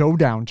another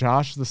showdown,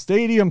 Josh. The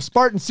Stadium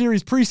Spartan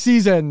Series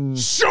preseason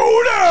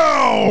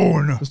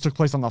showdown. This took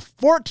place on the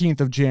 14th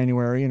of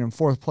January, and in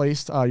 4th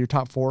place, your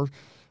top 4.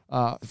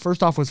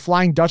 First off was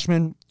Flying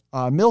Dutchman,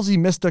 Millsy,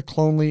 Mista,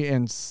 Clonely,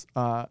 and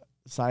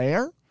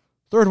Sire.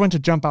 3rd went to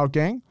Jump Out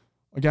Gang.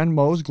 Again,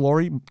 Moe's,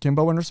 Glory,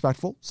 Kimbo, and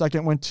Respectful.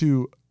 2nd went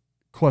to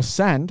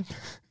Quascend.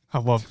 I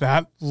love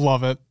that.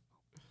 Love it.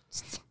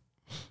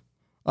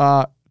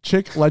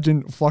 Chick,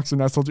 Legend, Flux,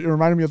 and SLG. It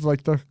reminded me of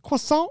like the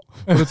croissant,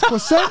 but it's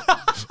croissant.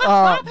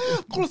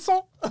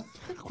 Croissant.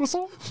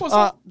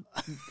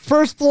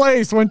 First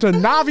place went to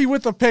Navi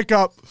with the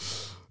pickup.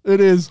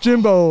 It is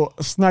Jimbo,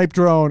 Snipe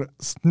Drone,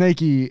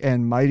 Snaky,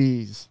 and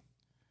Mighties.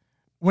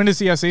 When does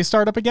CSA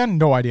start up again?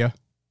 No idea.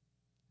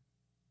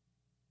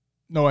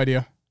 No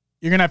idea.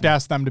 You're going to have to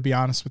ask them, to be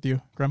honest with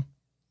you, Grim.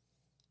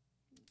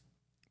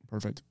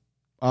 Perfect.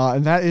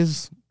 And that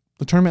is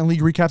the Tournament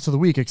League recaps of the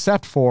week,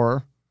 except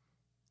for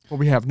what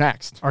we have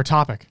next. Our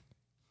topic.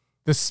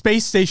 The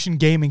Space Station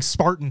Gaming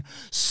Spartan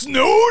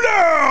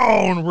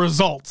Snowdown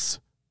results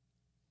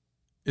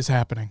is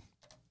happening.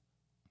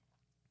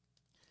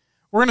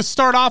 We're going to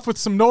start off with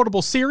some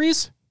notable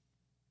series.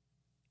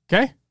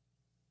 Okay?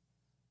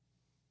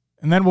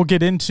 And then we'll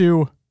get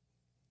into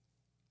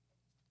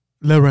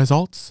the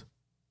results.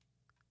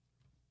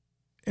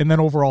 And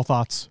then overall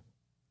thoughts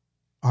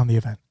on the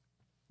event.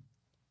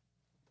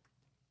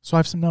 So I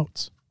have some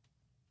notes.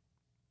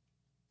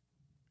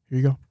 Here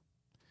you go.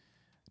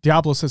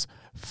 Diablo says,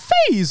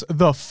 phase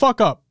the fuck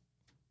up.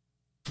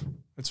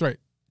 That's right.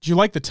 Did you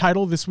like the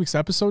title of this week's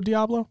episode,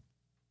 Diablo?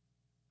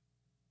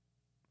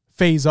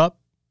 Phase up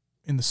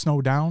in the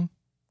snow down.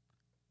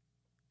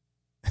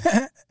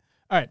 All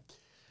right.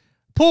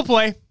 Pool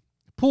play.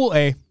 Pool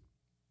A.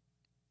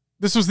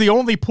 This was the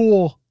only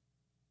pool.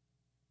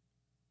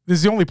 This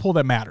is the only pool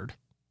that mattered.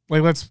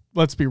 Like,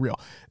 let's be real.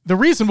 The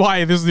reason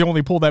why this is the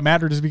only pool that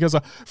mattered is because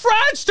of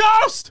French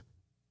toast.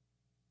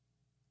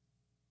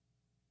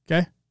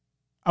 Okay?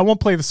 I won't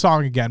play the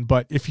song again,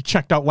 but if you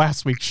checked out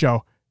last week's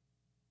show,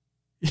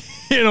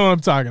 you know what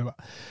I'm talking about.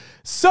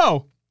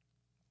 So,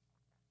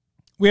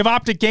 we have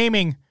Optic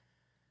Gaming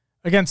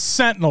against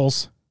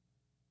Sentinels.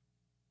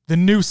 The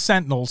new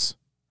Sentinels.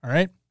 All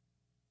right?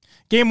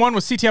 Game 1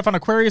 was CTF on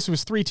Aquarius. It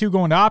was 3-2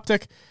 going to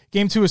Optic.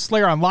 Game 2 was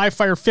Slayer on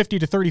Livefire,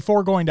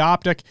 50-34 going to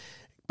Optic.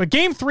 But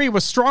Game 3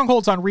 was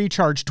Strongholds on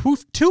Recharge,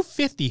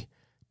 250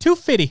 to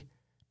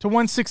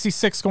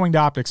 166 going to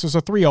Optic. So it was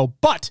a 3-0.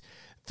 But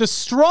the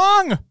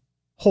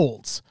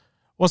Strongholds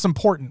was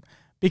important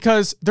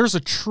because there's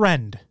a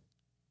trend.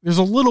 There's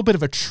a little bit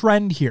of a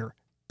trend here.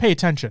 Pay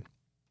attention.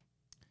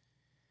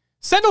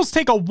 Sentinels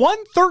take a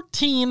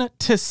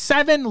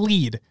 113-7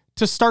 lead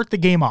to start the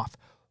game off.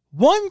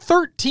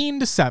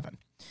 113-7.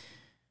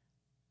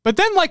 But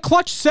then, like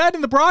Clutch said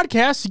in the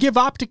broadcast, you give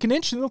Optic an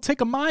inch and they'll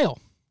take a mile.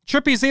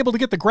 Trippy is able to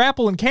get the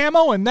grapple and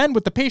camo, and then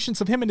with the patience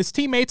of him and his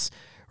teammates,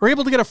 are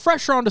able to get a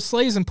fresh round of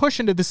slays and push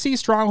into the C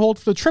stronghold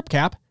for the trip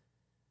cap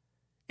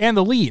and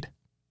the lead.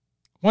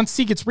 Once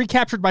C gets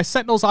recaptured by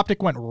Sentinels,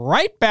 Optic went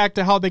right back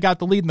to how they got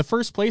the lead in the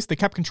first place. They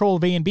kept control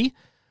of A and B,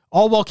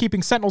 all while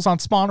keeping Sentinels on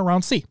spawn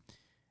around C.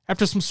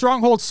 After some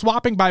stronghold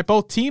swapping by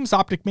both teams,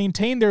 Optic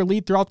maintained their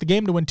lead throughout the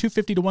game to win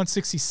 250 to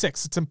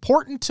 166. It's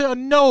important to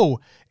know.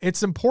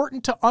 It's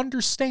important to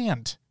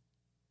understand.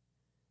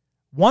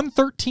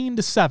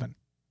 113-7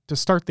 to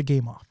start the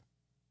game off.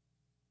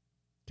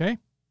 Okay?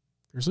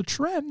 There's a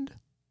trend.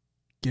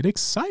 Get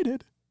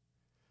excited.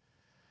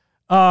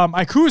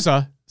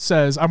 Ikuza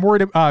says, I'm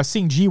worried about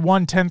seeing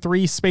G1,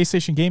 10-3, Space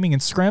Station Gaming,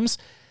 and Scrims.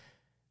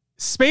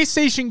 Space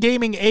Station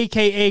Gaming,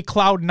 a.k.a.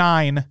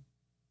 Cloud9,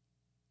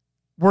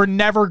 were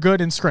never good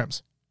in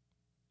Scrims.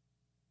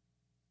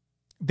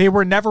 They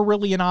were never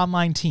really an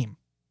online team.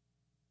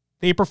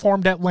 They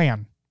performed at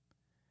LAN.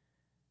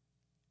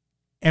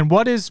 And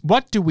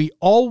what do we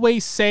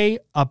always say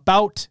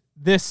about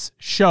this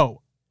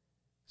show?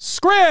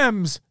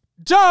 Scrims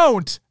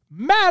don't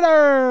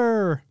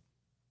matter.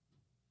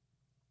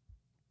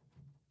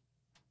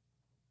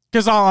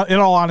 Because in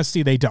all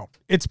honesty, they don't.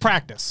 It's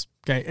practice.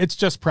 Okay, it's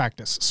just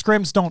practice.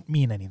 Scrims don't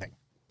mean anything.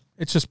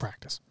 It's just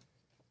practice.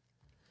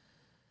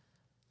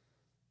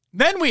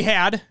 Then we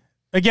had,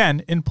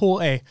 again, in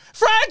Pool A,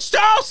 French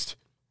Toast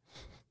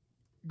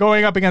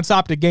going up against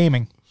Optic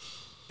Gaming.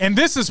 And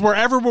this is where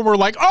everyone were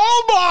like,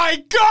 oh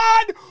my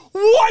God,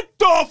 what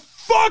the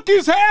fuck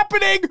is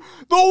happening?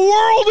 The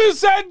world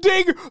is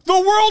ending. The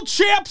world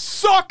champs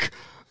suck.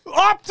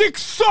 Optic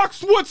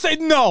sucks. What's it?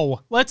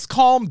 No, let's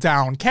calm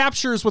down.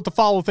 Captures with the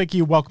follow. Thank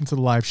you. Welcome to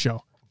the live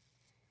show.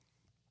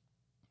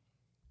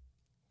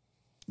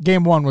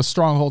 Game 1 was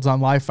Strongholds on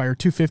Livefire,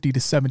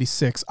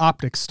 250-76.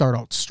 Optics start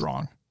out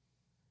strong.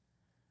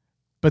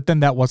 But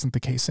then that wasn't the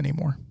case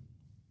anymore.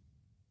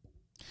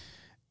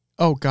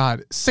 Oh,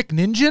 God. Sick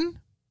Ninja?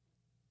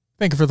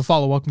 Thank you for the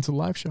follow. Welcome to the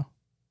live show.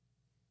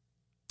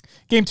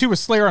 Game 2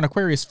 was Slayer on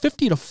Aquarius,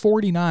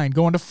 50-49,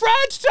 going to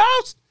French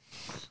Toast.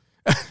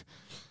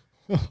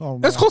 Oh,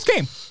 That's a close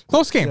game.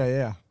 Close game.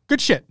 Yeah.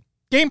 Good shit.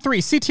 Game 3,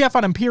 CTF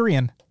on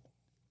Empyrean,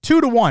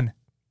 2-1.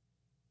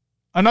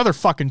 Another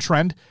fucking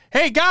trend.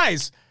 Hey,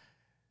 guys.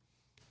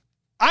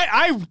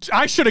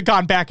 I should have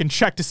gone back and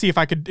checked to see if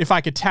I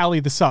could tally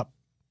this up.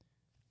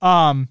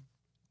 But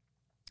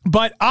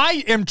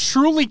I am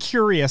truly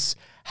curious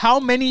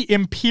how many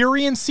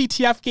Empyrean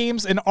CTF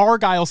games and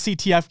Argyle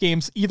CTF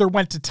games either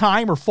went to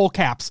time or full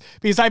caps,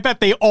 because I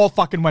bet they all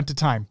fucking went to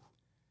time.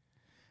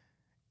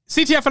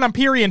 CTF and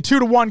Empyrean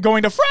 2-1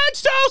 going to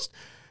French Toast.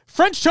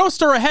 French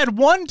Toast are ahead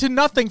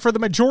 1-0 for the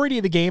majority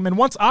of the game, and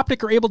once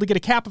Optic are able to get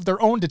a cap of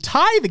their own to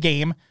tie the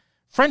game,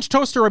 French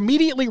Toast are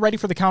immediately ready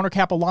for the counter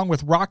cap along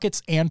with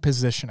rockets and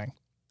positioning.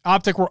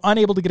 Optic were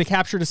unable to get a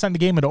capture to send the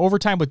game into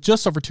overtime with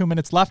just over 2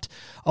 minutes left,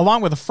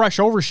 along with a fresh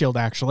overshield,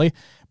 actually.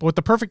 But with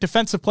the perfect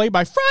defensive play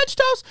by French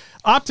Toast,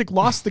 Optic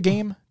lost the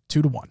game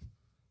 2-1.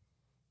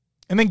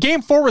 And then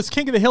game 4 was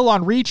King of the Hill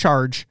on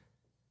Recharge.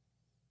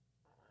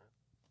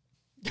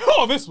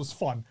 Oh, this was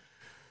fun.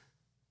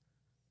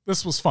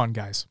 This was fun,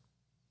 guys.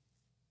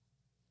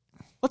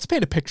 Let's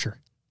paint a picture.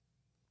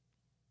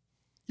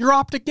 You're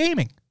Optic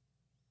Gaming.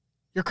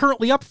 You're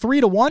currently up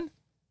 3-1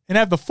 and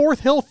have the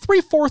fourth hill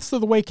 3/4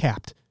 of the way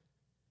capped.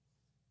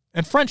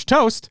 And French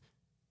Toast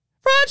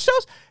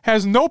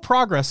has no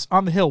progress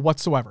on the hill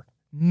whatsoever.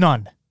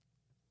 None.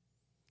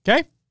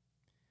 Okay?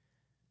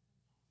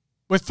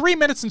 With 3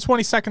 minutes and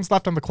 20 seconds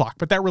left on the clock,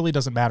 but that really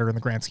doesn't matter in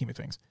the grand scheme of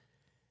things.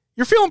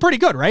 You're feeling pretty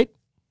good, right?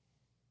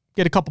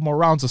 Get a couple more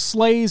rounds of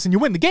slays and you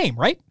win the game,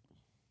 right?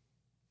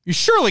 You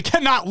surely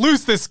cannot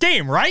lose this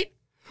game, right?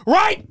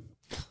 Right?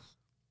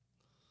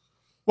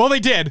 Well, they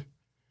did.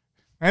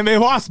 And they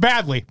lost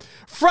badly.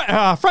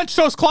 French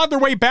Toast clawed their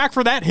way back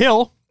for that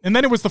hill, and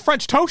then it was the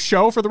French Toast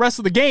show for the rest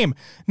of the game.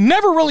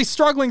 Never really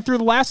struggling through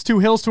the last 2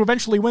 hills to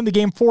eventually win the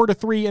game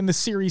 4-3 and the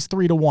series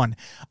 3-1.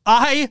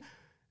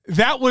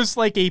 That was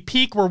like a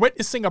peak. We're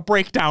witnessing a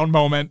breakdown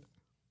moment.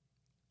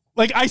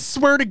 Like, I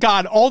swear to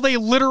God, all they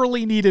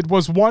literally needed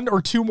was 1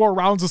 or 2 more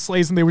rounds of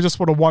slays and they just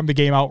would have won the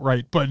game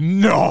outright. But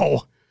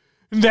no,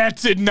 that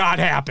did not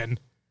happen.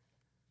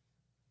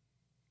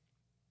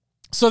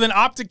 So then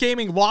Optic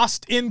Gaming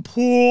lost in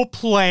pool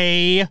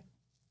play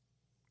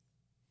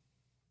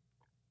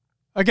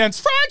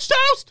against French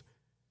Toast.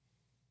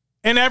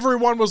 And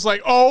everyone was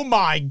like, oh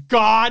my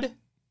God,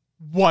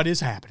 what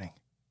is happening?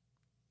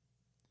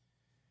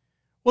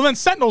 Well, then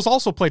Sentinels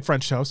also played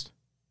French Toast.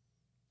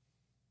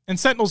 And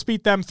Sentinels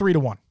beat them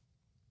 3-1.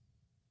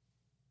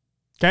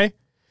 Okay?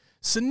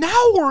 So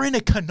now we're in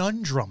a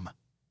conundrum.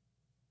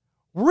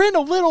 We're in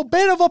a little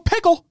bit of a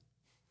pickle.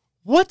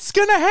 What's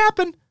going to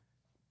happen?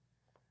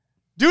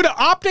 Due to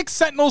Optic,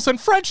 Sentinels, and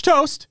French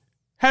Toast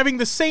having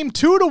the same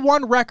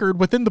 2-1 record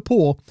within the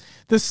pool,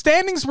 the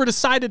standings were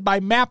decided by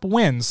map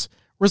wins,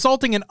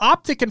 resulting in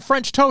Optic and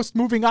French Toast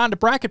moving on to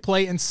bracket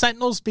play and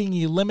Sentinels being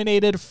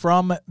eliminated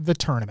from the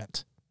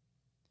tournament.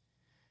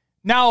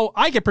 Now,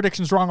 I get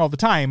predictions wrong all the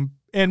time,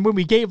 and when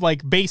we gave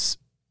like base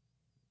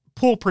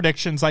pool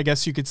predictions, I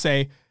guess you could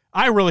say,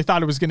 I really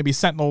thought it was going to be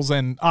Sentinels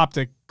and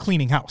Optic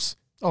cleaning house.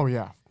 Oh,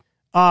 yeah.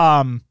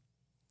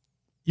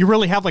 You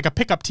really have like a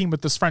pickup team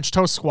with this French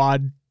Toast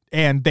squad,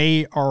 and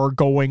they are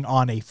going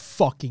on a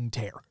fucking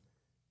tear.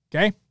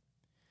 Okay?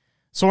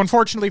 So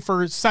unfortunately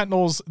for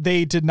Sentinels,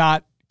 they did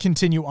not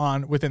continue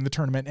on within the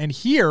tournament. And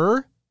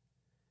here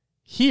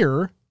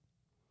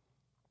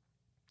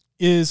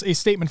is a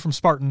statement from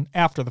Spartan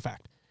after the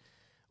fact.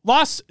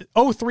 Lost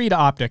 0-3 to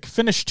Optic,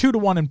 finished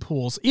 2-1 in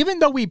pools. Even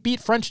though we beat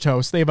French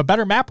Toast, they have a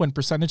better map win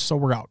percentage, so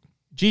we're out.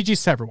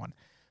 GG's to everyone.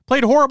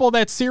 Played horrible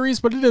that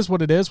series, but it is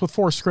what it is with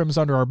 4 scrims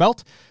under our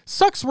belt.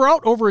 Sucks we're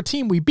out over a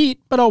team we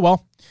beat, but oh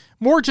well.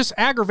 More just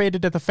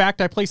aggravated at the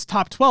fact I placed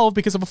top 12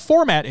 because of a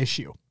format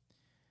issue.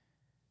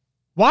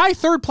 Why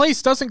third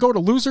place doesn't go to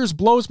losers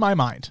blows my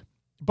mind.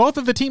 Both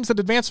of the teams that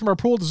advanced from our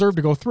pool deserve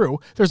to go through.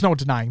 There's no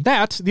denying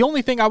that. The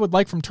only thing I would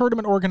like from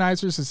tournament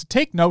organizers is to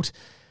take note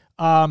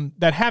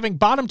that having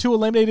bottom 2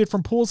 eliminated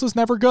from pools is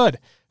never good.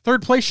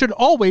 Third place should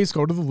always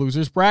go to the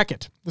losers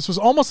bracket. This was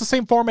almost the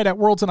same format at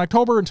Worlds in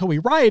October until we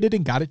rioted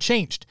and got it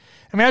changed.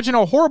 Imagine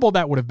how horrible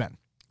that would have been.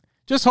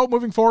 Just hope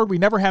moving forward we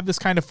never have this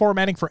kind of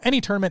formatting for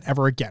any tournament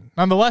ever again.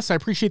 Nonetheless, I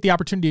appreciate the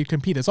opportunity to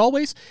compete as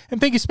always, and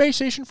thank you Space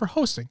Station for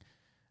hosting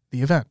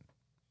the event.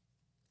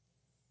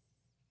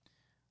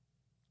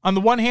 On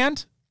the one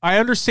hand, I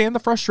understand the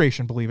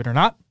frustration, believe it or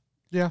not.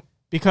 Yeah.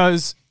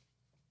 Because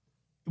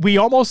we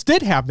almost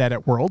did have that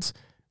at Worlds.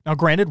 Now,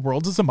 granted,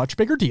 Worlds is a much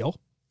bigger deal,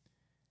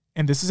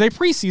 and this is a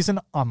preseason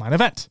online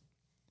event.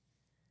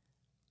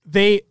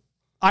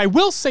 I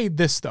will say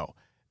this, though.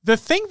 The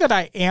thing that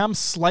I am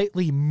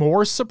slightly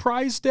more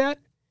surprised at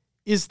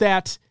is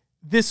that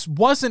this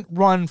wasn't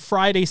run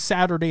Friday,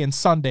 Saturday, and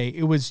Sunday.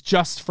 It was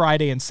just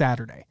Friday and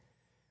Saturday,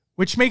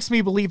 which makes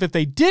me believe if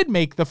they did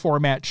make the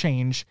format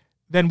change,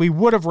 then we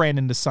would have ran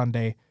into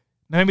Sunday.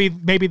 Maybe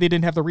they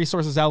didn't have the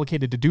resources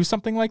allocated to do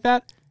something like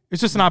that.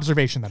 It's just an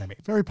observation that I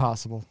made. Very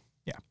possible.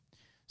 Yeah.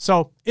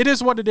 So it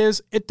is what it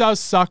is. It does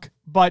suck,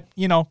 but,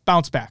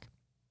 bounce back.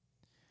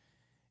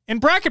 In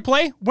bracket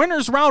play,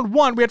 winners round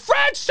 1, we had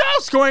French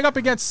Toast going up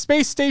against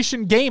Space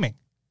Station Gaming.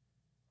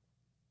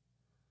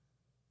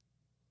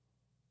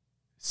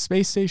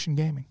 Space Station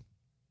Gaming.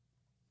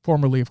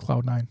 Formerly of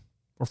Cloud9.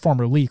 Or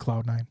formerly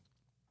Cloud9.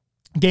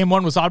 Game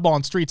 1 was Oddball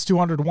on Streets,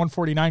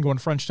 200-149 going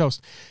to French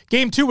Toast.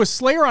 Game 2 was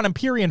Slayer on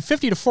Empyrean,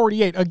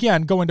 50-48,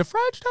 again going to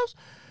French Toast.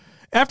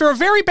 After a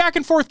very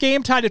back-and-forth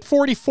game tied at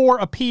 44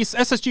 apiece,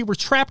 SSG were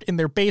trapped in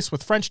their base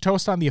with French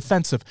Toast on the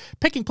offensive,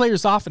 picking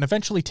players off and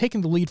eventually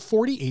taking the lead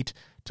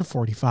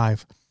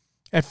 48-45.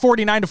 At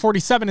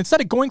 49-47, instead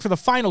of going for the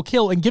final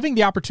kill and giving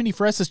the opportunity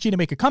for SSG to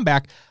make a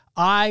comeback,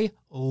 I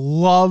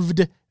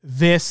loved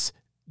this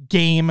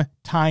game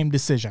time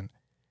decision.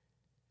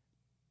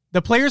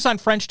 The players on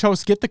French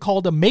Toast get the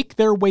call to make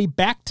their way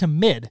back to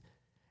mid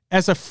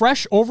as a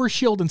fresh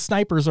overshield and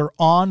snipers are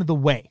on the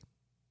way.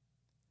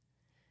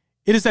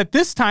 It is at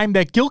this time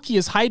that Gilkey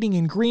is hiding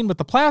in green with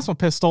the plasma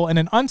pistol and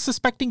an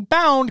unsuspecting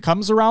Bound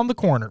comes around the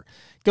corner.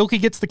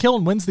 Gilkey gets the kill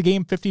and wins the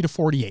game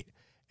 50-48.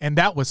 And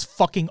that was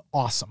fucking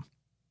awesome.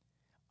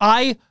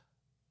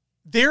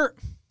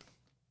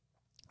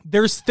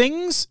 There's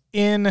things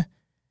in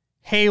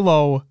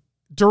Halo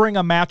during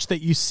a match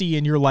that you see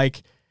and you're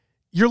like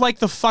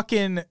the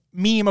fucking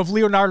meme of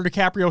Leonardo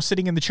DiCaprio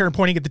sitting in the chair and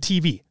pointing at the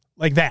TV.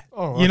 Like that.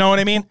 You know what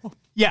I mean?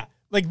 Yeah.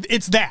 Like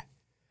it's that.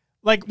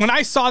 Like when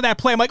I saw that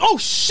play, I'm like, oh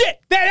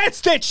shit, that's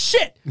that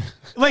shit.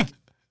 Like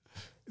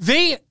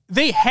they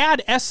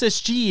had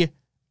SSG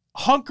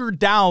hunkered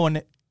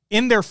down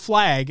in their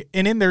flag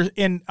and in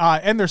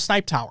their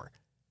snipe tower.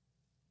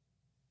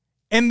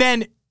 And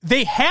then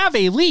they have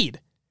a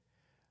lead,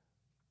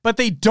 but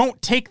they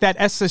don't take that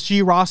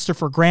SSG roster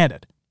for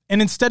granted.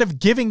 And instead of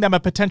giving them a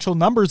potential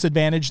numbers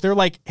advantage, they're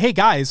like, hey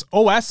guys,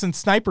 OS and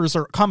snipers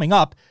are coming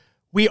up.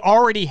 We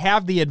already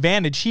have the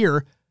advantage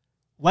here.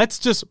 Let's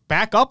just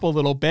back up a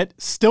little bit,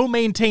 still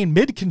maintain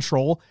mid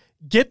control,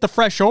 get the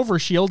fresh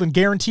overshield, and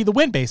guarantee the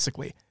win,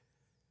 basically.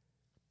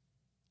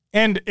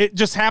 And it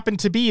just happened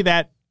to be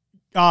that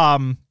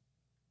Gilkey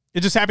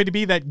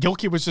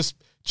was just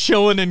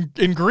chilling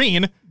in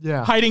green,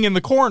 hiding in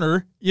the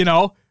corner,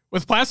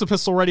 with plasma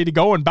pistol ready to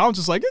go, and Bounce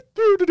is like,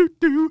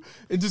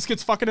 it just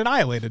gets fucking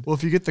annihilated. Well,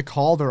 if you get the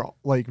call, they're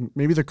like,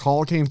 maybe the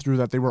call came through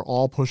that they were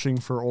all pushing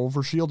for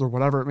overshield or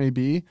whatever it may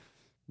be.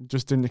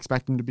 Just didn't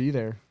expect them to be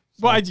there.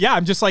 So. Well,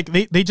 I'm just like,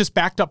 they just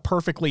backed up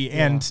perfectly,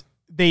 and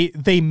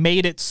they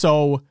made it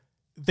so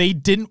they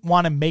didn't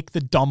want to make the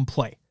dumb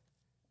play.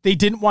 They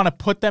didn't want to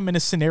put them in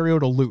a scenario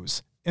to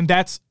lose. And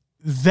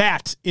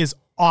that is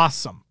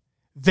awesome.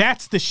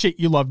 That's the shit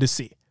you love to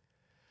see.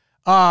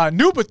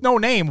 Noob with no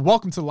name,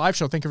 welcome to the live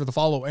show. Thank you for the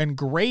follow. And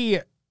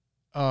Gray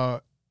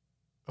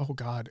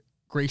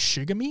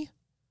Shigami?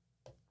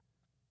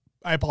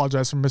 I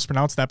apologize for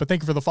mispronouncing that, but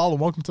thank you for the follow.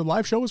 Welcome to the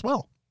live show as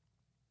well.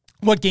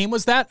 What game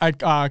was that? I'd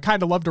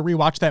kind of love to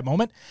rewatch that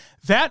moment.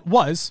 That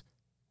was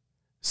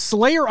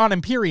Slayer on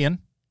Empyrean,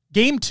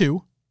 Game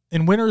 2,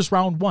 in Winners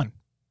Round 1.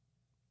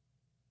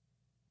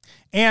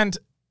 And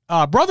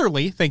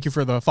Brotherly, thank you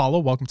for the follow.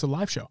 Welcome to the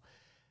live show.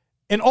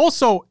 And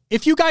also,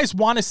 if you guys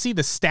want to see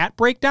the stat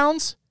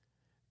breakdowns,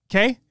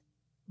 okay,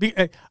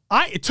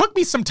 it took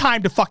me some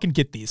time to fucking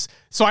get these.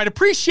 So I'd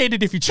appreciate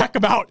it if you check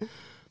them out.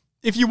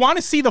 If you want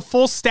to see the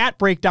full stat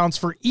breakdowns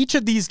for each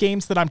of these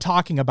games that I'm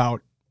talking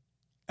about,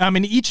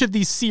 in each of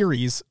these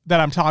series that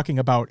I'm talking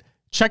about,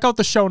 check out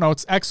the show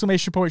notes, !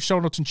 Show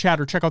notes and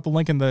chat, or check out the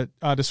link in the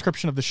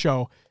description of the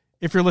show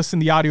if you're listening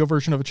to the audio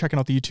version of it, checking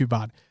out the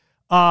YouTube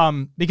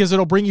VOD. Because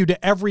it'll bring you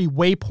to every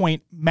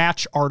Waypoint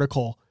match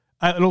article.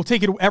 It'll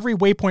take you to every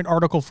Waypoint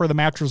article for the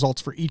match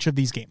results for each of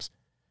these games.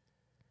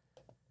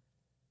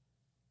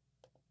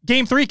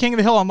 Game 3, King of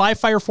the Hill on Live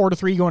Fire,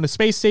 4-3 going to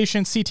Space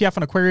Station. CTF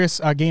on Aquarius,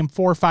 Game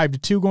 4,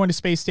 5-2 going to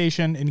Space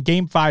Station. In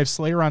Game 5,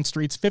 Slayer on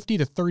Streets,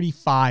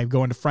 50-35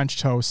 going to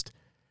French Toast.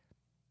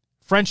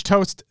 French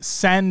Toast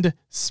send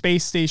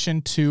Space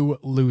Station to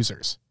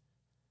losers.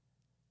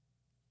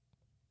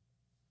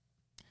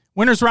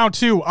 Winners round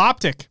 2,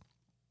 Optic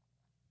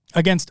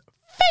against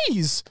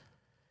FaZe.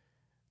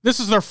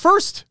 This is their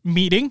first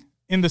meeting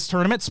in this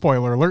tournament.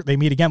 Spoiler alert, they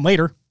meet again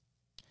later.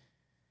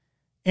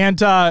 And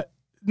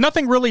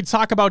nothing really to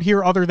talk about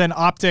here other than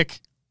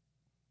Optic.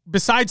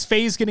 Besides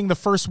FaZe getting the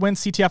first win,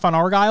 CTF on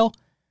Argyle,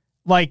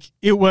 like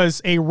it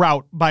was a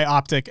rout by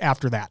Optic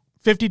after that.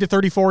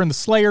 50-34 in the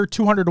Slayer,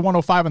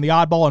 200-105 on the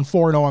Oddball, and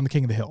 4-0 on the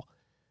King of the Hill.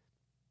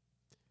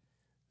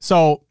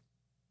 So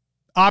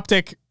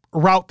Optic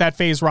rout that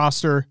FaZe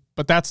roster,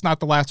 but that's not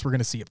the last we're going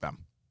to see of them.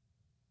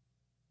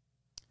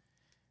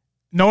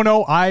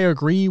 No, I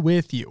agree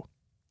with you.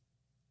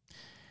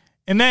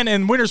 And then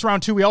in winners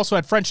round 2, we also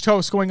had French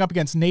Toast going up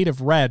against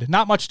Native Red.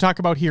 Not much to talk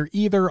about here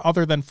either,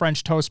 other than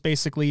French Toast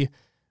basically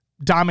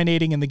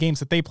dominating in the games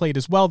that they played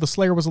as well. The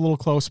Slayer was a little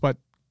close, but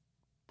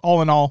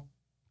all in all,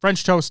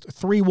 French Toast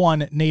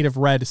 3-1 Native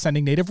Red,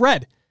 sending Native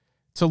Red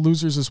to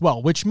losers as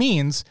well, which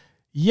means,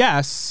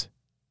 yes,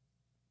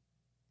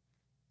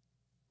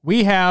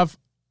 we have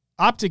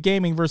Optic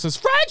Gaming versus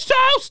French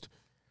Toast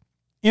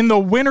in the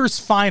winners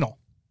final.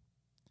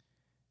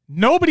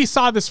 Nobody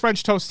saw this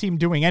French Toast team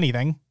doing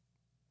anything.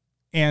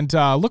 And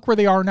look where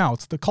they are now.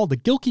 It's called the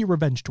Gilkey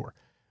Revenge Tour.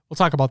 We'll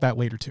talk about that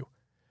later, too.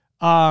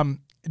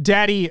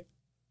 Daddy,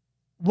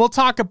 we'll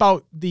talk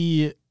about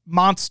the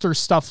monster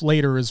stuff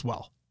later as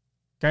well.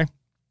 Okay?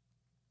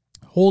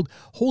 Hold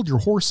your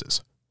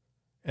horses,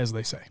 as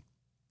they say.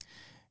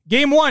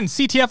 Game 1,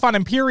 CTF on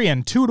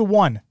Empyrean,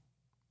 2-1.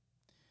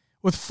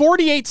 With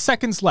 48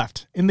 seconds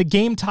left in the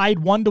game tied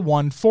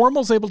 1-1,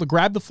 Formal's able to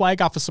grab the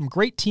flag off of some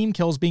great team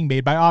kills being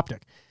made by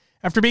Optic.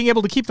 After being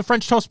able to keep the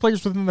French Toast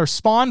players within their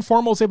spawn,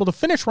 Formal is able to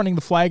finish running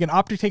the flag, and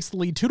Optic takes the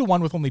lead 2-1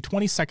 with only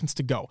 20 seconds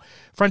to go.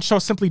 French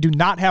Toast simply do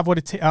not have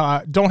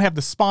don't have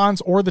the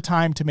spawns or the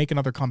time to make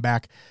another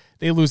comeback.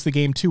 They lose the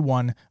game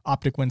 2-1.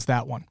 Optic wins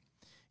that one.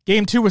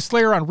 Game 2 was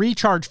Slayer on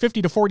Recharge,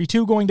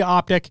 50-42 going to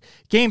Optic.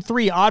 Game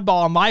 3,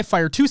 Oddball on Live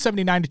Fire,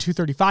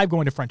 279-235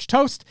 going to French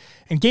Toast.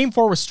 And Game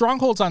 4 was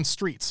Strongholds on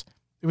Streets.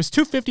 It was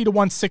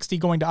 250-160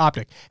 going to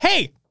Optic.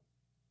 Hey,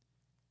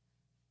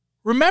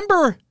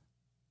 remember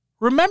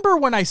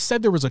when I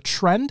said there was a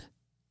trend?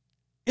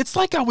 It's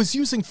like I was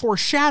using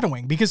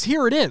foreshadowing, because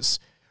here it is.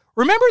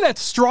 Remember that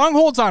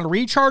Strongholds on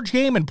Recharge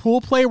game and pool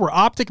play where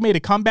Optic made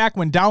a comeback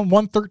when down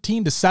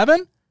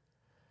 113-7?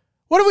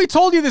 What if we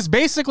told you this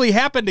basically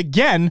happened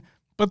again,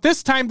 but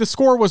this time the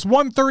score was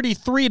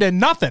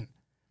 133-0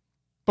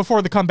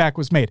 before the comeback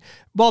was made?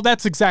 Well,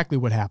 that's exactly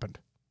what happened.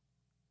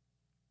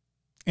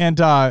 And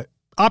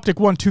Optic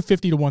won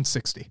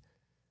 250-160.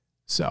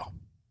 So,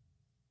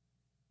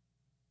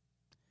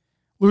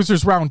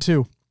 losers round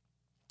 2.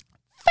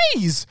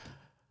 FaZe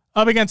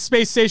up against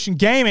Space Station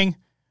Gaming.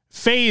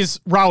 FaZe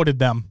routed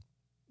them.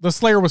 The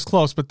Slayer was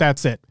close, but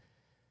that's it.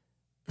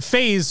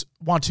 FaZe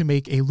want to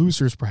make a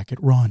losers bracket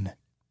run.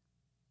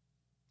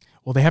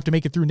 Well, they have to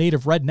make it through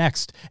Native Red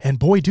next. And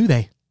boy, do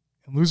they.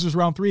 In losers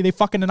round 3, they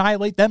fucking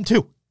annihilate them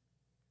too.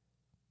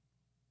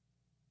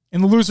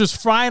 In the losers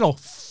final,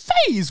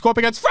 FaZe go up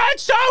against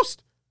French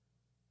Toast.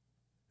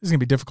 This is going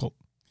to be difficult.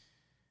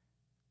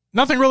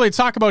 Nothing really to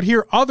talk about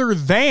here other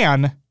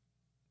than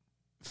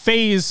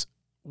FaZe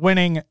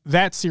winning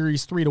that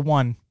series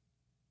 3-1,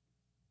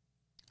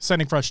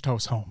 sending French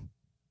Toast home.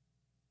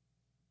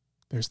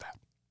 There's that.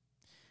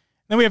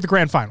 Then we have the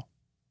grand final.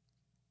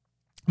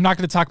 I'm not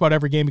going to talk about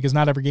every game because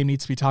not every game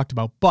needs to be talked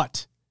about,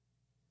 but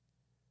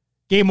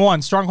Game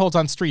 1, Strongholds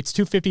on Streets,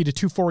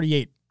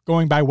 250-248,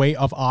 going by way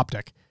of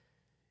Optic.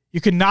 You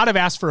could not have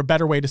asked for a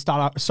better way to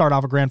start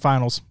off a grand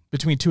finals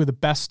between two of the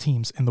best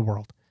teams in the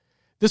world.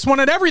 This one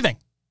had everything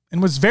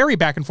and was very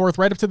back and forth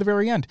right up to the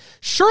very end.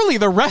 Surely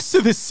the rest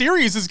of this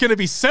series is going to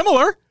be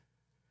similar.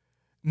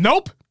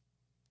 Nope.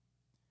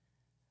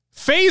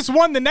 FaZe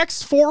won the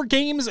next 4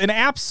 games in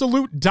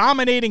absolute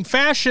dominating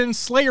fashion.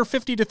 Slayer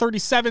 50-37,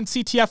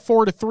 CTF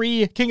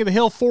 4-3, King of the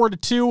Hill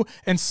 4-2,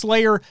 and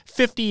Slayer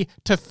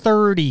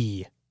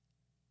 50-30.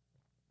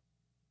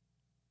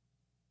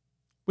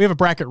 We have a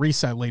bracket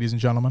reset, ladies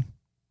and gentlemen.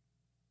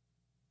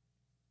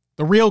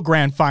 The real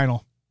grand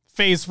final,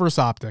 FaZe versus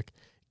Optic.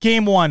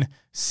 Game 1,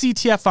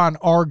 CTF on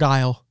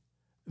Argyle,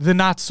 the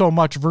not so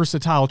much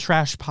versatile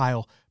trash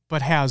pile,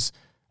 but has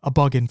a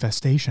bug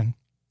infestation.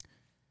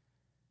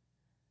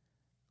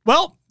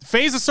 Well,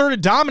 FaZe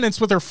asserted dominance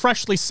with their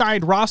freshly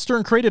signed roster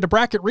and created a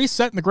bracket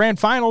reset in the grand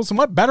finals. And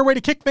what better way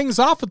to kick things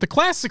off with the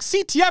classic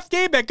CTF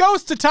game that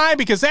goes to time,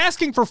 because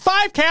asking for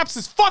 5 caps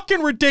is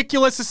fucking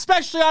ridiculous,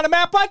 especially on a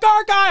map like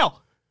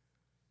Argyle.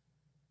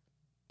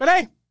 But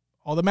hey,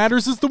 all that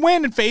matters is the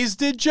win, and FaZe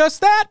did just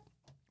that,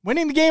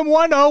 winning the game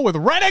 1-0 with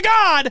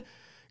Renegade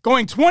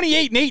going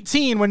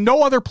 28-18 when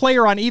no other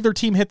player on either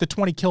team hit the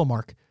 20 kill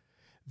mark.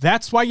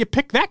 That's why you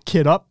pick that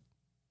kid up.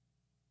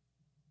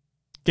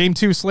 Game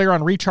 2, Slayer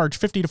on Recharge,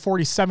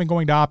 50-47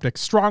 going to Optic.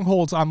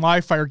 Strongholds on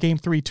Livefire, Game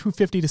 3,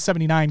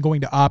 250-79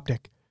 going to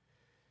Optic.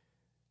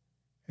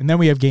 And then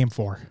we have Game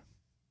 4.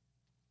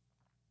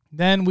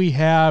 Then we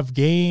have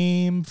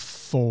Game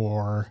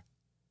 4.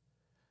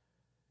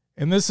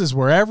 And this is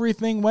where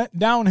everything went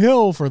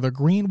downhill for the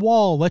Green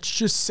Wall. Let's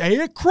just say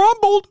it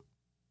crumbled.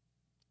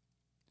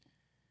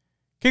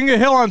 King of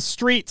Hill on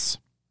Streets.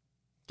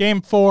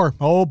 Game 4.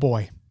 Oh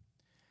boy.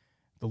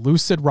 The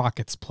Lucid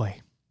Rockets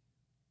play.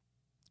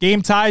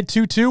 Game tied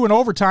 2-2 in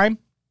overtime,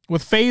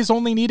 with FaZe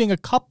only needing a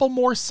couple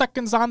more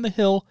seconds on the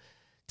hill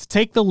to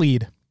take the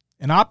lead.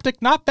 And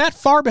Optic not that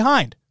far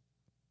behind.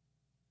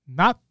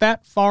 Not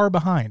that far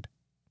behind.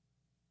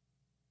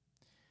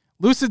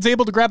 Lucid's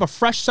able to grab a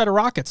fresh set of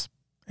rockets,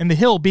 and the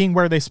hill being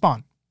where they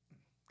spawn.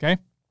 Okay?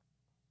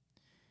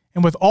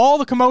 And with all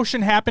the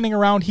commotion happening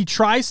around, he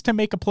tries to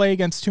make a play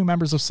against 2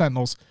 members of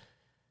Sentinels.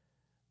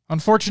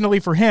 Unfortunately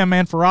for him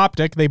and for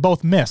Optic, they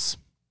both miss.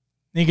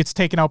 And he gets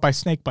taken out by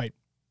Snakebite.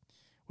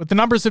 With the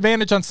numbers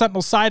advantage on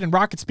Sentinel's side and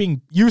rockets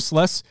being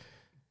useless,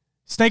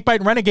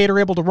 Snakebite and Renegade are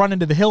able to run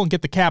into the hill and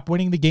get the cap,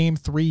 winning the game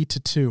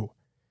 3-2.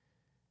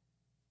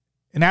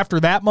 And after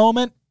that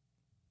moment,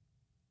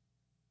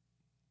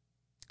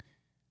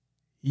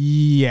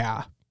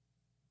 yeah.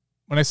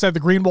 When I said the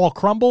green wall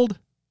crumbled,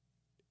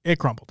 it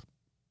crumbled.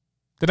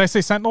 Did I say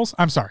Sentinels?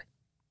 I'm sorry.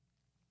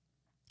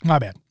 My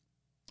bad.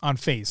 On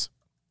FaZe.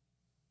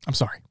 I'm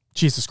sorry.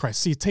 Jesus Christ.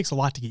 See, it takes a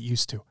lot to get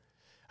used to.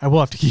 I will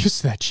have to get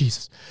used to that.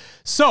 Jesus.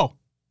 So,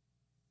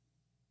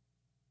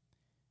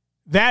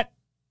 that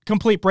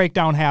complete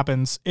breakdown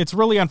happens. It's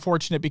really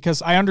unfortunate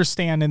because I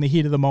understand in the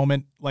heat of the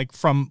moment, like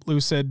from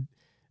Lucid,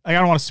 I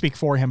don't want to speak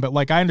for him, but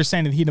like I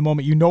understand in the heat of the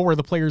moment, you know where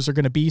the players are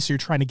going to be, so you're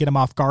trying to get them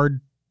off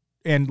guard.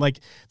 And like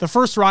the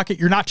first rocket,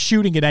 you're not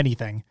shooting at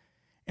anything.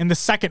 And the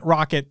second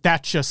rocket,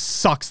 that just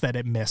sucks that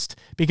it missed,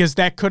 because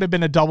that could have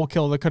been a double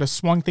kill that could have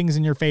swung things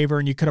in your favor,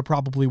 and you could have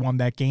probably won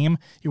that game.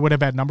 You would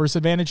have had numbers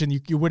advantage,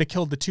 and you would have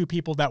killed the 2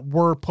 people that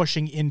were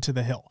pushing into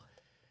the hill.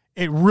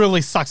 It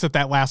really sucks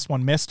that last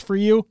one missed for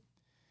you.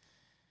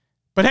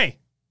 But hey,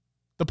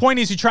 the point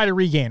is you try to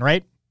regain,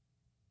 right?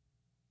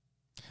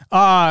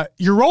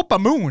 Europa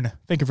Moon,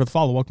 thank you for the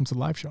follow. Welcome to the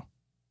live show.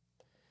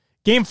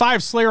 Game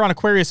 5, Slayer on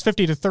Aquarius,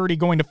 50-30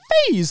 going to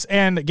FaZe.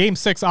 And Game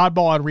 6,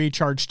 Oddball on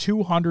Recharge,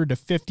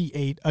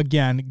 200-58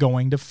 again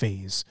going to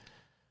FaZe.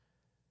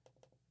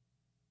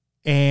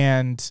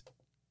 And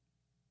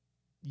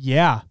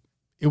yeah,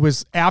 it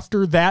was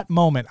after that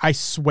moment. I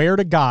swear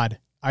to God,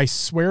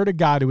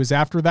 it was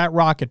after that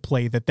rocket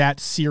play that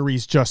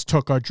series just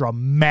took a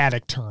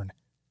dramatic turn.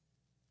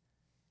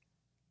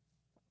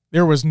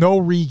 There was no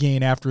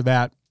regain after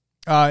that.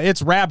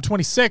 It's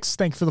Rab26.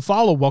 Thank you for the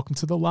follow. Welcome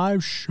to the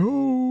live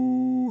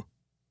show.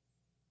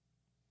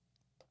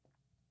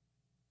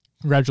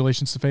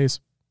 Congratulations to FaZe.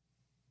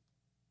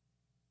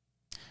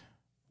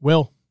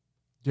 Will.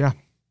 Yeah.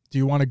 Do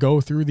you want to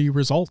go through the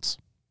results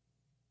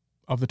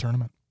of the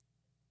tournament?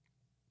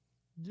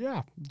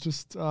 Yeah.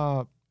 Just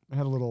I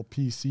had a little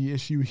PC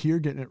issue here,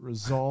 getting it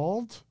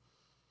resolved.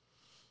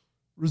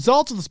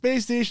 Results of the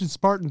Space Station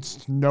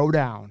Spartans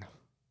Snowdown.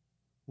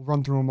 We'll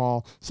run through them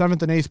all.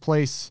 7th and 8th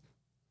place,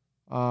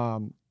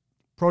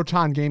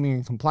 Proton Gaming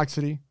and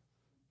Complexity.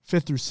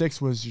 5th through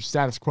 6th was your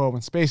status quo.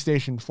 And Space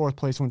Station, 4th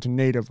place went to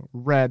Native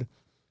Red.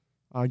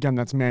 Again,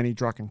 that's Manny,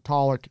 Druck, and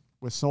Tolic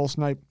with Soul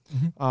Snipe.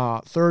 Mm-hmm.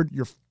 3rd,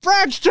 your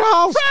French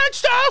Toast!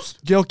 French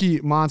Toast!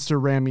 Gilkey, Monster,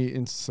 Rami,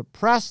 and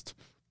Suppressed.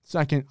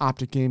 2nd,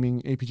 Optic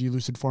Gaming, APG,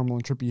 Lucid, Formal,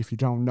 and Trippy, if you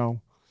don't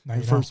know.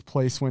 And 1st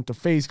place went to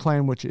FaZe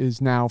Clan, which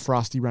is now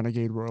Frosty,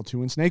 Renegade, Royal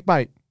 2, and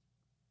Snakebite.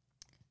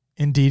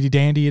 Indeedy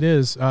dandy it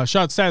is. Shout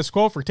out Status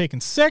Quo for taking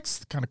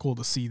 6th. Kind of cool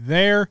to see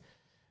there.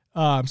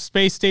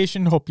 Space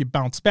Station, hope you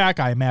bounce back.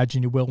 I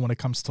imagine you will when it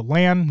comes to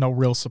LAN. No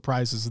real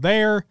surprises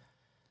there.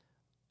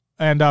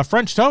 And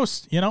French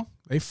Toast, you know,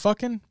 they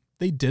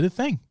did a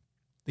thing.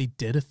 They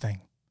did a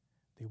thing.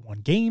 They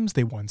won games.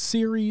 They won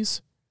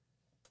series.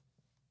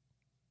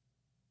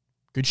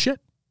 Good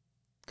shit.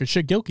 Good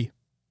shit, Gilkey.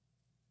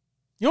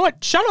 You know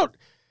what? Shout out.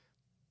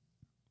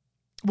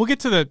 We'll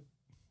get to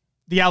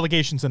the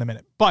allegations in a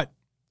minute, but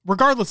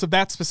regardless of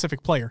that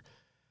specific player,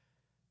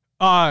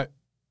 shout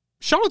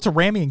out to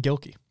Rami and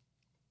Gilkey.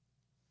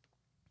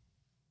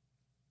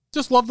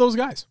 Just love those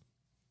guys.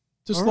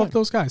 Just love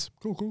those guys.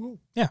 Cool.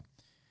 Yeah.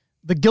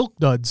 The Gilk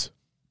Duds.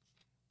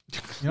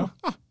 You know?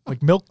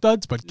 Like Milk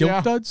Duds, but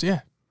Gilk Duds?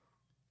 Yeah.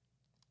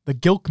 The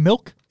Gilk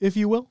Milk, if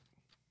you will.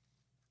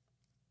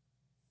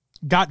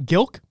 Got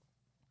Gilk?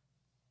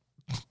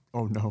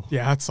 Oh, no.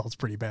 Yeah, that sounds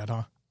pretty bad,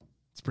 huh?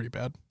 It's pretty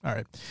bad. All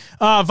right.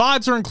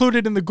 VODs are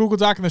included in the Google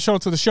Doc in the show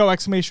notes of the show, !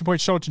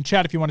 Show notes in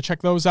chat if you want to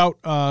check those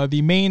out.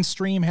 The main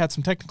stream had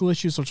some technical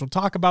issues, which we'll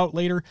talk about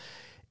later.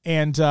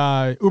 And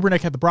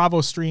Ubernick had the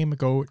Bravo stream.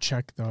 Go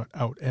check that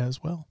out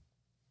as well.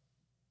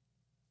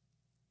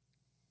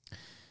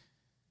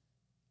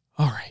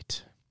 All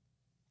right.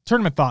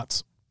 Tournament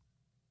thoughts.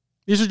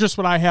 These are just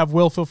what I have.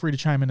 Will, feel free to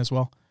chime in as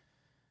well.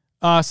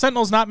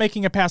 Sentinels not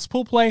making it past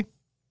pool play.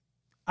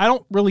 I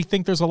don't really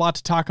think there's a lot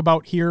to talk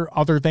about here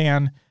other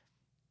than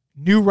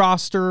new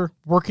roster,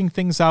 working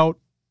things out.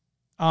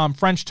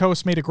 French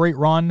Toast made a great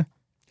run.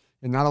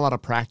 And not a lot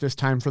of practice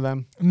time for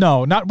them.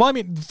 No, not well. I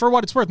mean, for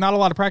what it's worth, not a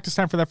lot of practice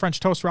time for that French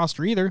Toast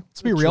roster either.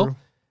 Let's be real.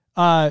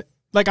 I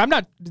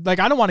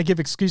don't want to give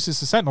excuses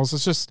to Sentinels.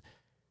 It's just,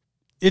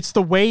 it's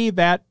the way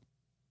that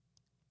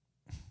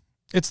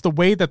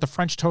the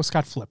French Toast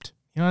got flipped.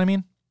 You know what I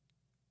mean?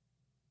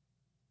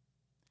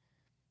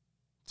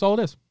 That's all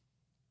it is.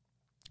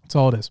 That's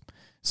all it is.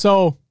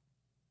 So,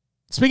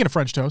 speaking of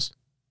French Toast,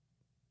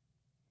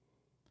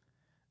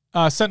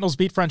 Sentinels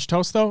beat French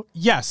Toast, though?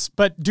 Yes,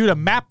 but due to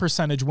map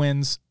percentage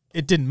wins,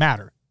 it didn't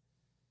matter.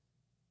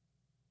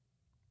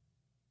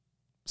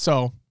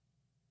 So,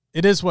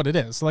 it is what it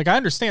is. Like, I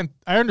understand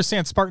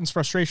Spartan's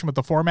frustration with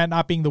the format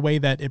not being the way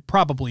that it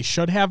probably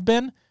should have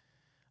been.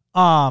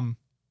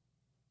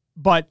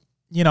 But,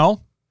 you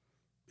know,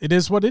 it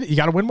is what it is. You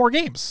got to win more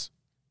games.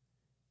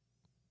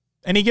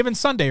 Any given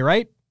Sunday,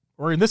 right?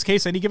 Or in this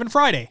case, any given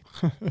Friday.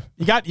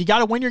 You got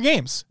to win your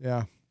games.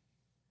 Yeah.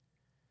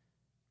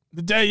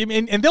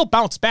 And they'll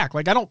bounce back.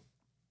 Like, I don't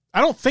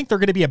think they're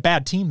going to be a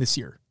bad team this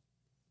year.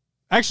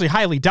 I actually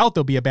highly doubt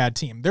they'll be a bad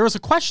team. There was a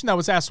question that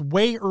was asked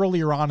way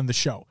earlier on in the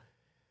show.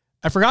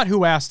 I forgot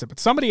who asked it, but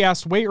somebody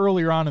asked way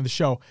earlier on in the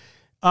show,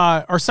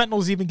 are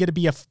Sentinels even going to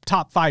be a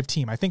top 5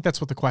 team? I think that's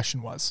what the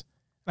question was.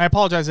 And I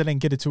apologize I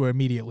didn't get it to it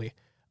immediately.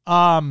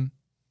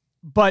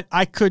 But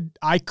I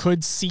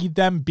could see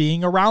them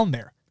being around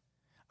there.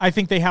 I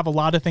think they have a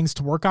lot of things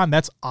to work on.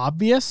 That's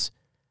obvious.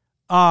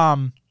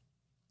 We're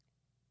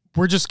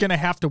just going to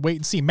have to wait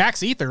and see.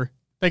 Max Ether,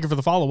 thank you for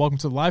the follow. Welcome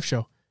to the live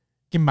show.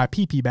 Give me my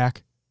PP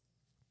back.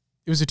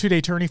 It was a 2-day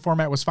tourney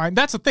format, was fine.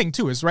 That's the thing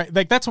too, is right.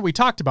 Like, that's what we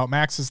talked about,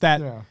 Max, is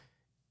that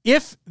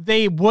if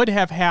they would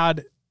have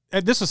had,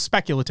 this is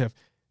speculative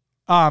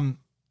from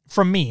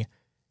me,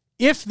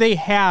 if they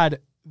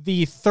had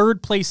the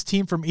third place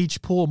team from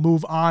each pool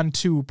move on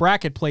to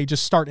bracket play,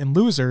 just start in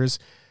losers,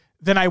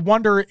 then I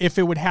wonder if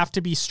it would have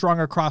to be strung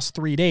across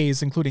 3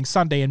 days, including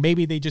Sunday, and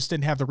maybe they just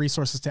didn't have the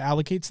resources to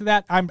allocate to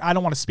that. I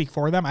don't want to speak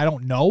for them. I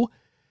don't know.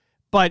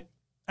 But,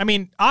 I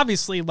mean,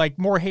 obviously, like,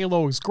 more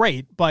Halo is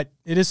great, but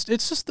it's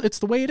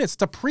the way it is.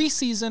 It's a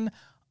preseason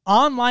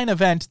online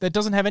event that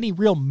doesn't have any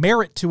real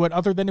merit to it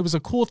other than it was a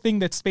cool thing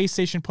that Space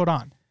Station put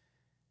on.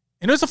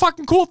 And it was a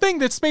fucking cool thing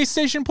that Space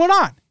Station put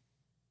on.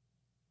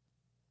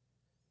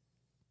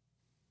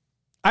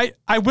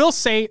 I will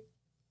say,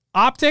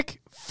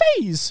 Optic,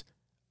 FaZe,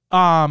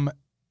 and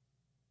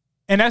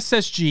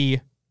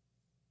SSG,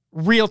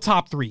 real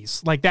top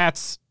 3s. Like,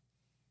 that's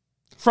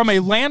from a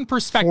LAN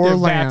perspective. For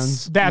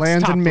LANs, that's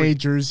LANs top and 3.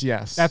 majors,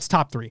 yes. That's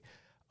top 3.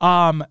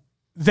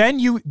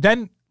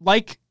 Then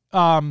like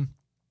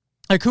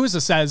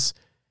Akuza says,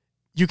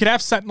 you could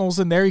have Sentinels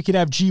in there. You could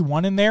have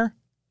G1 in there,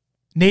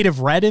 Native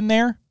Red in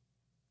there.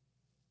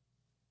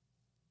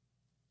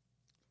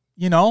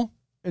 You know,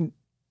 and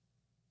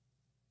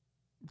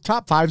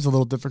top 5 is a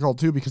little difficult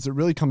too because it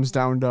really comes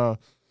down to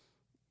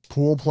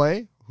pool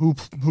play.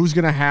 Who's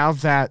going to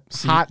have that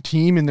hot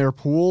team in their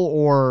pool,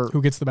 or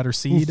who gets the better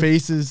seed, who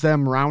faces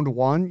them round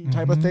 1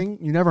 type of thing.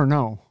 You never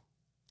know.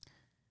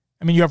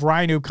 I mean, you have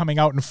Rhino coming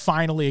out and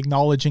finally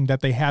acknowledging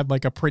that they had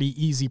like a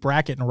pretty easy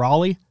bracket in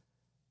Raleigh.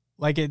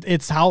 Like it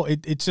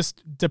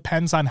just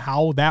depends on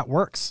how that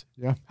works.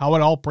 Yeah. How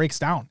it all breaks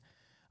down.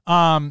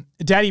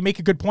 Daddy, you make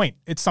a good point.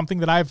 It's something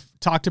that I've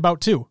talked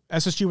about too.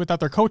 SSG without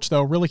their coach,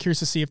 though, really curious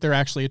to see if they're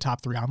actually a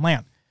top 3 on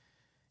LAN.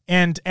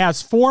 And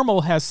as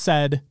Formal has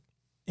said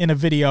in a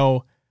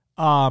video,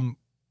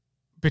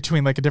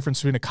 between like a difference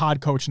between a COD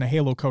coach and a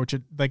Halo coach,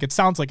 it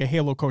sounds like a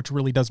Halo coach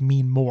really does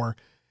mean more.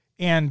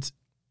 And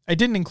I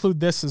didn't include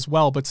this as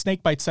well, but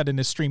Snakebite said in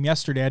his stream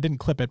yesterday, I didn't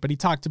clip it, but he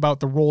talked about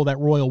the role that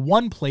Royal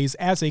One plays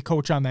as a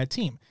coach on that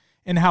team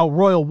and how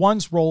Royal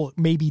One's role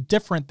may be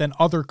different than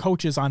other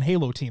coaches on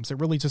Halo teams. It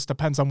really just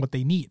depends on what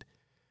they need,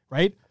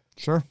 right?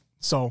 Sure.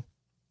 So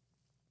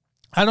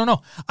I don't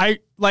know.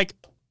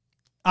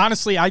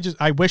 Honestly,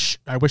 I wish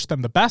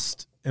them the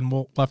best, and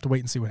we'll have to wait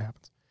and see what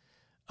happens.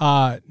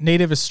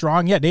 Native is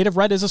strong. Yeah, Native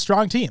Red is a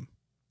strong team.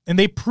 And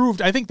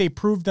I think they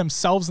proved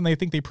themselves, and I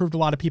think they proved a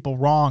lot of people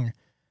wrong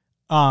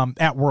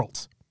at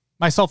Worlds,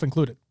 myself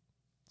included.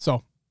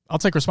 So I'll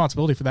take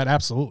responsibility for that,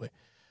 absolutely.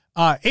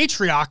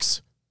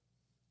 Atriox,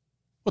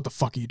 what the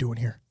fuck are you doing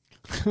here?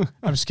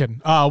 I'm just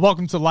kidding.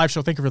 Welcome to the live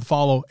show. Thank you for the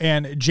follow.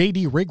 And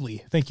JD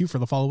Wrigley, thank you for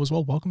the follow as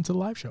well. Welcome to the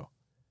live show.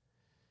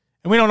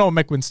 And we don't know what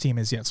McWin's team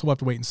is yet, so we'll have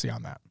to wait and see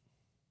on that.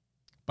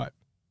 But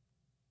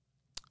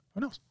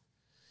who knows?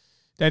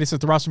 Daddy says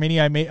the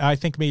Rostermania I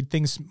think made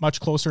things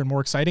much closer and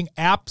more exciting.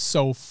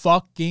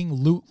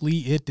 Abso-fucking-lutely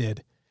it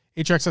did.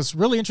 HRX says,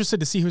 really interested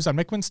to see who's on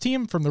Mickwin's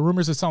team. From the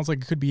rumors, it sounds like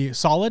it could be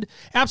solid.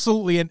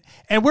 Absolutely.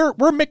 And we're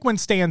Mickwin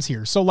stands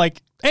here. So,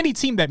 like, any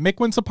team that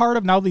Mickwin's a part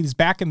of, now that he's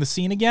back in the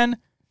scene again,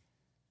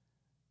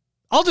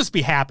 I'll just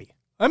be happy.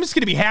 I'm just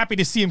going to be happy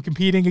to see him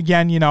competing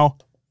again, you know.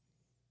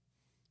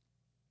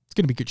 It's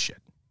going to be good shit.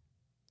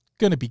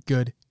 Going to be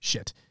good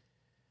shit.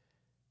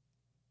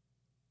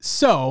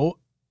 So,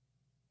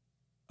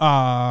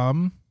 yeah,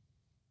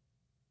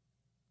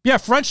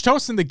 French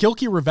Toast and the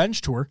Gilkey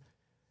Revenge Tour.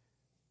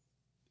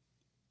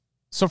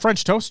 So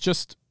French Toast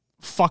just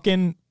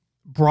fucking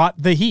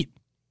brought the heat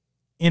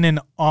in an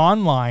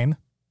online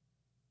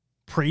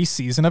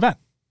preseason event.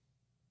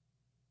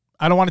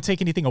 I don't want to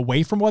take anything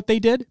away from what they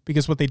did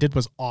because what they did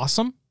was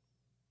awesome,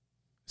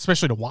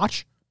 especially to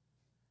watch.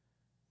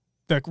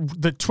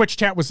 The Twitch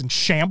chat was in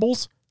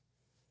shambles.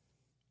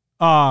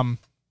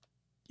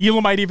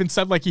 Elamite even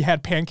said like he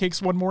had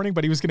pancakes one morning,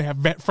 but he was going to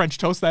have French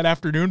Toast that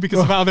afternoon because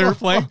of how they were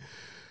playing.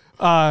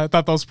 I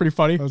thought that was pretty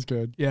funny. That was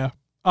good. Yeah.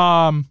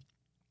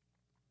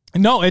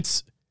 No,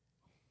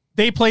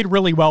 they played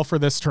really well for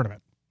this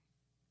tournament.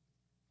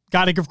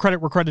 Got to give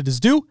credit where credit is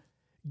due.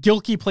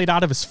 Gilkey played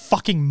out of his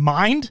fucking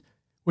mind,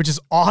 which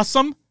is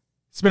awesome.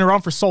 It's been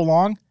around for so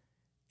long.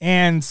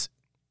 And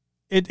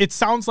it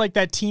sounds like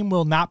that team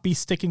will not be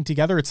sticking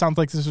together. It sounds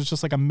like this was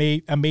just like a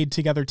made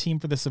together team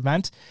for this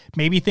event.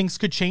 Maybe things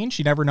could change.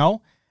 You never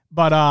know.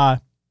 But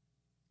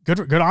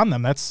good on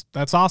them. That's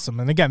awesome.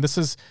 And again, this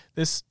is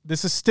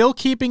still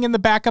keeping in the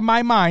back of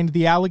my mind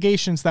the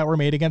allegations that were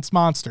made against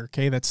Monster.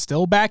 Okay, that's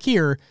still back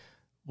here.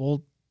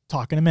 We'll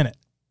talk in a minute.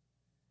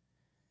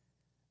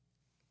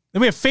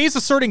 Then we have FaZe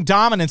asserting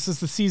dominance as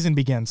the season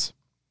begins.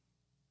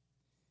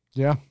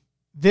 Yeah.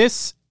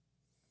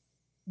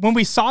 When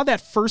we saw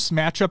that first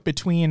matchup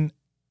between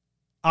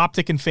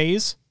Optic and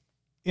FaZe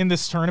in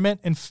this tournament,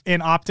 and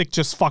Optic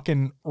just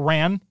fucking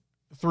ran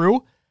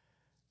through,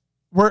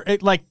 we're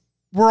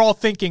all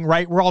thinking,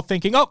 right? We're all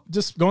thinking, oh,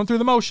 just going through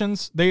the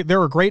motions.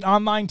 They're a great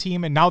online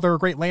team, and now they're a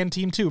great LAN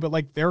team too. But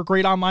like, they're a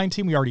great online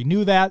team. We already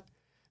knew that.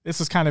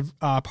 This is kind of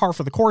par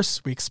for the course.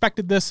 We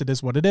expected this. It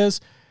is what it is.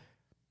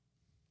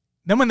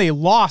 Then when they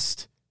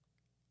lost,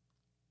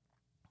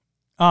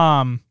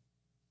 in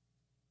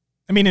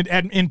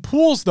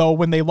pools though,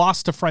 when they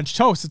lost to French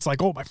Toast, it's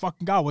like, oh my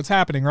fucking God, what's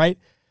happening, right?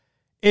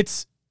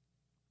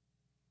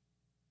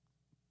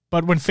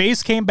 But when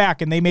FaZe came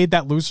back and they made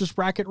that losers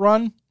bracket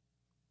run,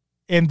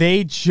 and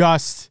they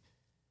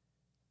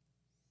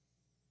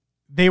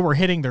were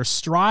hitting their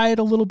stride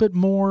a little bit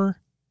more.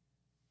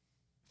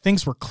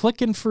 Things were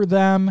clicking for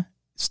them.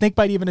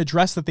 Snakebite even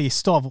addressed that they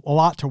still have a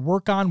lot to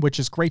work on, which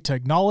is great to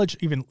acknowledge.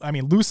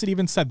 Lucid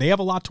even said they have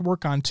a lot to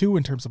work on too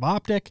in terms of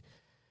Optic.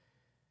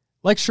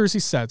 Like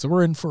Shurzy said, so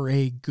we're in for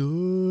a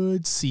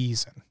good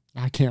season.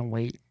 I can't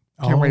wait.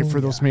 Can't wait for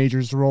those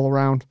majors to roll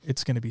around.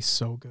 It's going to be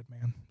so good,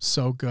 man.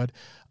 So good.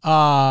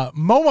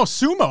 Momo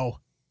Sumo,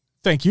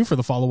 thank you for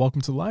the follow.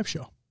 Welcome to the live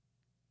show.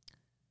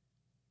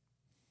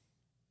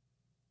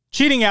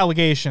 Cheating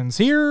allegations.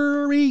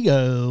 Here we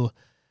go.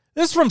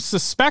 This is from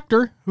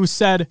Suspector, who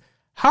said,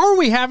 how are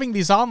we having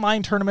these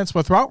online tournaments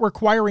without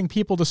requiring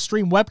people to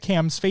stream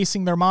webcams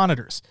facing their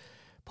monitors?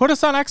 Put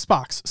us on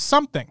Xbox.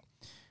 Something.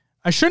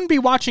 I shouldn't be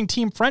watching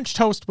Team French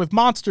Toast with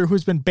Monster,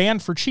 who's been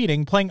banned for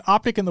cheating, playing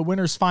Optic in the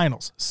winners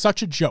finals.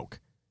 Such a joke.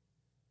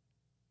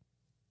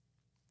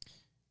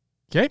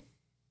 Okay.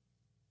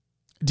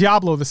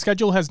 Diablo, the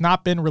schedule has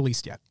not been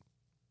released yet.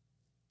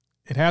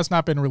 It has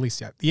not been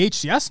released yet. The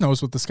HCS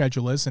knows what the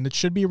schedule is, and it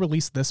should be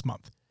released this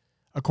month,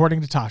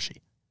 according to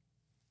Tashi.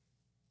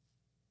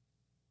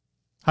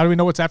 How do we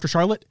know what's after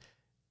Charlotte?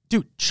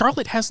 Dude,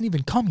 Charlotte hasn't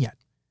even come yet.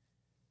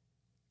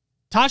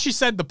 Tashi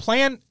said the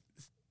plan,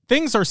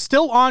 things are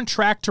still on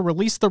track to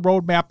release the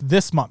roadmap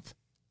this month,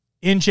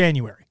 in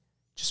January.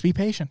 Just be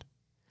patient.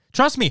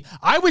 Trust me,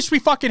 I wish we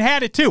fucking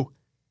had it too.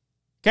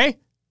 Okay?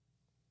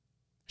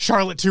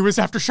 Charlotte 2 is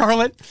after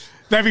Charlotte.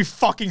 That'd be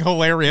fucking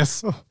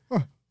hilarious.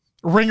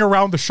 Ring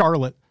around the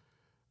Charlotte.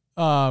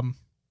 And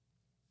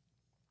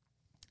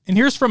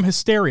here's from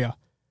Hysteria.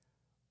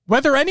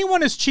 Whether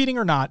anyone is cheating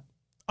or not,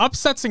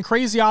 upsets and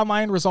crazy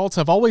online results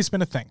have always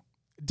been a thing.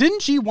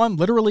 Didn't G1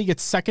 literally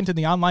get second in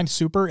the online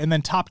super and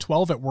then top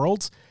 12 at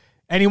Worlds?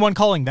 Anyone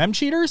calling them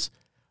cheaters?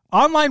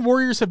 Online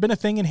warriors have been a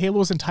thing in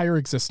Halo's entire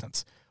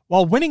existence.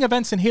 While winning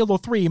events in Halo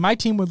 3, my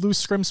team would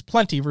lose scrims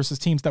plenty versus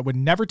teams that would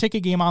never take a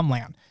game on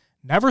LAN.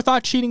 Never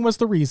thought cheating was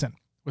the reason.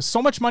 With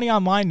so much money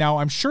online now,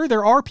 I'm sure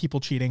there are people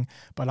cheating,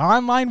 but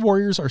online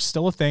warriors are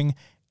still a thing,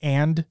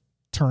 and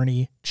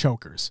tourney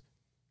chokers.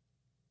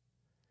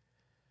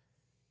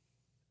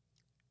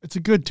 It's a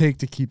good take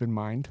to keep in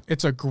mind.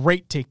 It's a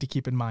great take to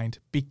keep in mind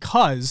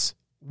because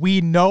we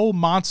know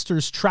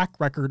Monster's track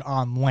record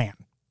on LAN.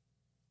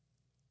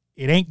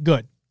 It ain't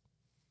good.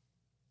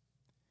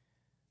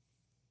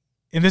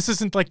 And this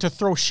isn't like to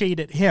throw shade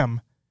at him,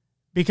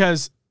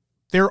 because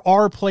there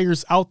are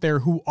players out there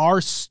who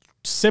are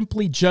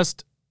simply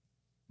just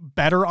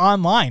better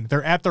online.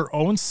 They're at their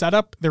own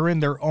setup. They're in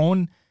their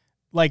own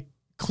like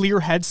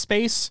clear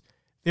headspace.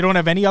 They don't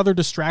have any other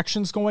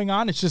distractions going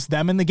on. It's just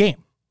them in the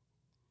game.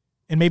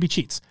 And maybe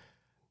cheats.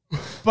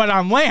 But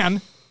on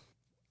LAN,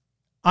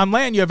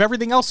 you have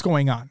everything else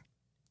going on.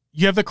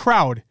 You have the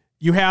crowd.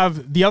 You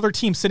have the other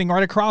team sitting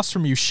right across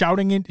from you,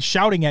 shouting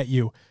at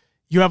you.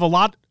 You have a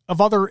lot of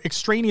other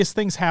extraneous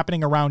things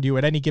happening around you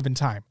at any given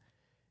time.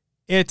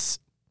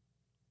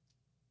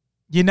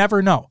 You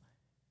never know.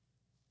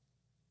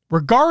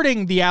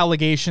 Regarding the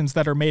allegations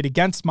that are made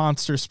against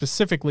Monster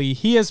specifically,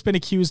 he has been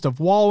accused of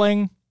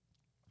walling.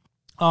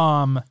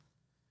 I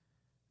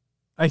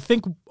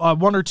think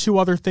one or two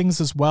other things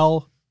as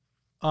well.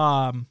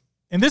 And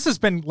this has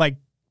been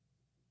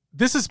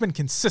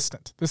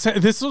consistent.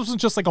 This wasn't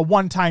just like a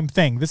one-time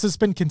thing. This has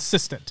been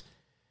consistent.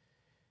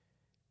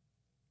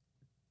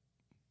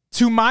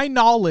 To my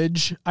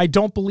knowledge, I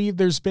don't believe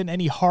there's been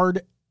any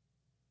hard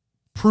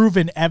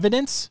proven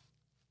evidence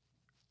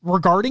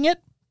regarding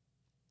it,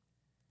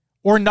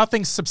 or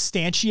nothing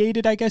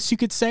substantiated, I guess you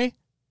could say.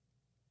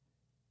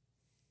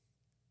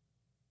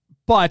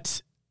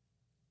 But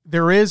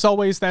there is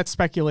always that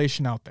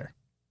speculation out there.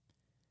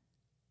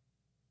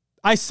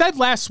 I said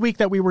last week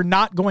that we were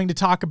not going to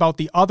talk about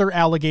the other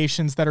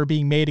allegations that are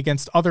being made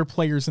against other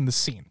players in the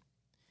scene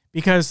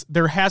because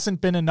there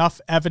hasn't been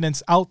enough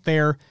evidence out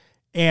there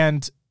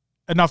and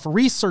enough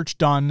research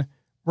done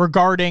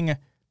regarding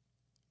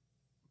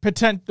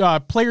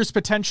players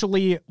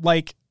potentially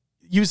like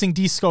using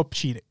descope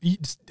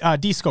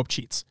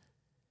cheats.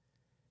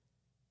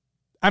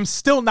 I'm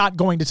still not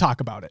going to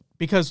talk about it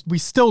because we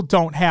still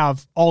don't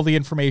have all the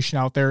information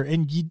out there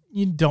and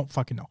you don't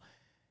fucking know.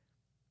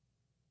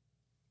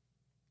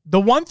 The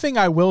one thing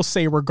I will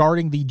say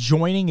regarding the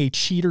joining a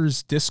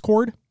cheater's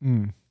Discord,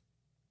 this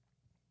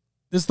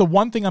is the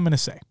one thing I'm going to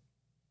say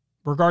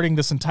regarding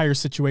this entire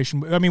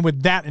situation. I mean,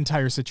 with that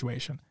entire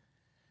situation.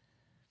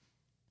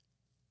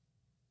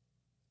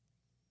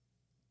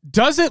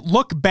 Does it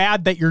look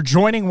bad that you're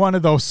joining one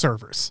of those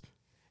servers?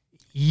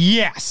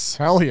 Yes.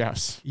 Hell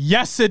yes.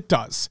 Yes, it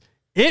does.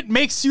 It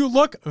makes you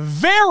look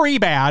very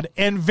bad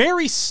and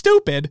very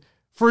stupid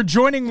for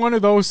joining one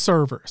of those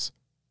servers.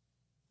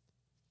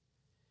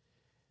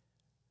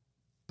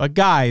 But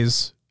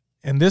guys,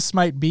 and this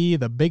might be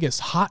the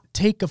biggest hot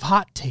take of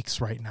hot takes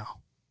right now.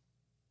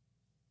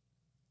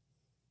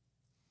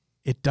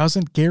 It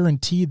doesn't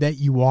guarantee that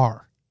you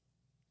are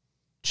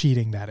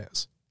cheating, that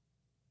is.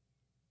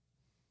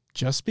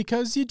 Just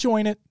because you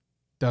join it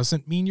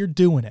doesn't mean you're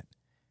doing it.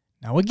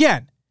 Now,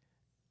 again,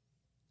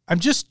 I'm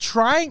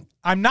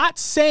not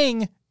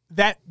saying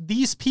that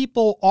these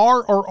people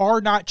are or are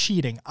not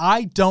cheating.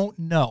 I don't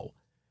know.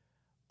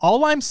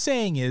 All I'm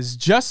saying is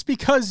just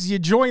because you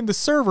join the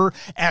server,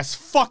 as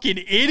fucking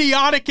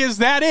idiotic as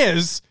that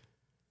is,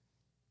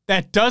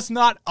 that does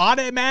not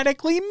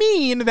automatically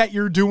mean that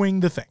you're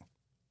doing the thing.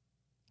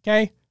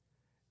 Okay?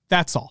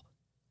 That's all.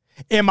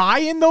 Am I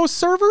in those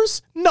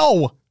servers?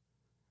 No.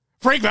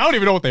 Frankly, I don't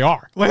even know what they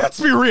are. Like, let's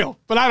be real.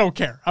 But I don't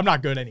care. I'm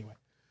not good anyway.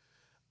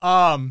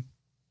 And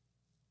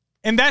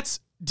that's,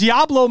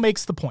 Diablo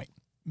makes the point.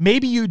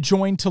 Maybe you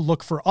join to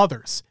look for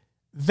others.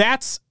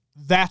 That's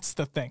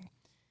the thing.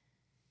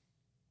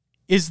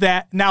 Is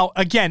that, now,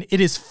 again, it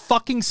is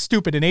fucking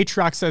stupid, and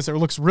Aatrox says it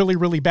looks really,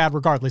 really bad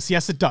regardless.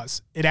 Yes, it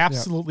does. It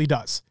absolutely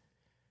does.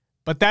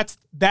 But that's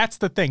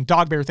the thing.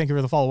 Dogbear, thank you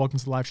for the follow. Welcome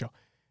to the live show.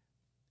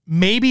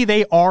 Maybe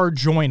they are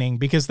joining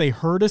because they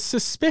heard a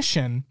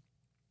suspicion.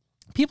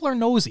 People are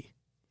nosy.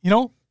 You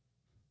know?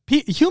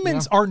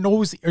 Humans are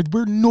nosy.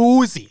 We're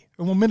nosy.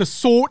 A little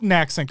Minnesotan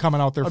accent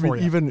coming out there for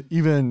you.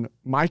 Even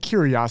my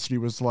curiosity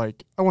was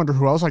like, I wonder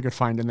who else I could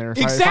find in there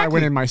if I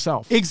went in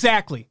myself.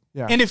 Exactly.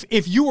 Yeah. And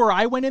if you or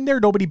I went in there,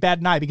 nobody bat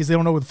an eye because they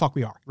don't know who the fuck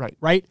we are.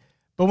 Right?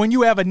 But when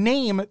you have a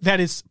name that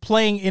is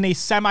playing in a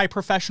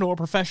semi-professional or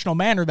professional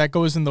manner that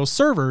goes in those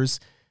servers,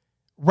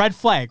 red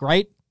flag,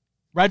 right?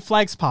 Red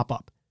flags pop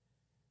up.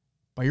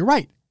 But you're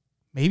right.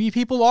 Maybe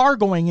people are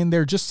going in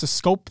there just to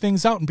scope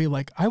things out and be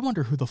like, I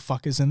wonder who the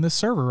fuck is in this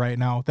server right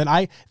now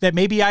that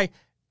maybe I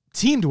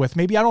teamed with,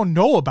 maybe I don't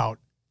know about.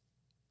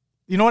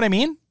 You know what I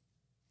mean?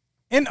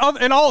 And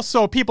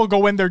also people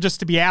go in there just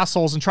to be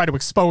assholes and try to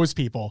expose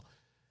people.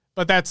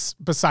 But that's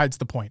besides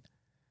the point.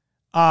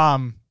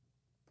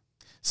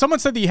 Someone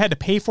said that you had to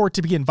pay for it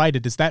to be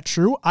invited. Is that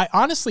true? I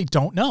honestly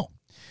don't know.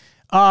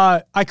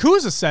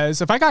 Ikuza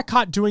says, if I got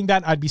caught doing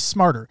that, I'd be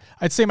smarter.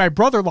 I'd say my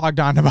brother logged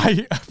on to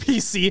my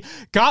PC,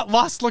 got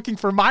lost looking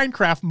for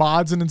Minecraft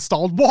mods, and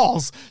installed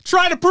walls.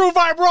 Try to prove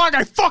I'm wrong.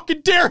 I fucking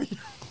dare you.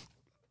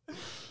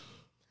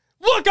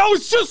 Look, I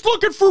was just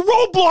looking for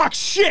Roblox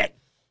shit.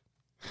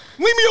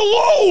 Leave me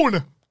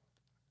alone.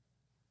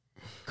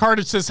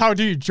 Carnage says, how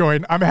do you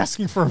join? I'm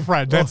asking for a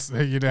friend. That's,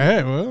 hey,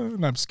 well,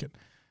 no, I'm just kidding.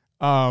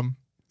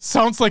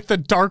 Sounds like the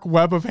dark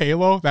web of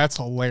Halo. That's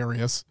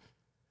hilarious.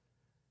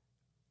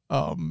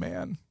 Oh,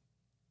 man.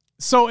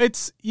 So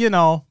it's, you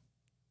never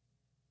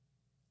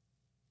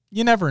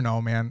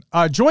know, man.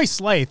 Joy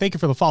Slay, thank you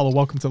for the follow.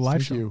 Welcome to the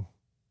live show. You.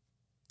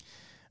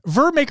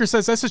 Verbmaker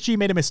says SSG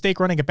made a mistake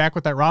running it back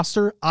with that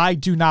roster. I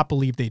do not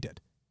believe they did.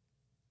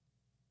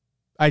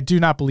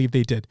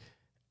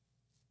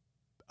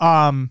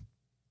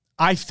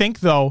 I think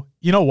though,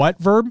 you know what,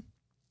 Verb?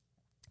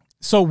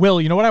 So Will,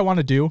 you know what I want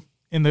to do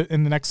in the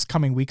next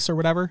coming weeks or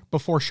whatever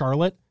before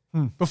Charlotte?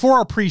 Before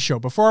our pre-show,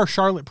 before our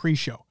Charlotte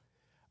pre-show,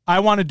 I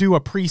want to do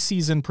a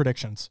preseason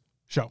predictions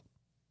show.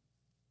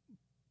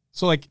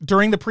 So like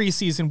during the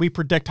preseason, we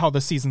predict how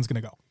the season's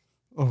going to go.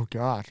 Oh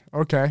God.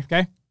 Okay.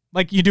 Okay.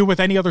 Like you do with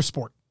any other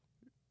sport.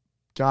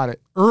 Got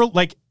it.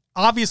 Like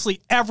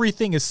obviously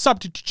everything is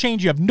subject to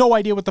change. You have no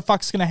idea what the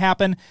fuck's going to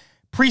happen.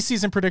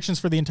 Preseason predictions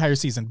for the entire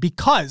season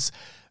because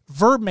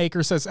Verb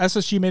Maker says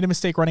SSG made a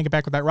mistake running it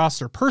back with that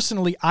roster.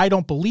 Personally, I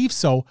don't believe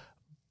so,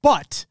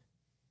 but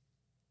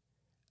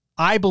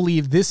I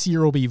believe this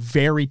year will be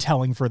very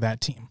telling for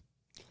that team.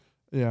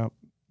 Yeah.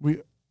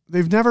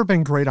 They've never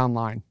been great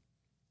online.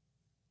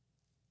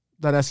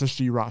 That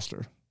SSG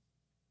roster.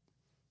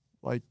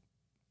 Like,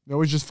 they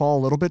always just fall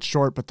a little bit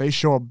short, but they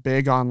show a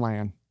big on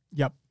LAN.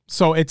 Yep.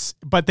 So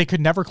but they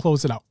could never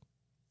close it out.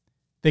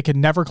 They could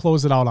never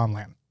close it out on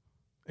LAN.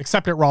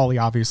 Except at Raleigh,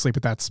 obviously,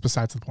 but that's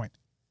besides the point.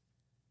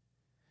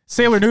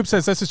 Sailor Noob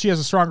says SSG has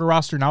a stronger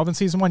roster now than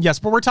season 1. Yes,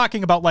 but we're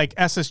talking about like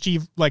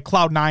SSG, like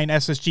Cloud9,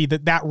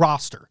 SSG, that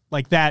roster,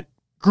 like that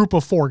group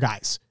of 4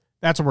 guys.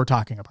 That's what we're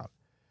talking about.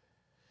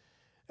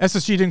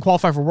 SSG didn't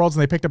qualify for Worlds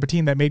and they picked up a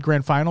team that made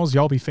grand finals.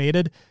 Y'all be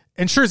faded.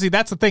 And Shurzy,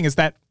 that's the thing is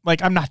that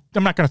like I'm not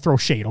going to throw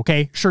shade,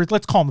 okay? Sure,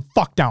 let's calm the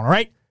fuck down, all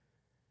right?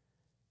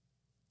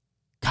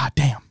 God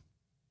damn.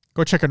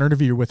 Go check an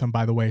interview with him,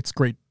 by the way. It's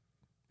great.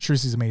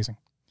 Shurzy's amazing.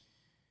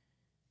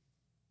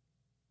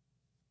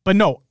 But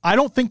no, I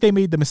don't think they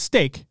made the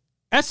mistake.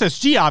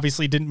 SSG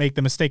obviously didn't make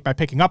the mistake by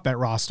picking up that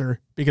roster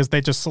because they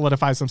just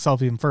solidifies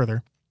themselves even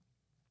further.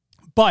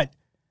 But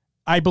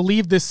I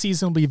believe this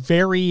season will be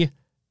very,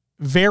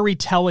 very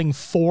telling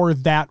for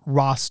that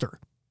roster.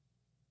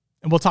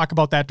 And we'll talk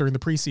about that during the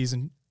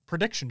preseason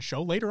prediction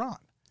show later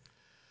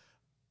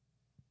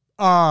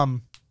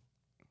on.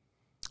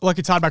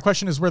 Lucky Todd, my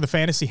question is where's the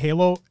fantasy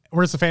Halo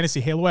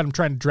at? I'm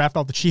trying to draft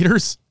all the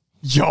cheaters.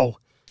 Yo,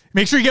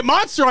 make sure you get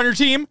Monster on your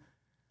team.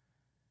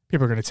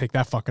 People are going to take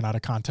that fucking out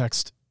of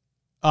context.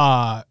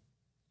 Oh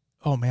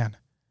man.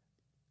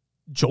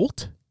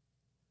 Jolt?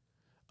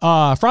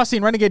 Frosty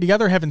and Renegade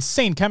together have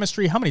insane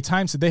chemistry. How many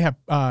times did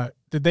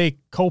they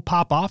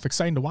pop off?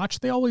 Exciting to watch.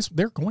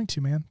 They're going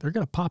to, man. They're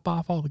going to pop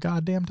off all the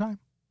goddamn time.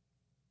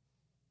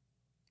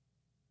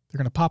 They're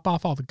going to pop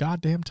off all the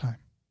goddamn time.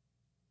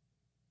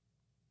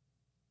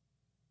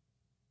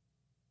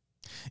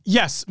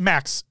 Yes,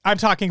 Max, I'm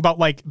talking about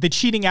like the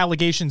cheating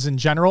allegations in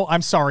general.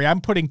 I'm sorry.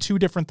 I'm putting 2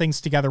 different things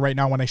together right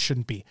now when I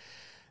shouldn't be.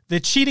 The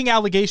cheating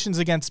allegations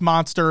against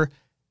Monster,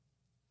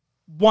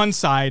 one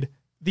side.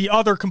 The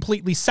other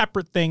completely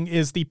separate thing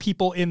is the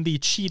people in the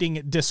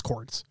cheating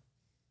discords.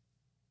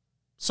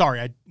 Sorry,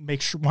 I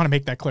want to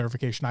make that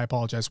clarification. I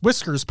apologize.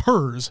 Whiskers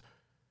Purrs.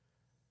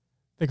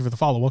 Thank you for the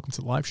follow. Welcome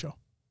to the live show.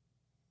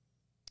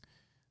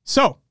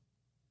 So,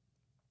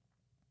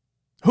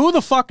 who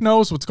the fuck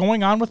knows what's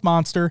going on with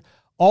Monster?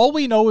 All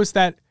we know is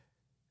that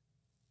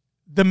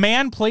the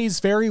man plays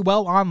very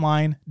well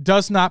online,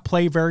 does not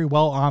play very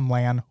well on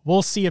LAN.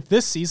 We'll see if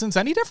this season's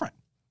any different.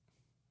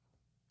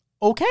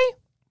 Okay?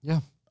 Yeah.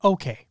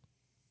 Okay.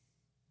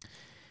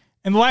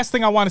 And the last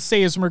thing I want to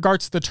say is in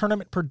regards to the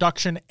tournament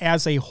production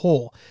as a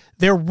whole.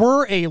 There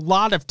were a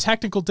lot of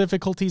technical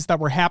difficulties that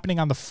were happening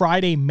on the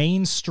Friday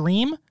main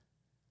stream.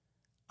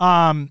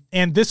 And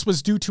this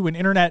was due to an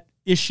internet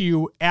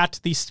issue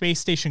at the space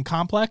station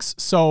complex.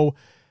 So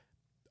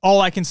all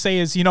I can say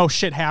is,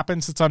 shit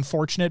happens. It's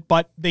unfortunate,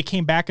 but they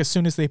came back as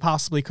soon as they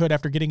possibly could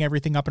after getting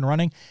everything up and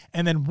running.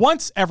 And then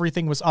once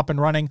everything was up and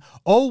running,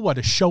 oh, what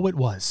a show it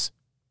was.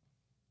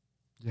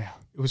 Yeah,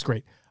 it was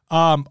great.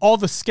 All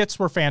the skits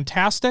were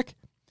fantastic.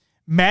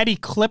 Maddie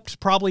clipped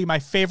probably my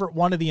favorite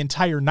one of the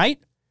entire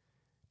night.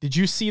 Did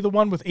you see the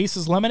one with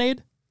Ace's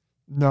Lemonade?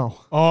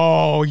 No.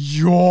 Oh,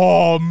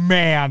 yo,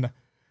 man.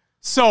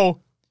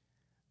 So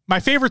my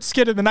favorite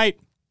skit of the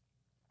night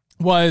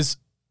was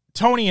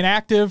Tony and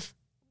Active.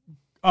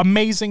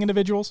 Amazing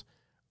individuals.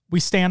 We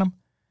stan them.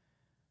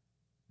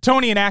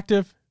 Tony and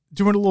Active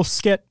doing a little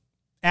skit.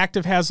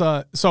 Active has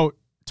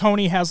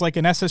Tony has like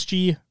an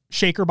SSG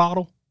shaker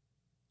bottle.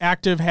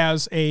 Active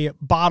has a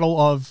bottle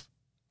of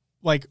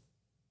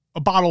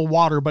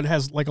water, but it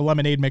has like a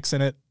lemonade mix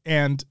in it.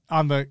 And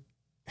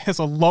has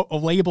a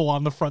label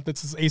on the front that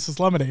says Ace's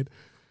Lemonade.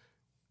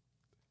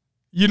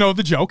 You know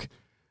the joke.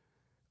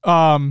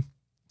 Or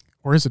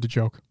is it a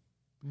joke?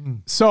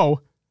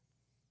 So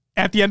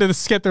at the end of the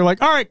skit, they're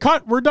like, all right,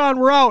 cut, we're done,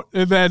 we're out.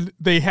 And then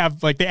they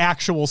have like the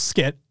actual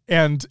skit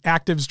and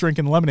Active's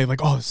drinking lemonade,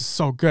 like, oh, this is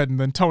so good. And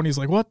then Tony's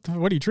like, what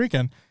are you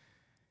drinking?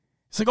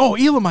 It's like, oh,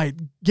 Elamite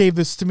gave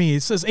this to me.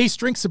 It says Ace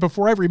drinks it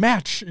before every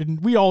match.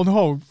 And we all know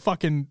how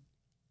fucking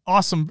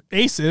awesome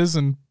Ace is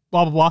and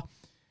blah, blah, blah.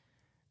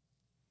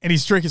 And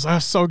he's drinking. He's like, oh,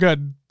 so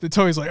good. And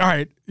Tony's like, all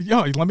right,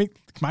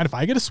 mind if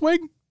I get a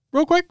swig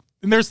real quick?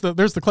 And there's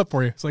the clip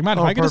for you. It's like, mind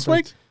if I get a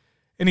swig?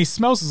 And he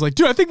smells. He's like,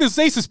 dude, I think this is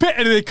Ace's Pit.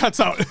 And then it cuts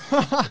out.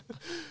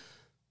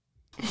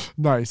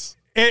 Nice.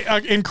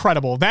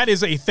 Incredible. That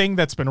is a thing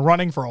that's been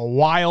running for a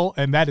while.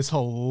 And that is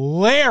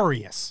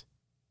hilarious.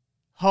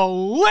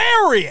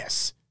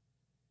 hilarious.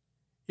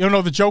 You don't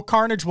know the joke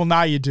Carnage? Well,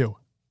 now you do.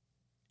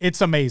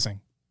 It's amazing.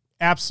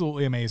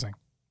 Absolutely amazing.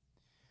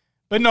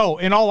 But no,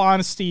 in all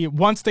honesty,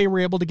 once they were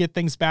able to get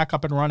things back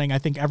up and running, I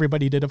think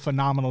everybody did a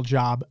phenomenal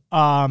job.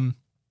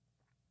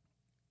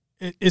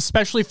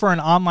 Especially for an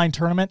online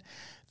tournament.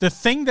 The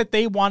thing that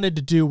they wanted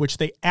to do, which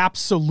they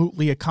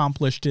absolutely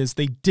accomplished, is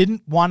they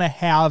didn't want to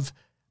have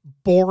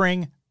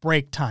boring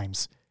break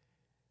times.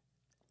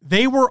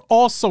 They were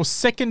also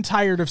sick and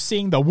tired of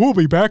seeing the "we'll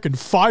be back in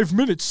 5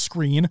 minutes"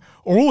 screen,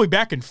 or "we'll be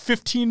back in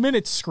 15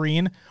 minutes"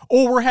 screen,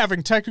 or "we're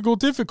having technical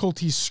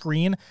difficulties"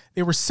 screen.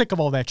 They were sick of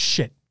all that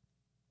shit.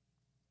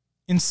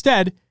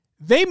 Instead,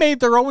 they made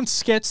their own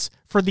skits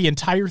for the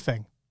entire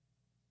thing.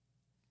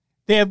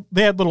 They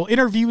had little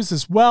interviews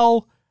as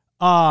well.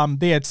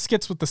 They had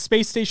skits with the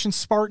Space Station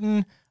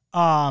Spartan,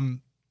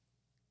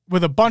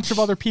 with a bunch of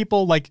other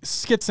people, like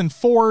skits in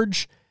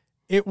Forge.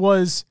 It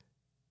was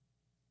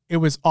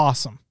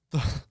awesome.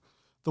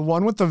 The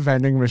one with the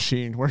vending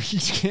machine where you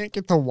can't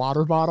get the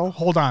water bottle.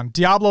 Hold on.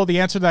 Diablo,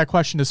 the answer to that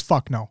question is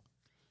fuck no.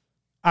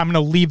 I'm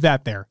going to leave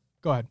that there.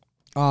 Go ahead.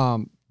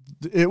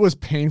 It was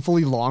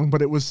painfully long,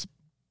 but it was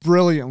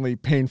brilliantly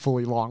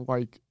painfully long.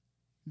 Like,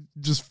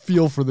 just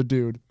feel for the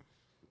dude.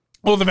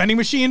 Oh, the vending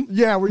machine?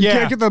 Yeah, where you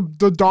can't get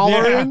the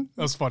dollar in.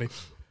 That was funny.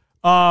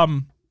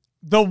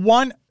 The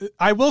one,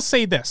 I will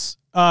say this,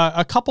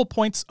 a couple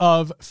points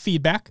of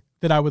feedback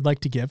that I would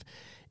like to give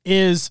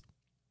is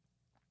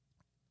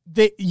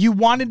that you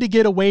wanted to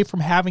get away from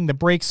having the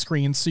break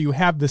screen, so you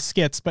have the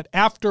skits, but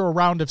after a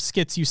round of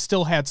skits, you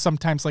still had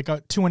sometimes like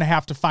a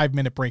 2.5 to 5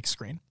 minute break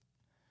screen.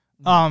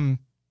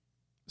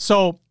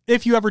 So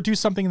if you ever do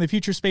something in the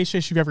future Space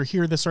Station, if you ever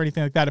hear this or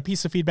anything like that, a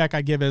piece of feedback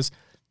I give is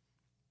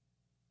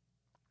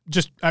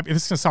just, I mean,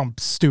 this is going to sound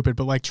stupid,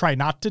 but like try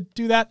not to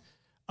do that.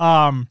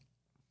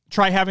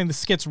 Try having the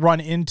skits run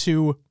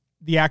into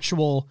the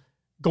actual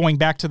going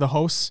back to the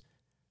hosts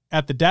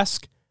at the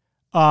desk.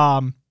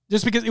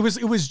 Just because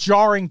it was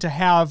jarring to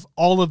have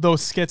all of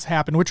those skits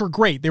happen, which were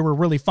great. They were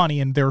really funny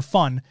and they're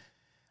fun.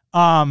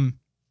 To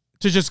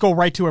just go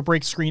right to a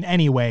break screen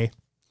anyway.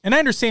 And I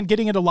understand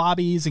getting into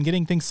lobbies and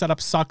getting things set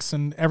up sucks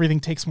and everything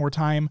takes more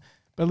time.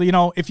 But, you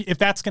know, if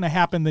that's going to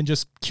happen, then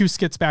just cue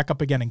skits back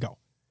up again and go.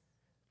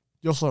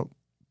 You also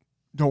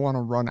don't want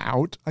to run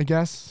out, I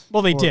guess.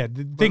 Well, they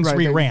did. Things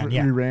reran,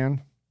 yeah.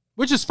 Reran.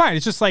 Which is fine.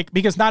 It's just like,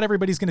 because not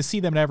everybody's going to see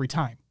them at every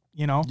time,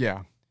 you know?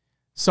 Yeah.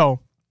 So.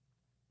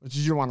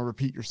 You don't want to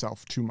repeat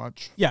yourself too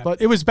much. Yeah, but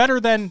it was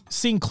better than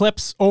seeing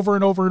clips over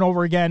and over and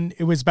over again.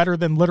 It was better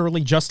than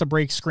literally just a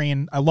break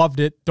screen. I loved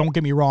it. Don't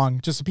get me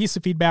wrong. Just a piece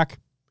of feedback.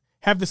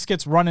 Have the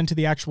skits run into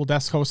the actual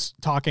desk host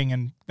talking,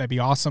 and that'd be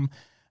awesome.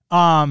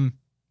 That's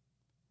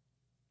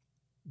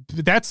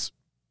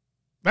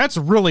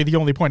really the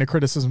only point of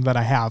criticism that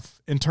I have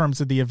in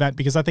terms of the event,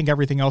 because I think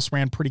everything else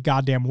ran pretty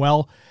goddamn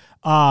well.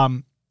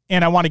 And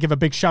I want to give a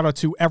big shout out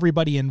to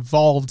everybody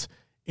involved,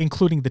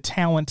 including the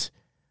talent.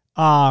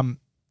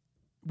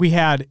 We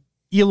had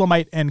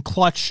Elamite and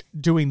Clutch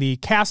doing the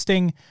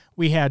casting.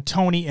 We had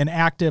Tony and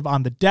Active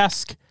on the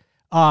desk.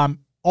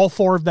 All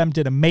four of them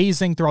did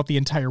amazing throughout the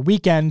entire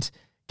weekend,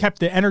 kept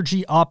the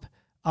energy up,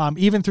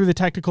 even through the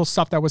technical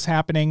stuff that was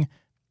happening.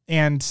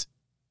 And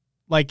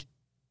like,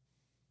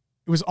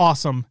 it was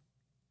awesome.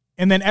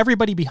 And then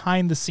everybody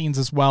behind the scenes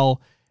as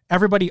well,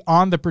 everybody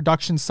on the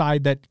production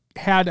side that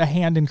had a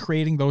hand in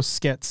creating those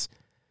skits.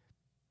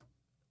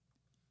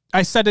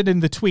 I said it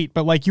in the tweet,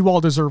 but like, you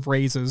all deserve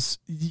raises.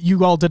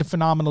 You all did a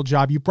phenomenal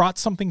job. You brought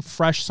something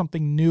fresh,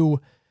 something new,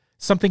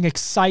 something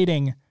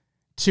exciting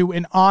to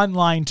an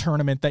online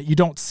tournament that you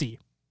don't see.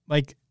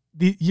 Like,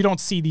 you don't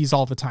see these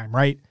all the time,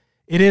 right?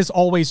 It is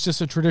always just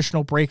a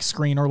traditional break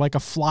screen or like a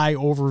fly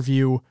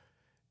overview.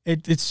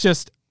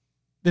 It's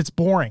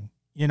boring,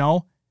 you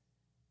know?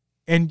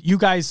 And you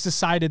guys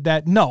decided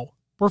that, no,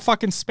 we're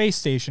fucking Space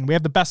Station. We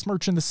have the best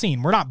merch in the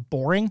scene. We're not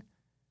boring.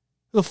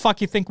 Who the fuck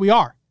you think we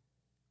are?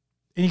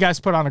 And you guys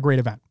put on a great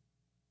event.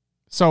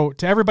 So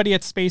to everybody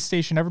at Space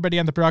Station, everybody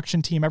on the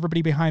production team,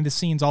 everybody behind the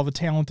scenes, all the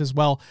talent as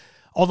well,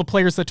 all the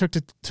players that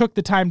took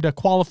the time to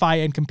qualify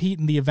and compete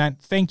in the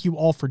event, thank you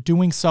all for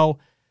doing so.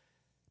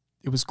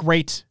 It was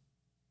great.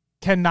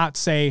 Cannot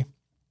say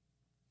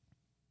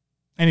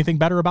anything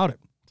better about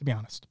it, to be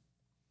honest.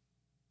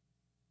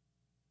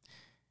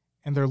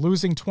 And they're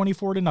losing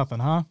 24-0,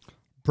 huh?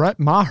 Brett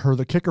Maher,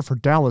 the kicker for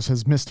Dallas,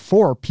 has missed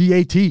 4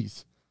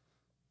 PATs.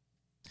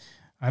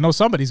 I know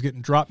somebody's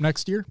getting dropped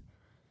next year.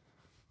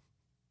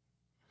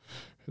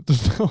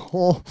 The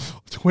whole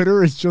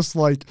Twitter is just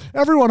like,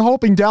 everyone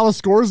hoping Dallas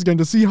scores again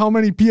to see how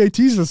many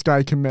PATs this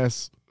guy can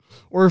miss,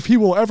 or if he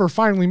will ever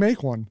finally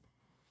make one.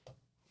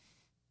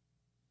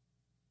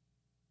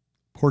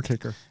 Poor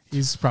kicker.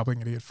 He's probably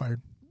going to get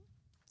fired.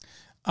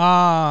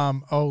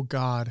 Oh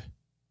God.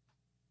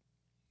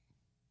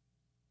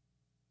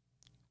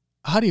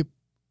 How do you?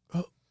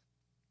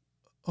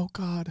 Oh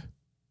God.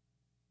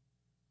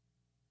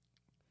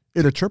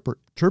 It a chirpier.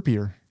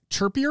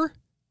 Chirpier?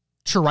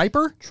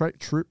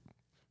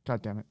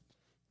 God damn it.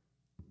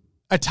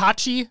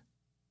 Itachi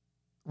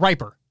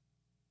Riper.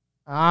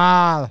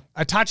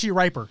 Itachi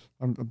Riper.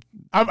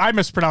 I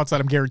mispronounced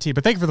that, I'm guaranteed.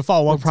 But thank you for the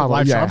follow. Welcome to the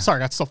live show. I'm sorry,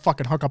 I got so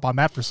fucking hung up on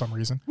that for some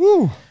reason.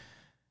 Woo.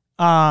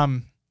 I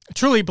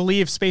truly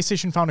believe Space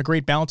Station found a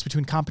great balance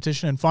between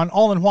competition and fun.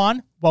 All in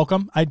Juan,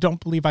 welcome. I don't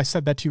believe I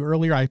said that to you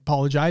earlier. I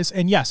apologize.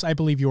 And yes, I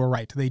believe you were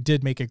right. They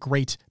did make a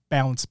great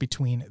balance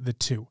between the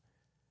two.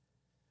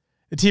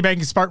 The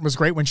teabagging Spartan was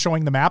great when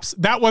showing the maps.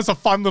 That was a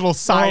fun little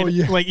side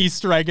like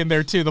Easter egg in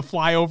there too. The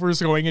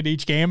flyovers going into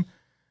each game.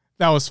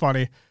 That was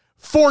funny.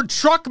 Ford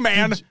Truck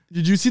Man.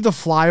 Did you see the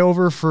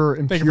flyover for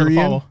Empyrean? Thank you for the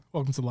follow.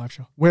 Welcome to the live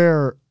show.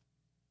 Where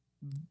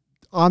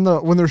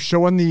when they're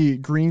showing the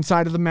green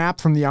side of the map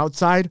from the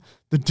outside,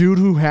 the dude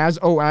who has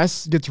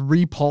OS gets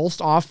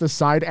repulsed off the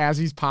side as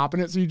he's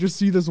popping it. So you just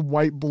see this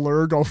white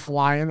blur go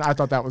flying. I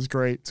thought that was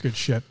great. It's good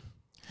shit.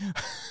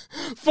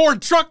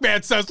 Ford Truck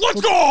Man says,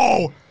 let's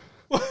go.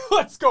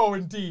 Let's go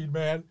indeed,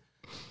 man.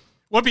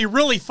 What'd be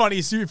really funny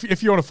is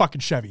if you own a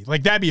fucking Chevy.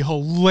 Like, that'd be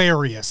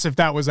hilarious if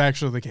that was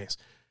actually the case.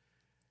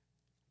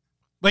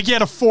 Like, you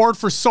had a Ford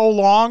for so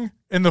long,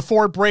 and the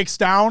Ford breaks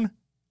down,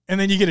 and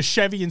then you get a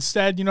Chevy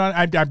instead. You know,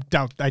 I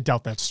doubt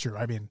that's true.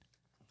 I mean,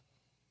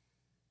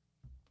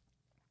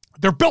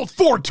 they're built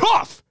Ford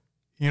tough,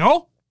 you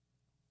know?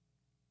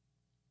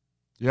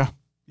 Yeah.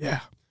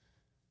 Yeah.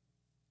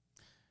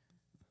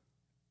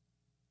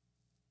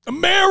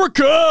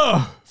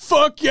 America!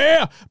 Fuck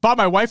yeah! Bought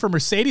my wife a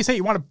Mercedes. Hey,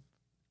 you want to...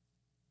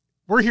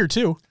 We're here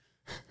too.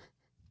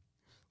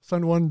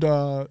 Send one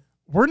to...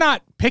 We're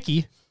not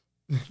picky,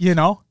 you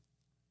know?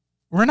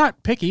 We're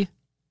not picky.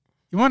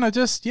 You want to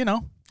just, you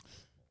know...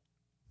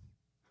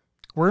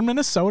 We're in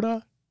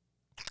Minnesota.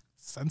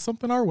 Send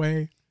something our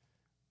way.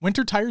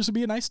 Winter tires would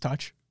be a nice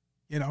touch,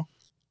 you know?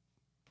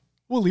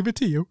 We'll leave it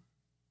to you.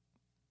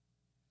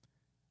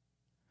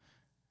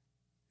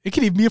 It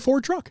could even be a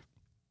Ford truck.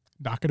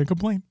 Not going to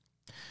complain.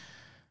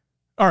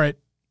 All right.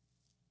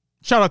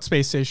 Shout out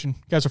Space Station.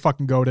 You guys are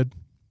fucking goated.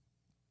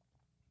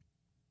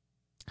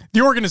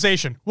 The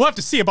organization. We'll have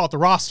to see about the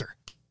roster.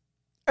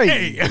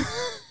 Hey.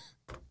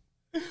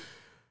 It's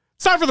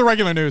time for the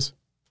regular news.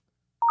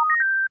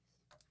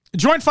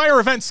 Joint Fire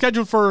event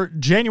scheduled for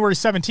January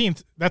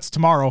 17th. That's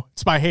tomorrow.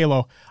 It's by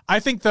Halo. I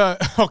think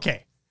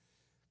okay.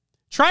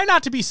 Try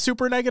not to be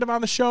super negative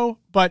on the show,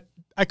 but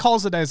I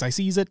calls it as I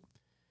sees it.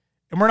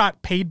 And we're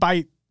not paid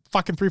by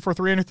fucking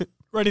 343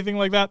 or anything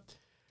like that.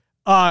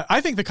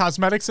 I think the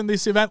cosmetics in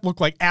this event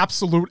look like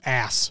absolute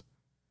ass.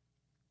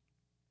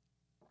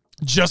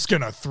 Just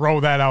gonna throw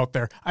that out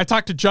there. I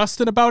talked to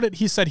Justin about it.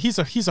 He said he's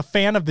a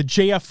fan of the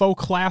JFO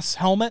class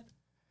helmet.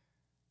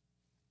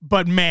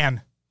 But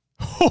man,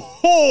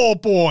 oh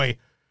boy,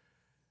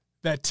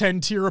 that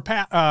 10-tier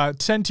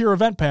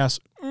event pass,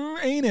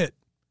 ain't it?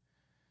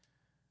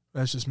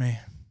 That's just me.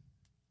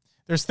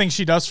 There's things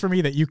she does for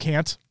me that you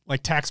can't,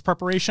 like tax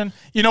preparation.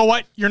 You know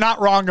what? You're not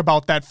wrong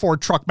about that,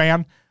 Ford Truck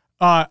Man.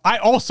 I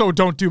also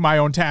don't do my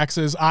own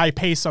taxes. I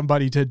pay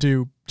somebody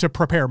to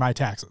prepare my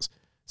taxes.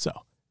 So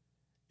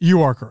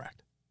you are correct.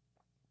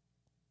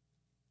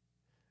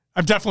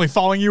 I'm definitely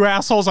following you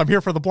assholes. I'm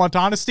here for the blunt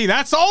honesty.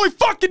 That's all we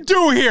fucking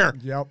do here.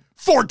 Yep.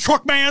 Ford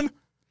Truck Man.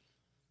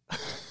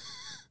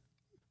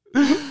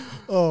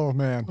 Oh,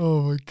 man.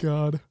 Oh, my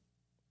God.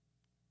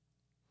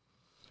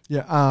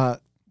 Yeah.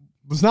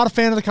 Was not a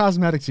fan of the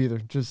cosmetics either.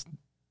 Just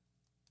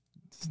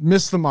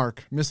missed the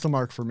mark. Missed the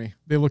mark for me.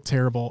 They look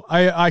terrible.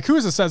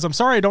 Kuza says, I'm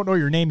sorry I don't know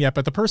your name yet,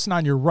 but the person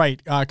on your right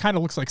kind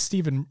of looks like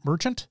Stephen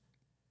Merchant.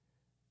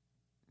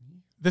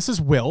 This is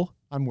Will.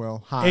 I'm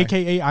Will. Hi.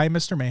 AKA I'm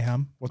Mr.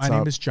 Mayhem. What's My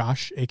up? name is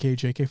Josh, AKA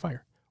JK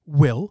Fire.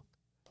 Will,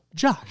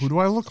 Josh. Who do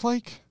I look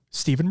like?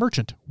 Stephen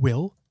Merchant.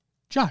 Will,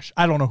 Josh.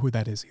 I don't know who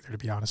that is either, to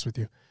be honest with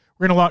you.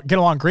 We're going to get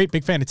along great.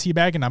 Big fan of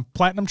Teabag, and I'm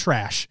platinum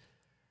trash.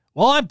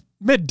 Well, I'm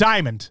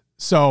mid-diamond,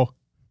 so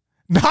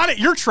not at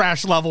your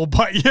trash level,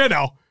 but you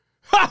know.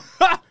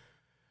 I'm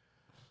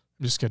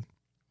just kidding.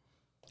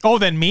 Oh,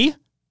 then me?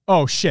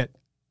 Oh, shit.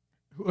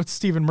 What's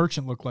Stephen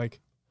Merchant look like?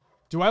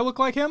 Do I look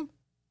like him?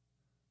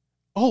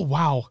 Oh,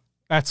 wow.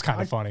 That's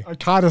kind of funny. I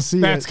kind of see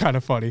That's kind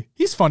of funny.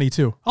 He's funny,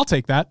 too. I'll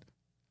take that.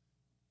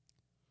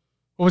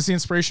 What was the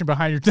inspiration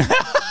behind your...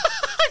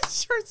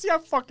 Sure, see, I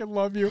fucking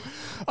love you.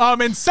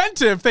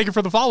 Incentive, thank you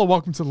for the follow.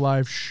 Welcome to the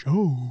live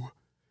show.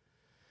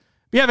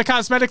 But yeah, the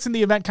cosmetics in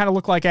the event kind of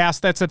look like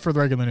ass. That's it for the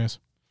regular news.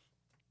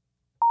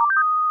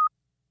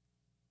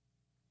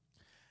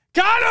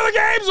 Kind of the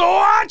games to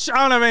watch.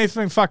 I don't have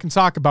anything to fucking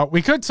talk about.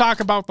 We could talk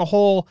about the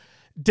whole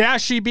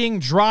Dashie being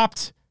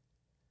dropped.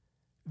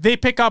 They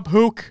pick up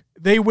Hook.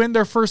 They win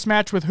their first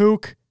match with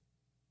Hook.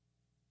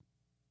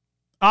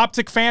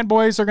 Optic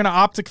fanboys are going to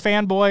Optic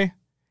fanboy.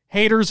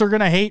 Haters are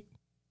going to hate.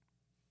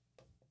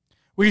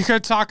 We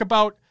could talk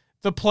about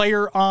the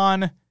player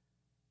on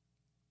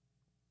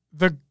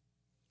the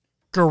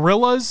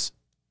Gorillas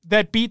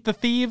that beat the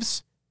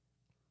Thieves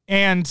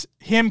and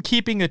him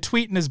keeping a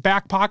tweet in his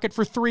back pocket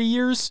for 3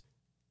 years.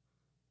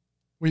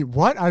 Wait,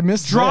 what? I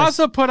missed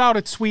Draza put out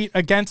a tweet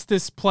against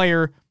this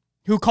player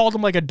who called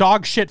him like a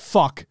dog shit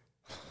fuck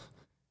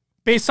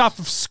based off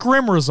of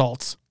scrim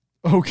results.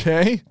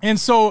 Okay. And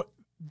so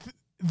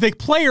the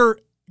player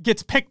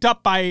gets picked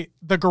up by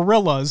the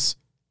Gorillas.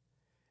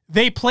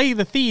 They play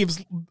the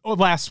Thieves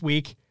last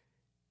week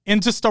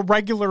in just a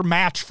regular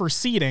match for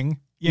seeding,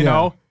 you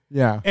know?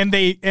 Yeah. And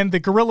the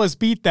Gorillas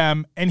beat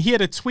them, and he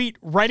had a tweet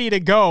ready to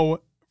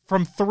go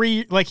from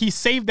he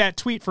saved that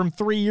tweet from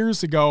 3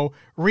 years ago,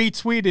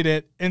 retweeted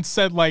it, and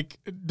said, like,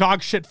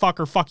 dog shit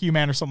fucker, fuck you,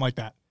 man, or something like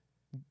that.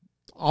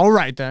 All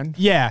right, then.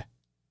 Yeah.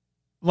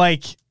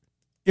 Like,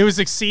 it was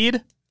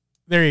Exceed.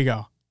 There you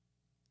go.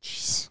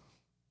 Jeez.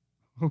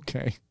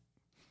 Okay.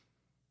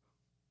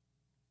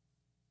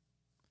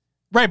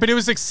 Right, but it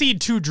was Exceed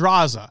to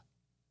Draza.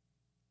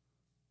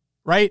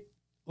 Right?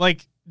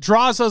 Like,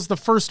 Draza's the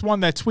first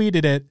one that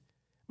tweeted it.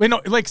 Wait,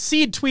 no, like,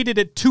 Seed tweeted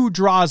it to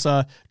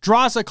Draza.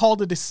 Draza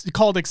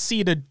called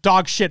Exceed a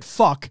dog shit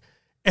fuck.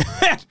 And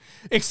then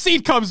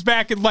Exceed comes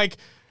back and, like,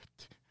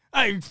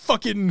 I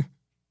fucking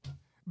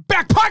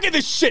back pocket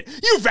this shit.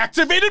 You've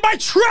activated my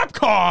trap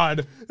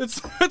card.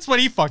 That's what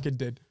he fucking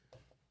did.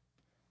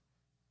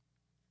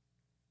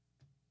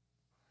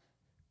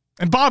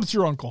 And Bob's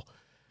your uncle.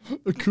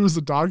 Aku's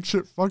dog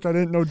shit fuck. I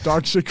didn't know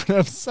dog shit could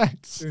have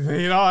sex.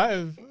 You know,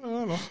 I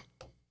don't know.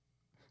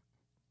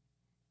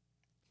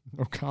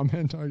 No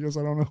comment. I guess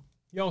I don't know.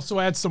 He also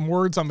had some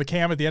words on the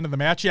cam at the end of the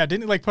match. Yeah,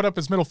 didn't he like put up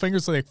his middle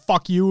fingers like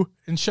fuck you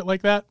and shit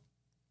like that?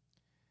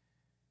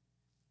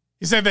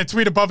 He said that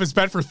tweet above his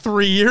bed for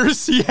 3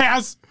 years. He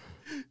has.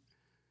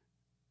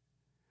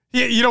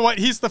 You know what?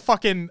 He's the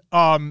fucking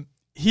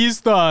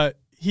he's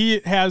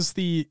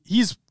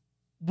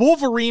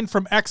Wolverine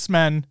from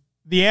X-Men,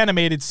 the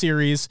animated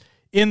series,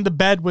 in the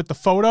bed with the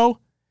photo.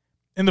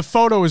 And the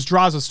photo is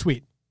Draza's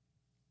tweet.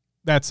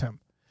 That's him.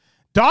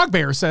 Dog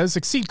Bear says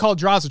Exceed called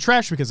Draza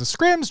trash because of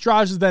scrims.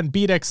 Draza then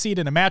beat Exceed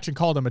in a match and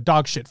called him a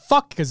dog shit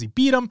fuck because he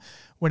beat him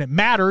when it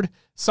mattered.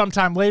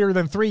 Sometime later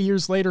than 3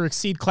 years later,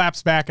 Exceed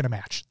claps back in a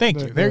match. Thank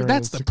you.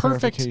 That's the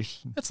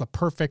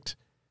perfect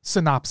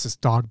synopsis,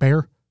 Dog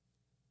Bear.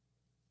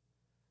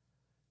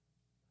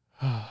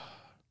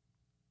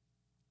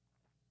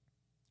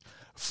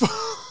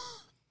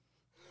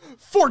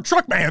 Ford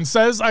Truckman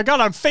says, I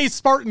got on Face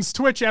Spartan's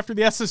Twitch after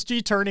the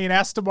SSG tourney and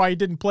asked him why he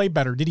didn't play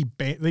better. Did he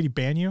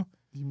ban you?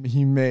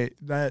 He may.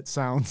 That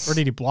sounds. Or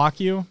did he block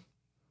you?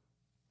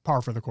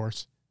 Par for the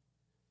course.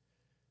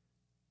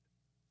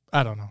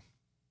 I don't know.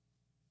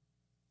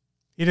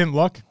 He didn't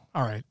look?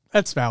 All right.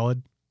 That's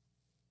valid.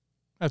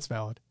 That's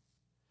valid.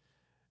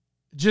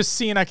 Just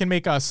seeing I can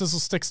make sizzle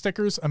stick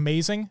stickers.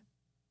 Amazing.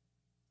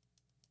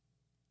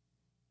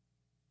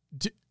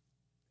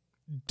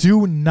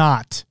 Do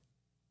not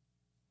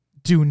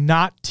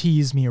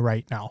tease me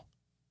right now.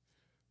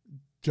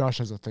 Josh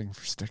has a thing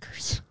for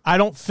stickers. I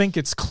don't think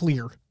it's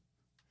clear.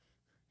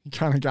 He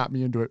kind of got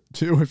me into it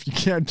too, if you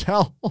can't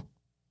tell.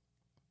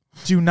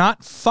 Do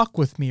not fuck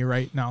with me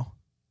right now.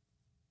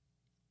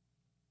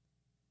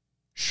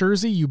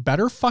 Shurzy, you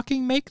better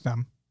fucking make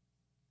them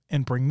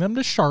and bring them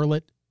to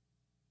Charlotte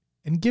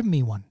and give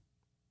me one.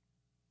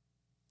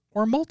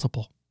 Or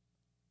multiple.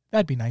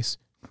 That'd be nice.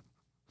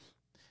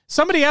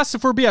 Somebody asked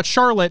if we'll be at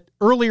Charlotte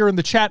earlier in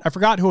the chat. I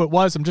forgot who it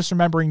was. I'm just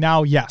remembering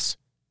now. Yes.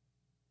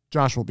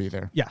 Josh will be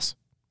there. Yes.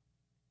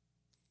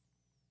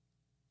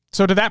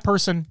 So to that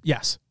person,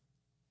 yes.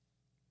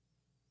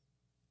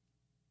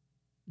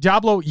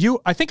 Diablo,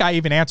 I think I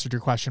even answered your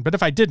question, but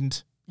if I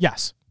didn't,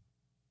 yes.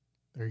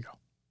 There you go.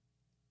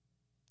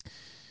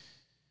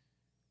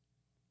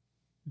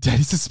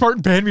 Daddy says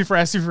Spartan banned me for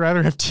asking if I'd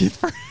rather have teeth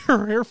for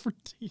or hair for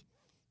teeth.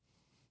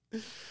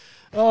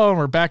 Oh,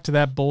 we're back to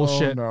that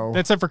bullshit. Oh, no.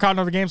 That's it for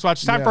Continental Games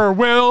Watch. Time for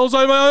Will's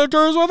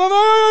Adventures with the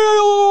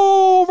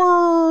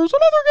Nailers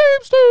and other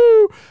games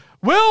too.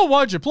 Will,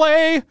 what'd you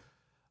play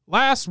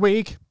last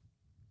week?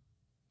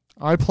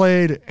 I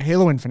played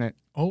Halo Infinite.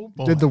 Oh,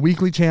 boy. Did the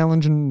weekly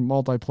challenge and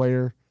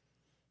multiplayer.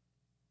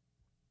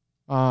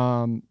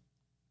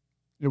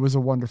 It was a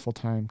wonderful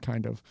time,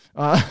 kind of.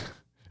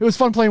 It was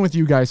fun playing with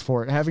you guys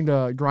for it. Having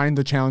to grind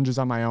the challenges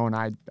on my own,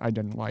 I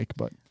didn't like,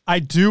 but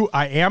I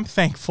am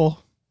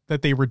thankful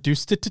that they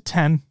reduced it to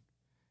 10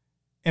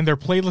 and they're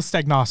playlist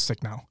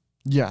agnostic now.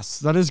 yes,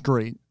 that is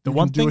great. You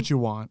can do what you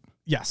want.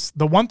 Yes.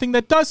 The one thing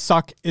that does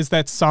suck is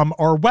that some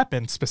are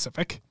weapon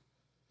specific.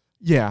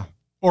 Yeah.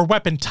 Or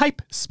weapon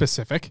type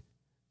specific,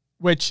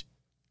 which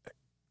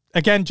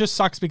again just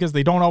sucks because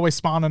they don't always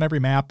spawn on every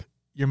map.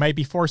 You might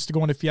be forced to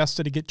go into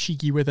Fiesta to get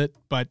cheeky with it,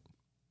 but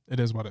it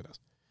is what it is.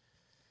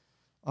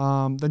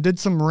 They did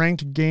some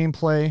ranked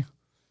gameplay.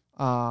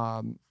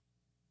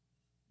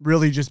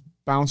 Really just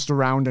bounced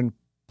around in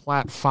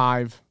Plat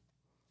 5.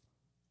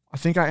 I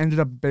think I ended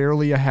up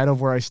barely ahead of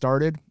where I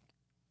started.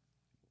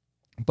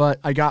 But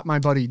I got my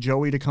buddy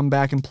Joey to come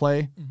back and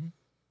play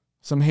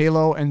some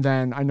Halo, and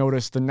then I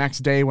noticed the next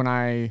day when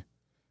I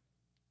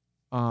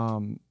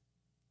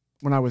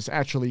was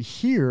actually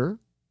here,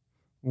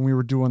 when we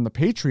were doing the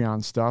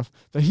Patreon stuff,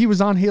 that he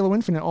was on Halo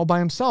Infinite all by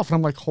himself. And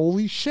I'm like,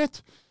 holy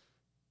shit.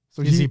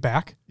 So is he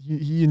back?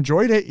 He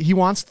enjoyed it. He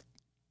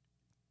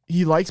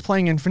likes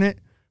playing Infinite,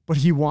 but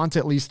he wants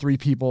at least 3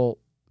 people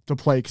to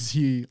play because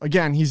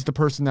he's the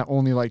person that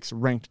only likes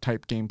ranked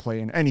type gameplay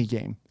in any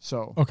game.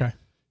 So okay,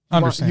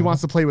 He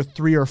wants to play with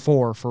 3 or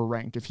 4 for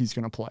ranked if he's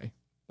going to play.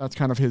 That's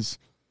kind of his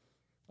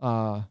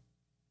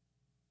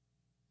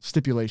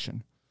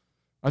stipulation.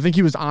 I think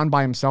he was on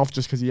by himself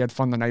just because he had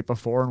fun the night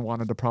before and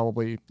wanted to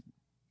probably,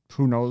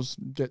 who knows,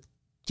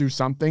 do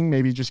something,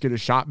 maybe just get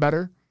his shot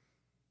better.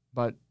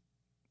 But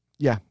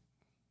yeah,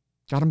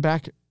 got him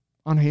back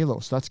on Halo,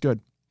 so that's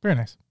good. Very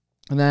nice.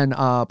 And then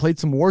played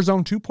some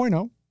Warzone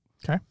 2.0.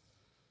 Okay.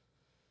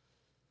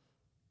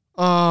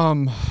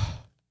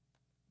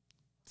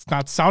 It's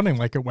not sounding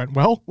like it went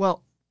well.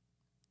 Well,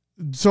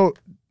 so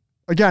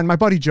again, my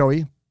buddy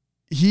Joey,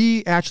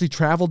 he actually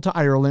traveled to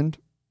Ireland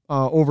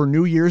over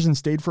New Year's and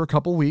stayed for a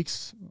couple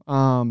weeks.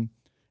 And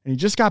he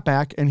just got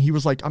back and he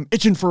was like, I'm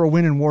itching for a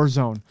win in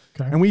Warzone.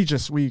 Okay. And we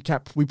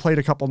played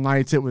a couple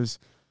nights. It was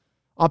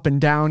up and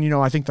down.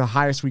 I think the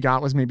highest we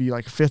got was maybe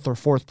like 5th or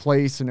 4th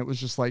place. And it was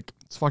just like,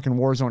 it's fucking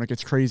Warzone. It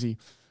gets crazy.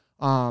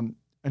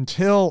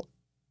 Until,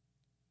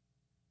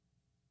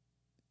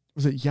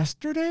 was it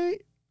yesterday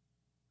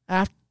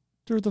after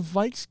the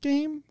Vikes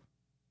game?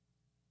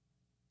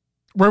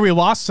 Where we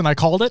lost and I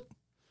called it?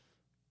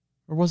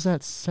 Or was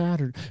that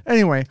Saturday?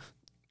 Anyway,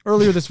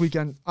 earlier this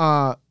weekend,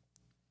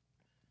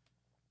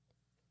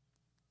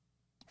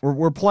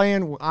 we're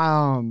playing.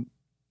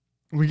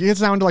 We get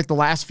down to like the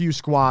last few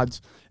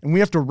squads, and we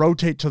have to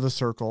rotate to the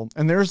circle.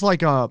 And there's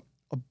like a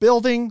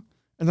building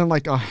and then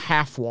like a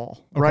half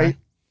wall, right?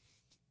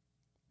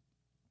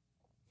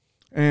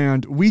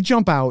 And we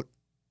jump out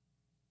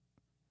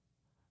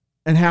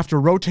and have to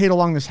rotate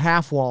along this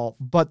half wall,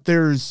 but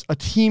there's a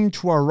team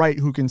to our right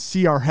who can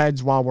see our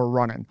heads while we're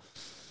running.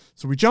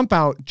 So we jump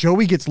out,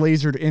 Joey gets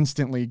lasered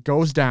instantly,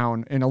 goes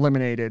down and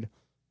eliminated.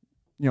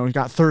 He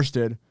got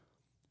thirsted.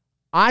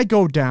 I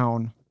go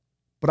down,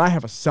 but I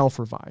have a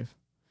self-revive.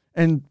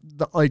 And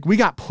we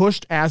got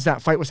pushed as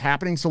that fight was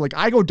happening. So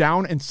I go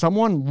down and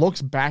someone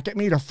looks back at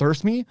me to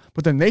thirst me,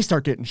 but then they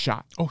start getting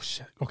shot. Oh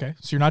shit. Okay.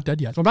 So you're not dead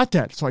yet. So I'm not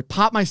dead. So I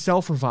pop my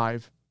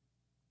self-revive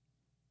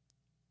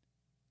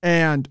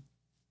and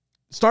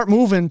start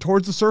moving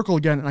towards the circle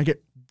again. And I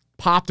get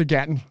popped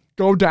again,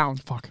 go down.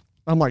 Fuck.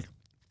 I'm like,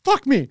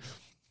 fuck me.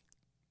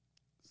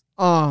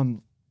 As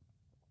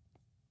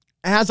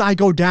I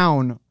go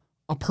down,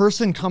 a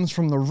person comes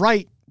from the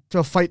right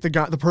to fight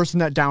the person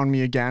that downed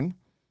me again.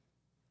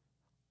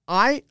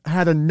 I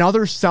had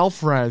another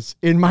self-res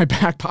in my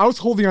back. I was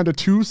holding onto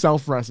 2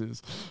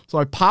 self-reses. So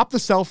I popped the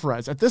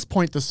self-res. At this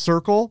point, the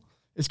circle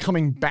is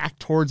coming back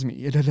towards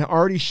me. It had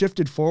already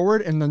shifted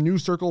forward and the new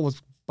circle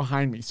was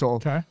behind me. So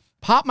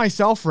pop my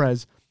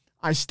self-res.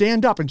 I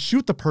stand up and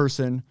shoot the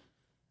person.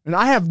 And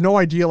I have no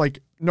idea, I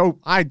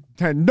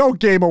had no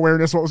game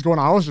awareness what was going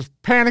on. I was just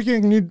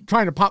panicking and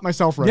trying to pop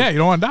myself res. Yeah, you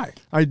don't want to die.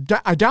 I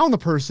down the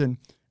person,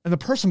 and the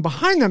person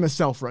behind them is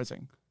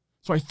self-resing.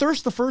 So I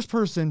thirst the first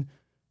person.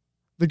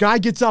 The guy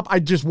gets up. I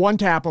just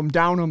one-tap him,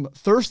 down him,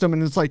 thirst him,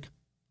 and it's like,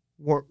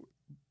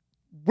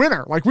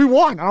 winner. We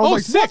won. And I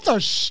was sick.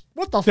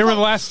 What the They were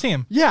the last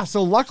team. Yeah,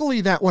 so luckily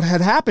that what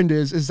had happened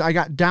is I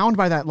got downed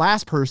by that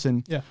last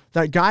person. Yeah.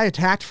 That guy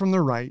attacked from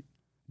the right,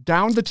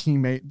 downed the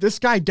teammate. This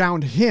guy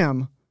downed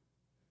him.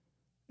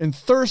 And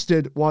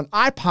thirsted, when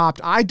I popped,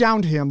 I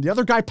downed him. The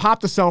other guy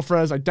popped the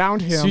self-res. I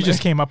downed him. So you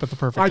just came up at the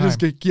perfect time.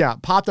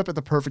 Popped up at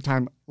the perfect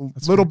time.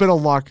 Little bit of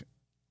luck.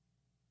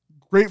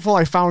 Grateful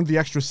I found the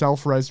extra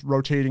self-res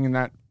rotating in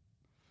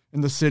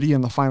the city in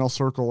the final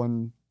circle,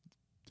 and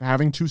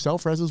having 2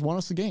 self-reses won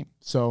us the game.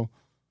 So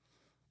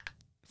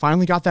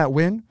finally got that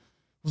win. It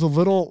was a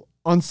little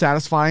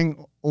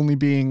unsatisfying, only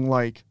being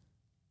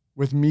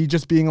with me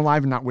just being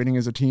alive and not winning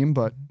as a team,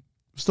 but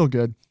still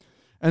good.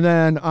 And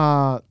then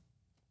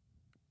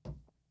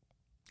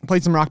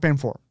played some Rock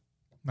Band 4.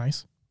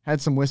 Nice. Had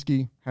some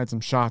whiskey, had some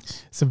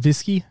shots. Some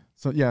whiskey?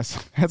 So,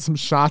 yes, had some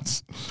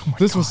shots.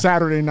 This was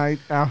Saturday night,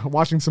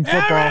 watching some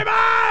football.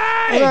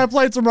 Everybody! And then I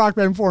played some Rock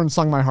Band 4 and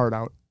sung my heart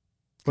out.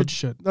 Good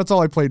shit. That's all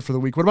I played for the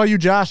week. What about you,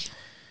 Josh?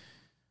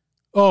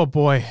 Oh,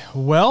 boy.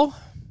 Well,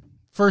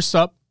 first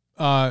up,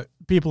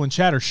 people in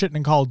chat are shitting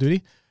in Call of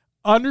Duty.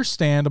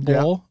 Understandable.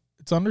 Yeah.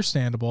 It's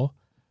understandable.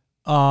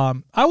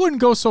 I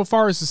wouldn't go so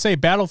far as to say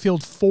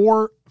Battlefield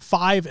 4,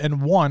 5,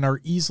 and 1 are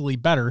easily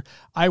better.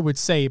 I would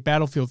say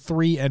Battlefield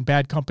 3 and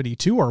Bad Company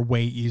 2 are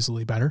way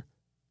easily better.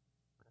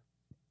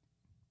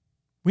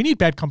 We need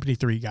Bad Company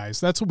 3, guys.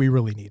 That's what we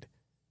really need.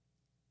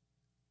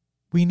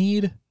 We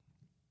need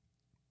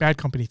Bad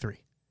Company 3.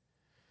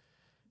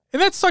 And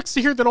that sucks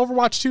to hear that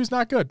Overwatch 2 is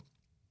not good.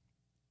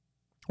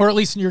 Or at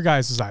least in your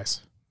guys'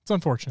 eyes. It's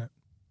unfortunate.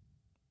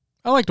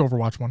 I liked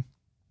Overwatch 1.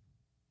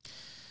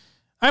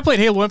 I played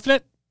Halo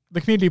Infinite,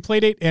 the community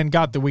playdate, and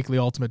got the weekly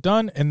ultimate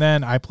done. And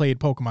then I played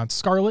Pokemon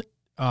Scarlet,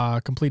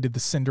 completed the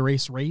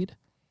Cinderace raid.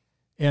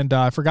 And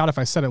I forgot if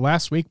I said it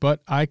last week,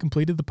 but I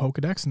completed the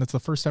Pokedex, and it's the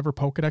first ever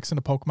Pokedex in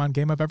a Pokemon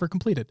game I've ever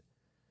completed.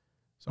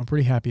 So I'm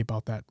pretty happy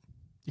about that.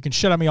 You can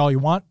shit on me all you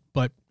want,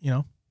 but, you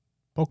know,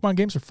 Pokemon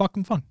games are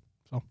fucking fun.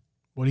 So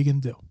what are you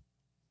going to do?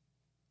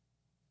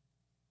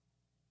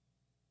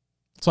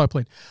 That's all I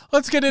played.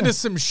 Let's get into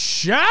some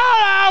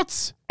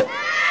shout-outs.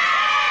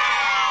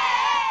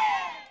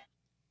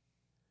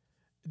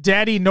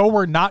 Daddy, no,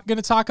 we're not going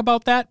to talk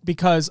about that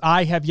because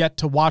I have yet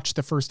to watch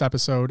the first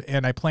episode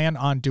and I plan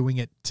on doing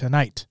it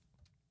tonight.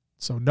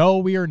 So no,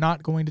 we are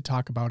not going to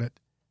talk about it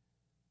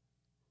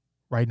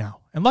right now.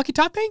 And Lucky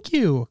Todd, thank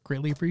you.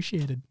 Greatly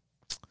appreciated.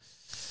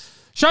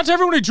 Shout out to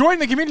everyone who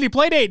joined the community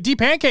playdate. D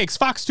Pancakes,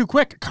 Fox Too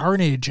Quick,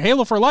 Carnage,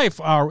 Halo for Life,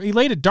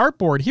 Elated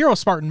Dartboard, Hero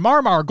Spartan,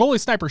 Marmar, Goalie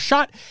Sniper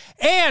Shot,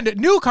 and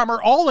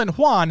newcomer All in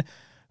Juan,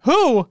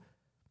 who,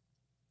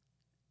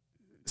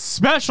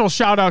 special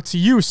shout out to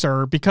you,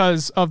 sir,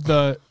 because of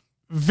the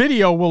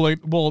video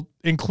we'll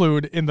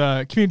include in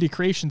the community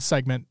creation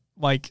segment.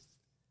 Like,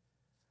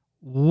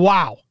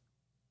 wow.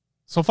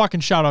 So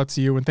fucking shout out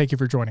to you and thank you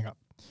for joining up.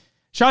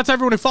 Shout out to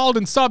everyone who followed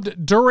and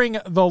subbed during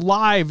the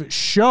live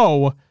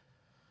show.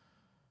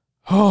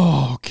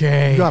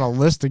 Okay. You got a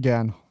list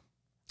again.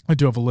 I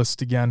do have a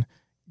list again.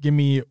 Give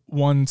me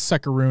 1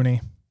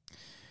 second.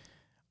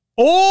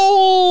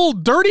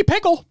 Old Dirty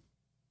Pickle.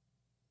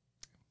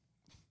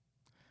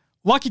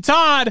 Lucky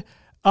Todd,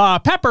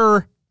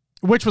 Pepper,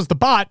 which was the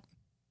bot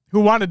who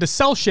wanted to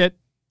sell shit,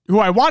 who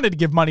I wanted to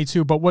give money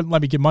to, but wouldn't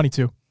let me give money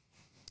to.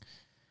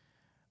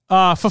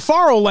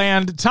 Fafaro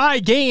Land, Thai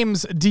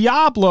Games,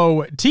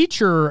 Diablo,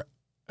 Teacher,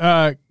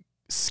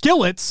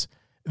 Skillets,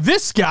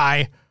 this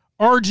guy,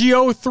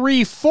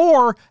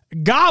 RGO34,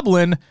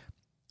 Goblin,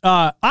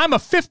 I'm a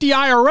 50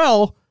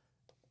 IRL,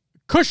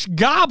 Kush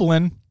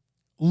Goblin,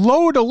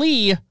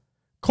 Lodalee,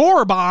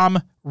 Core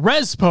Bomb,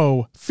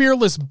 Respo,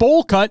 Fearless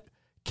Bowl Cut,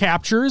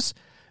 Captures,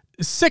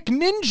 Sick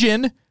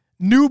Ninjin,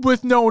 Noob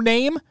with No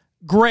Name,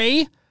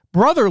 Gray,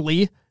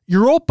 Brotherly,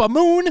 Europa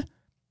Moon,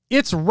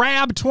 It's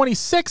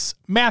Rab26,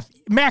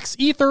 Max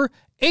Ether,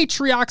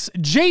 Atriox,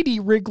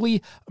 JD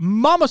Wrigley,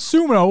 Mama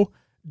Sumo,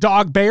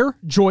 Dog Bear,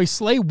 Joy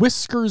Slay,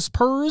 Whiskers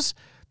Purrs,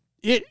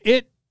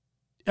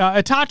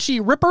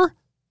 Itachi Ripper.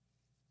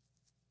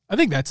 I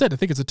think that's it. I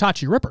think it's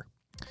Itachi Ripper.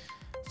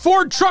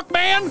 Ford Truck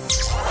Man.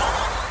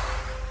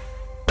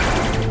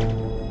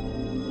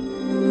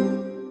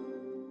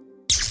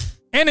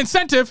 And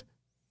Incentive.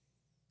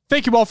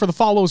 Thank you all for the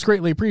follows.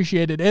 Greatly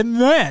appreciated. And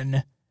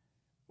then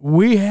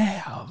we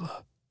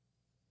have,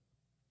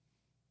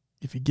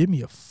 if you give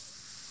me a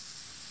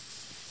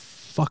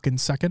fucking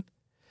second,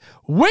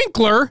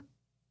 Winkler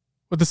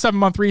with the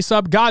 7-month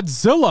resub,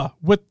 Godzilla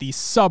with the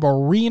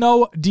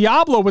sub-areno,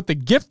 Diablo with the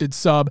gifted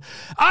sub,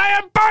 I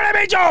am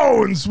Barnaby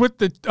Jones with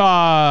the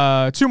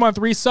 2-month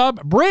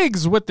resub,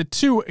 Briggs with the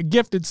 2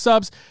 gifted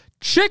subs,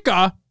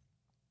 Chica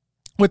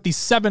with the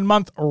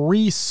 7-month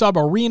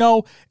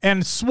resub-areno,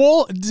 and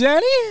Swole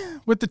Denny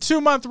with the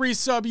 2-month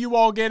resub. You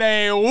all get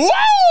a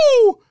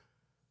woo!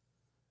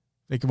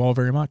 Thank you all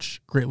very much.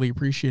 Greatly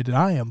appreciated.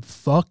 I am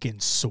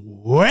fucking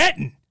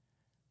sweating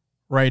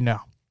right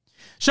now.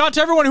 Shout out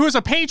to everyone who is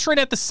a patron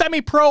at the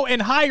semi-pro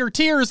and higher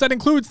tiers. That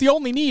includes The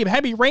Only Neeb,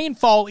 Heavy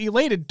Rainfall,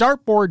 Elated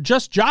Dartboard,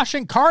 Just Josh,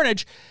 and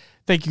Carnage.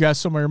 Thank you guys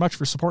so very much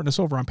for supporting us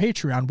over on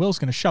Patreon. Will's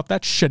going to shout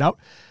that shit out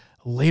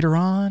later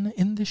on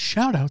in the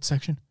shout-out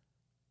section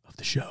of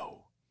the show.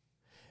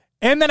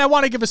 And then I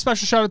want to give a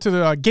special shout out to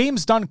the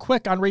Games Done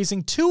Quick on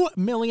raising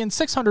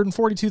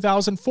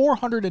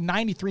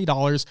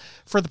 $2,642,493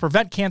 for the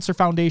Prevent Cancer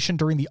Foundation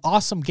during the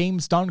awesome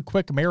Games Done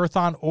Quick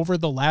marathon over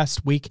the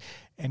last week.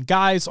 And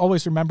guys,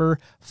 always remember,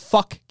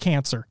 fuck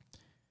cancer.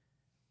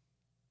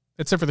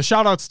 That's it for the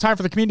shout outs. Time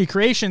for the community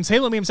creations.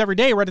 Halo memes every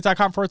day.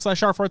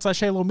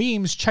 Reddit.com/r/Halo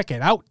memes. Check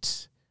it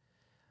out.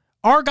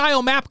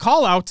 Argyle map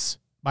callouts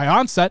by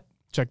Onset.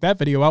 Check that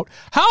video out.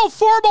 How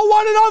Formal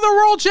won another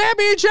world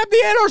championship, the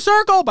Inner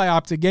Circle, by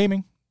Optic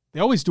Gaming. They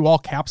always do all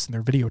caps in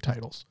their video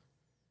titles.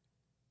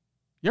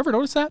 You ever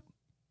notice that?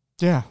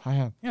 Yeah, I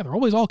have. Yeah, they're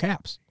always all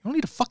caps. You don't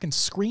need to fucking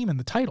scream in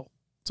the title.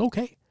 It's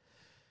okay.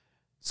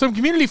 Some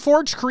Community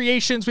Forge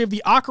creations. We have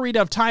the Ocarina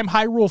of Time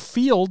Hyrule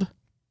Field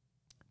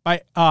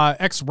by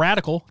X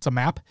Radical. It's a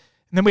map.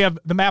 And then we have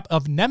the map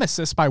of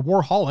Nemesis by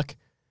Warholic.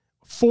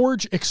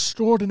 Forge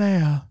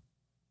Extraordinaire.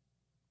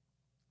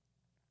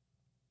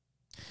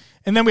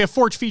 And then we have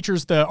Forge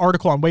Features, the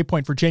article on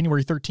Waypoint for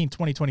January 13th,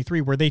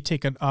 2023, where they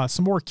take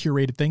some more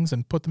curated things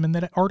and put them in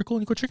that article,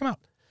 and you go check them out.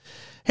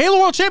 Halo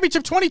World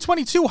Championship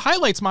 2022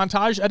 highlights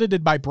montage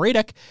edited by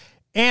Bradek,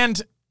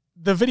 and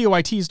the video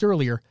I teased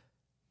earlier.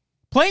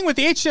 Playing with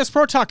the HCS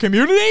Pro Talk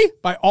community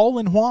by All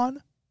in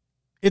Juan.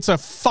 It's a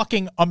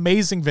fucking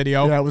amazing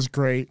video. Yeah, it was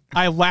great.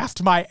 I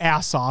laughed my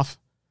ass off.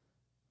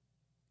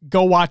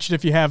 Go watch it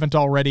if you haven't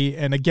already.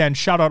 And again,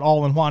 shout out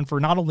All in Juan for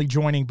not only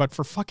joining, but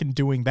for fucking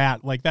doing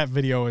that. Like, that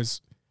video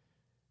is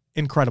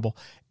incredible.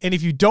 And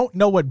if you don't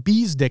know what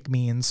bee's dick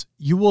means,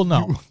 you will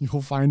know.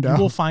 You'll find out.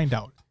 You will find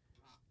out.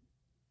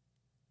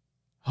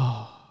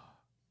 I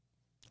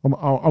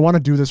want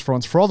to do this for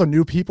once. For all the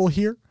new people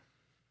here,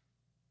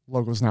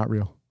 logo's not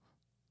real.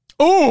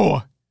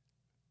 Oh!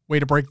 Way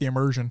to break the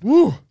immersion.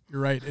 Woo!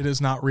 You're right. It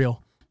is not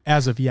real.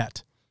 As of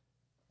yet.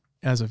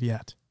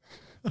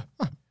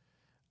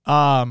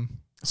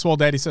 Swole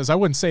Daddy says, I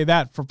wouldn't say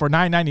that. For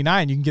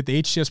 $9.99, you can get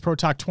the HCS Pro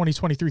Talk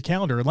 2023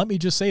 calendar. And let me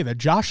just say that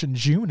Josh in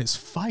June is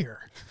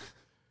fire.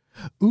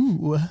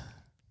 Ooh.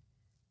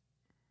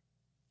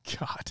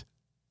 God.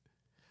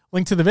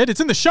 Link to the vid. It's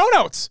in the show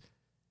notes.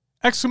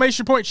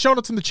 Exclamation point show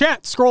notes in the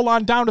chat. Scroll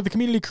on down to the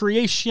community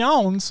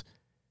creations,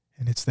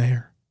 and it's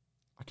there.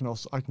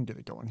 I can get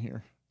it going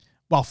here.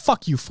 Well,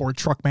 fuck you, Ford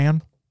Truck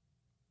Man.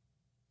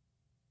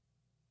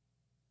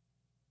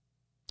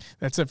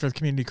 That's it for the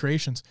community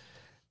creations.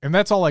 And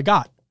that's all I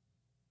got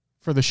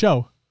for the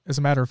show, as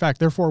a matter of fact.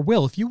 Therefore,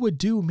 Will, if you would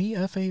do me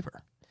a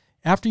favor,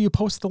 after you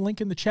post the link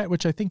in the chat,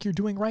 which I think you're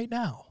doing right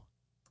now.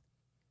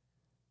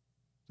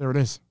 There it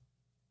is.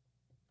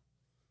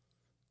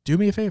 Do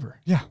me a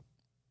favor. Yeah.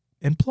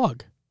 And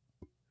plug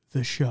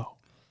the show.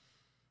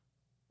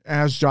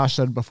 As Josh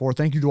said before,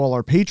 thank you to all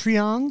our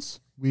Patreons.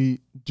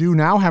 We do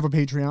now have a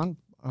Patreon.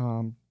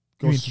 You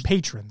mean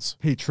patrons.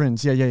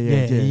 Patrons. Yeah.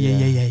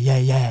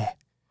 Yeah.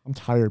 I'm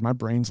tired. My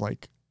brain's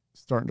like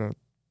starting to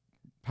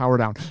power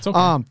down. It's okay.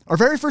 Our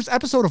very first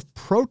episode of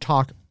Pro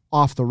Talk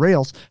Off the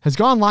Rails has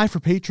gone live for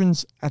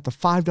patrons at the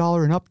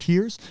 $5 and up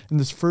tiers. In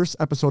this first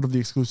episode of the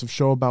exclusive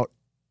show about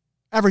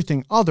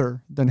everything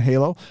other than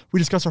Halo, we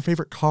discuss our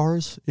favorite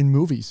cars in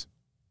movies.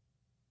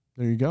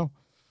 There you go.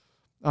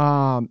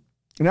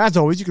 And as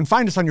always, you can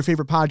find us on your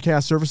favorite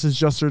podcast services.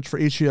 Just search for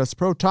HCS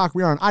Pro Talk.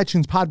 We are on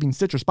iTunes, Podbean,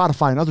 Stitcher,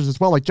 Spotify, and others as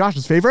well, like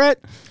Josh's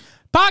favorite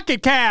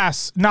Pocket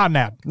Cast. Not an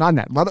ad.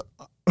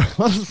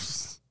 Let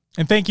us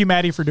And thank you,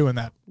 Maddie, for doing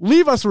that.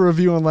 leave us a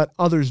review and let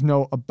others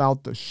know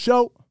about the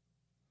show.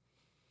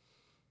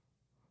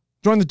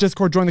 Join the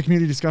Discord, join the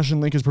community discussion.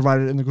 Link is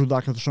provided in the Google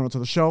Doc of the show notes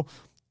of the show.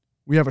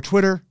 We have a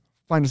Twitter.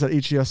 Find us at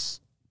HCS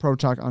Pro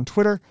Talk on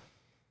Twitter.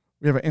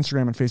 We have an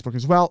Instagram and Facebook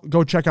as well.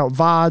 Go check out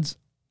VODs,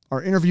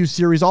 our interview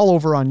series, all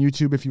over on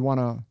YouTube if you want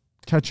to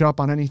catch up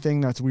on anything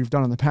that we've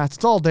done in the past.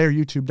 It's all there,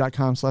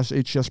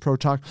 youtube.com/HCS Pro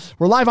Talk.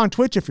 We're live on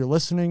Twitch if you're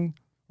listening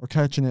or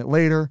catching it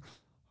later.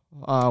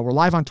 We're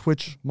live on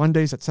Twitch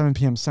Mondays at 7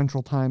 p.m.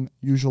 Central Time,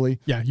 usually.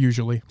 Yeah,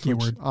 usually. Twitch,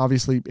 Keyword.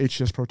 obviously,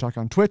 HCS Pro Talk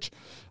on Twitch.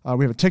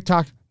 We have a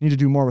TikTok. Need to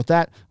do more with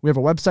that. We have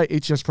a website,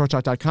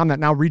 hcsprotalk.com, that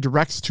now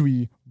redirects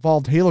to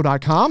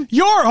evolvedhalo.com.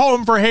 Your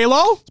home for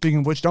Halo.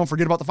 Speaking of which, don't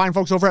forget about the fine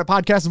folks over at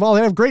Podcast Evolve.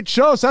 They have great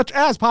shows such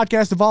as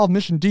Podcast Evolve,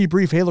 Mission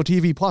Debrief, Halo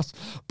TV Plus,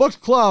 Books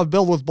Club,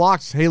 Build with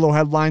Blocks, Halo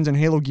Headlines, and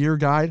Halo Gear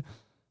Guide.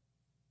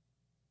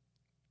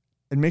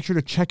 And make sure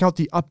to check out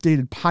the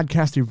updated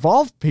Podcast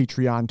Evolve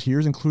Patreon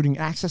tiers, including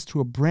access to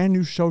a brand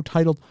new show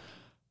titled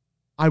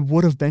I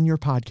Would Have Been Your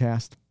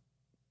Podcast.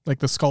 Like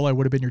the skull, I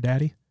would have been your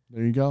daddy.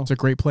 There you go. It's a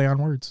great play on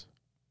words.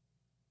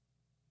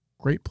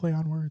 Great play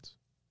on words.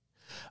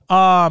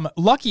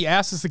 Lucky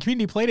asks, is the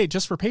community playdate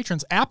just for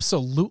patrons?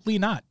 Absolutely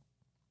not.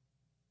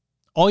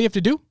 All you have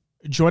to do,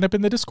 join up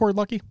in the Discord,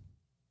 Lucky.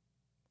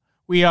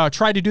 We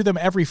try to do them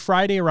every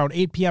Friday around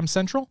 8 p.m.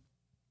 Central,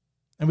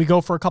 and we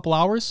go for a couple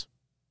hours.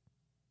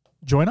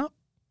 Join up.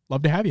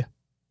 Love to have you.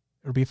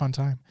 It'll be a fun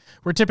time.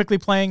 We're typically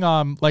playing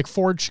like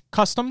Forge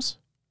Customs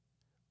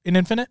in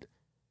Infinite.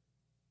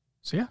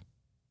 So yeah,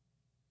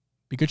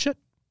 be good shit.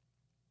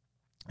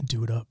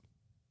 Do it up.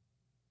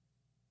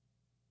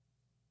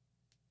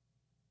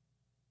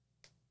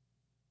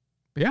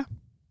 But yeah. Is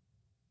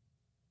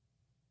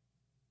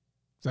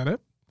that it?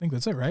 I think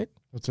that's it, right?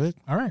 That's it.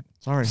 All right.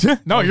 Sorry.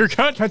 No, you're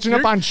good. Catching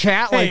up on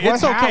chat. Hey, Like,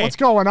 it's okay. What's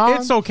going on?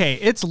 It's okay.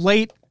 It's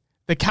late.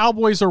 The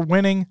Cowboys are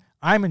winning.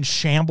 I'm in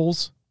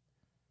shambles.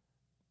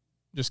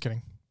 Just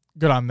kidding.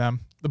 Good on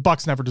them. The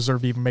Bucks never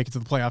deserve to even make it to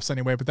the playoffs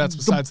anyway, but that's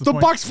besides the point.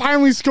 The Bucks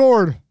finally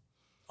scored.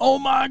 Oh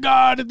my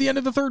God, at the end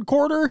of the third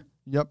quarter?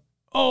 Yep.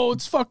 Oh,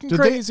 it's fucking Did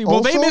crazy. they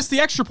Well, they also- missed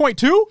the extra point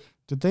too?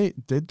 Did they?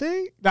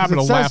 I'm going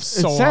to laugh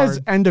so It says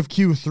hard. end of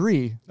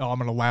Q3. Oh, I'm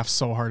going to laugh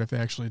so hard if they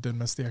actually did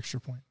miss the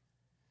extra point.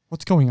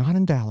 What's going on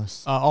in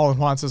Dallas? All in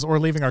Juan says, or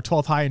leaving our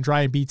 12th high and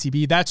dry in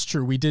BTB. That's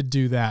true. We did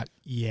do that.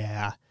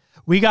 Yeah.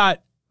 We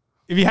got,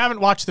 if you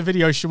haven't watched the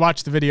video, you should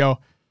watch the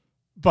video.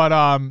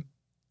 But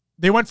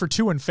they went for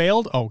 2 and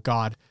failed. Oh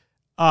God.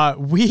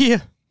 We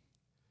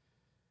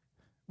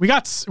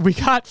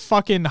got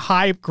fucking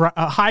high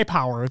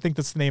power. I think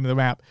that's the name of the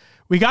map.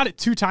 We got it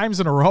 2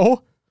 times in a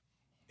row.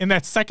 And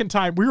that second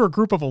time we were a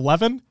group of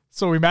 11.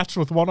 So we matched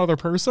with one other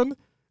person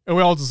and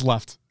we all just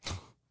left.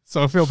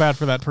 So I feel bad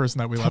for that person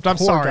that we left. I'm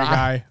Poor sorry, guy.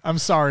 guy. I'm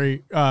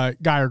sorry,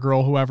 guy or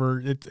girl, whoever.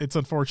 It's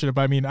unfortunate,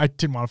 but I mean, I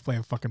didn't want to play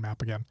the fucking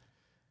map again.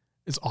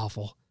 It's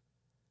awful.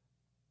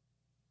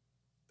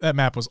 That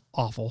map was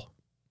awful.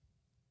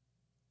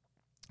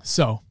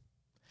 So,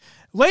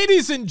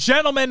 ladies and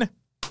gentlemen,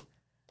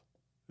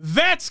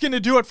 that's going to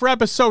do it for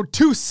episode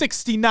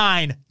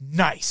 269.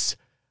 Nice.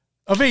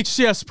 Of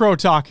HCS Pro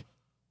Talk.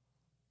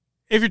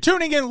 If you're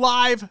tuning in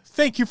live,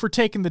 thank you for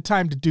taking the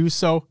time to do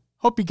so.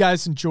 Hope you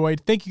guys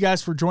enjoyed. Thank you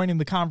guys for joining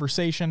the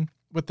conversation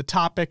with the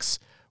topics,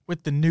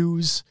 with the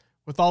news,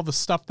 with all the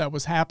stuff that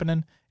was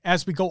happening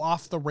as we go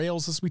off the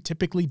rails as we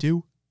typically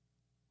do.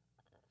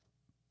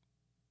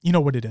 You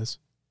know what it is.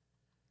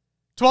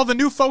 To all the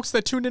new folks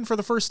that tuned in for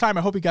the first time,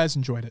 I hope you guys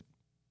enjoyed it.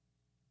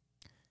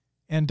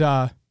 And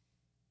hope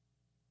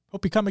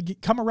you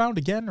come around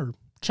again or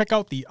check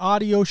out the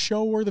audio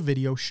show or the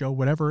video show,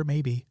 whatever it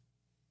may be.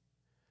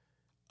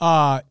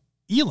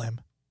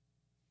 Elim.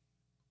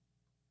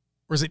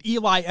 Or is it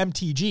Eli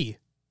MTG?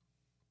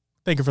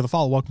 Thank you for the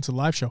follow. Welcome to the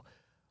live show.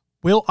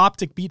 Will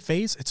Optic beat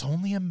FaZe? It's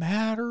only a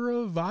matter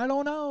of, I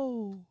don't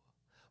know.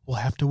 We'll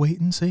have to wait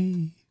and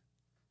see.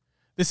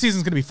 This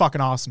season's going to be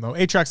fucking awesome, though.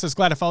 Atrax says,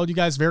 glad I followed you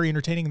guys. Very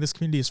entertaining. This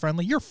community is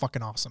friendly. You're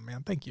fucking awesome,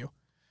 man. Thank you.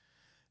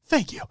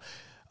 Thank you.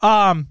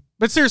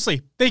 But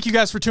seriously, thank you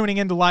guys for tuning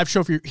in to the live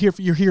show. If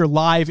you're here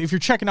live, if you're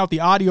checking out the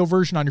audio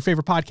version on your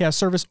favorite podcast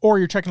service, or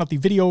you're checking out the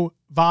video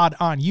VOD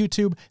on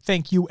YouTube,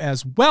 thank you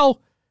as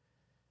well.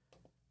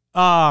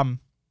 I'm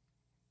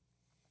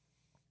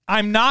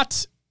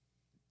not,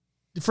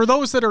 for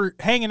those that are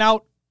hanging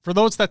out, for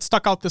those that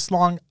stuck out this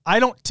long, I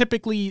don't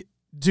typically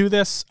do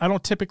this. I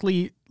don't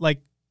typically like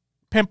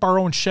pimp our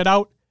own shit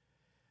out.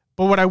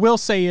 But what I will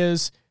say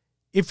is,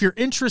 if you're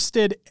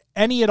interested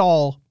any at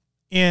all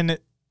in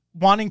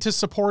wanting to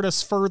support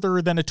us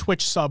further than a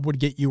Twitch sub would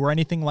get you or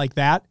anything like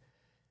that,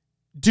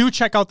 do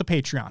check out the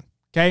Patreon.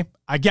 Okay.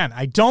 Again,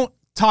 I don't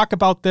talk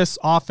about this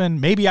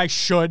often. Maybe I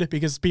should,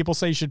 because people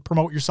say you should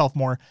promote yourself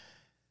more.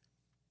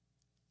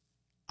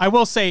 I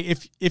will say,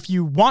 if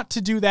you want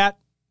to do that,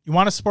 you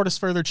want to support us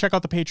further, check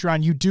out the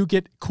Patreon. You do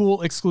get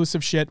cool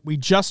exclusive shit. We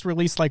just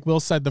released, like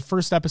Will said, the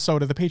first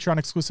episode of the Patreon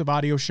exclusive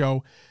audio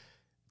show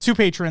to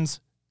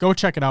patrons. Go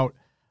check it out.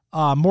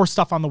 More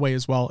stuff on the way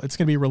as well. It's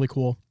going to be really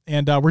cool.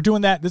 And we're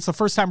doing that. This is the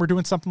first time we're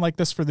doing something like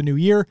this for the new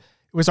year. It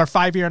was our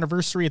 5-year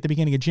anniversary at the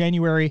beginning of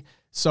January.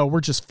 So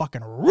we're just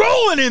fucking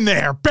rolling in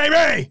there,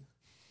 baby.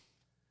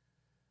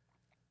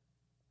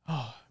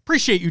 Oh,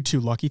 appreciate you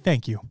too, Lucky.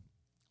 Thank you.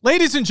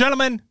 Ladies and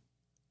gentlemen,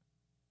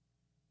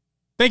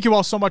 thank you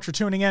all so much for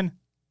tuning in.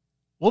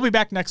 We'll be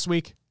back next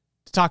week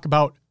to talk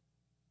about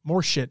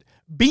more shit.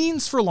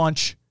 Beans for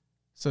lunch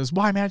says,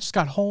 why, man? I just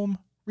got home,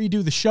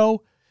 redo the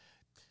show.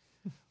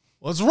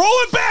 Let's roll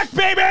it back,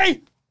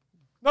 baby!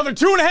 Another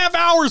 2.5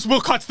 hours,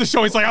 Will cuts the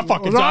show. He's like, I'm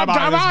fucking done.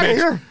 I'm out of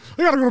here.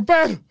 I gotta go to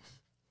bed.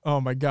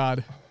 Oh, my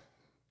God.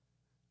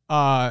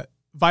 Via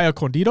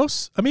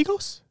Condidos,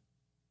 amigos?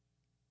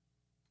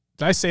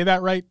 Did I say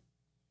that right?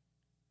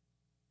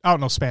 I don't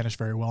know Spanish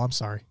very well. I'm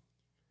sorry.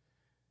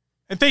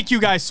 And thank you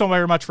guys so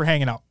very much for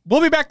hanging out.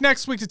 We'll be back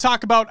next week to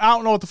talk about, I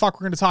don't know what the fuck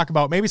we're going to talk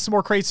about. Maybe some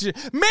more crazy shit.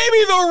 Maybe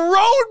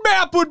the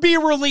roadmap would be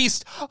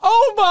released.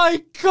 Oh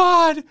my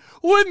God.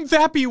 Wouldn't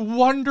that be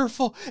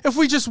wonderful if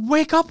we just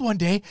wake up one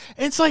day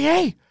and it's like,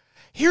 hey,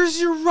 here's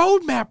your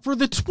roadmap for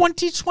the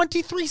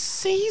 2023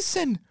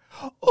 season.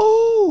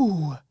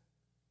 Ooh.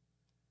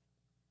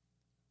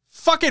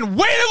 Fucking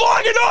waited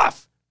long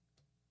enough.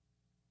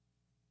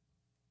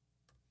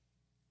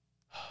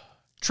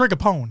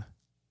 Trigapone.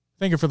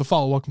 Thank you for the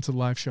follow. Welcome to the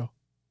live show.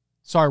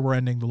 Sorry we're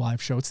ending the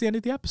live show. It's the end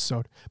of the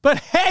episode. But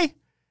hey,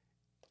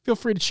 feel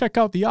free to check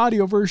out the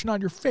audio version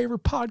on your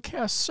favorite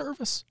podcast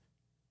service.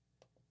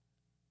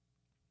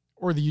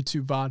 Or the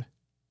YouTube VOD.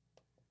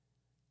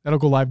 That'll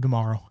go live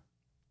tomorrow.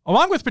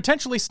 Along with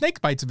potentially Snake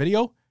Bites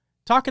video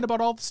talking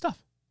about all the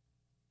stuff.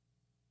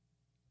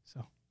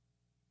 So,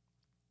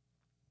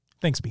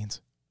 thanks,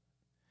 Beans.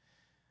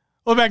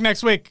 We'll be back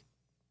next week.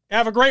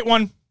 Have a great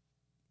one.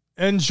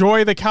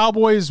 Enjoy the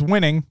Cowboys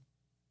winning.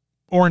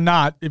 Or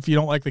not, if you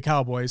don't like the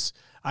Cowboys.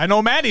 I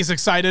know Maddie's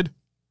excited.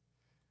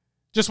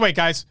 Just wait,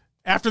 guys.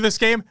 After this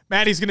game,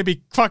 Maddie's going to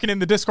be fucking in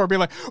the Discord be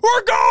like,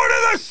 we're going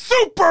to the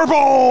Super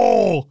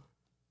Bowl!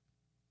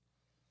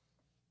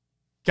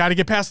 Got to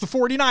get past the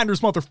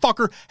 49ers,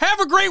 motherfucker. Have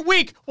a great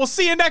week. We'll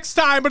see you next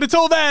time. But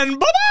until then,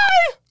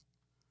 bye-bye!